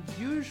very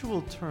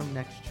unusual term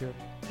next year,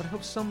 but I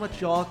hope so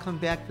much you all come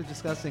back for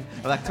discussing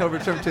of October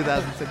term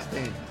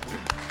 2016.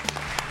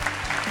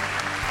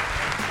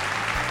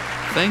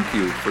 Thank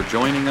you for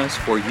joining us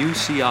for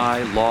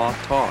UCI Law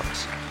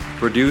Talks,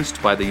 produced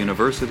by the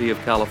University of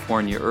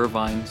California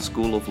Irvine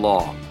School of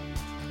Law.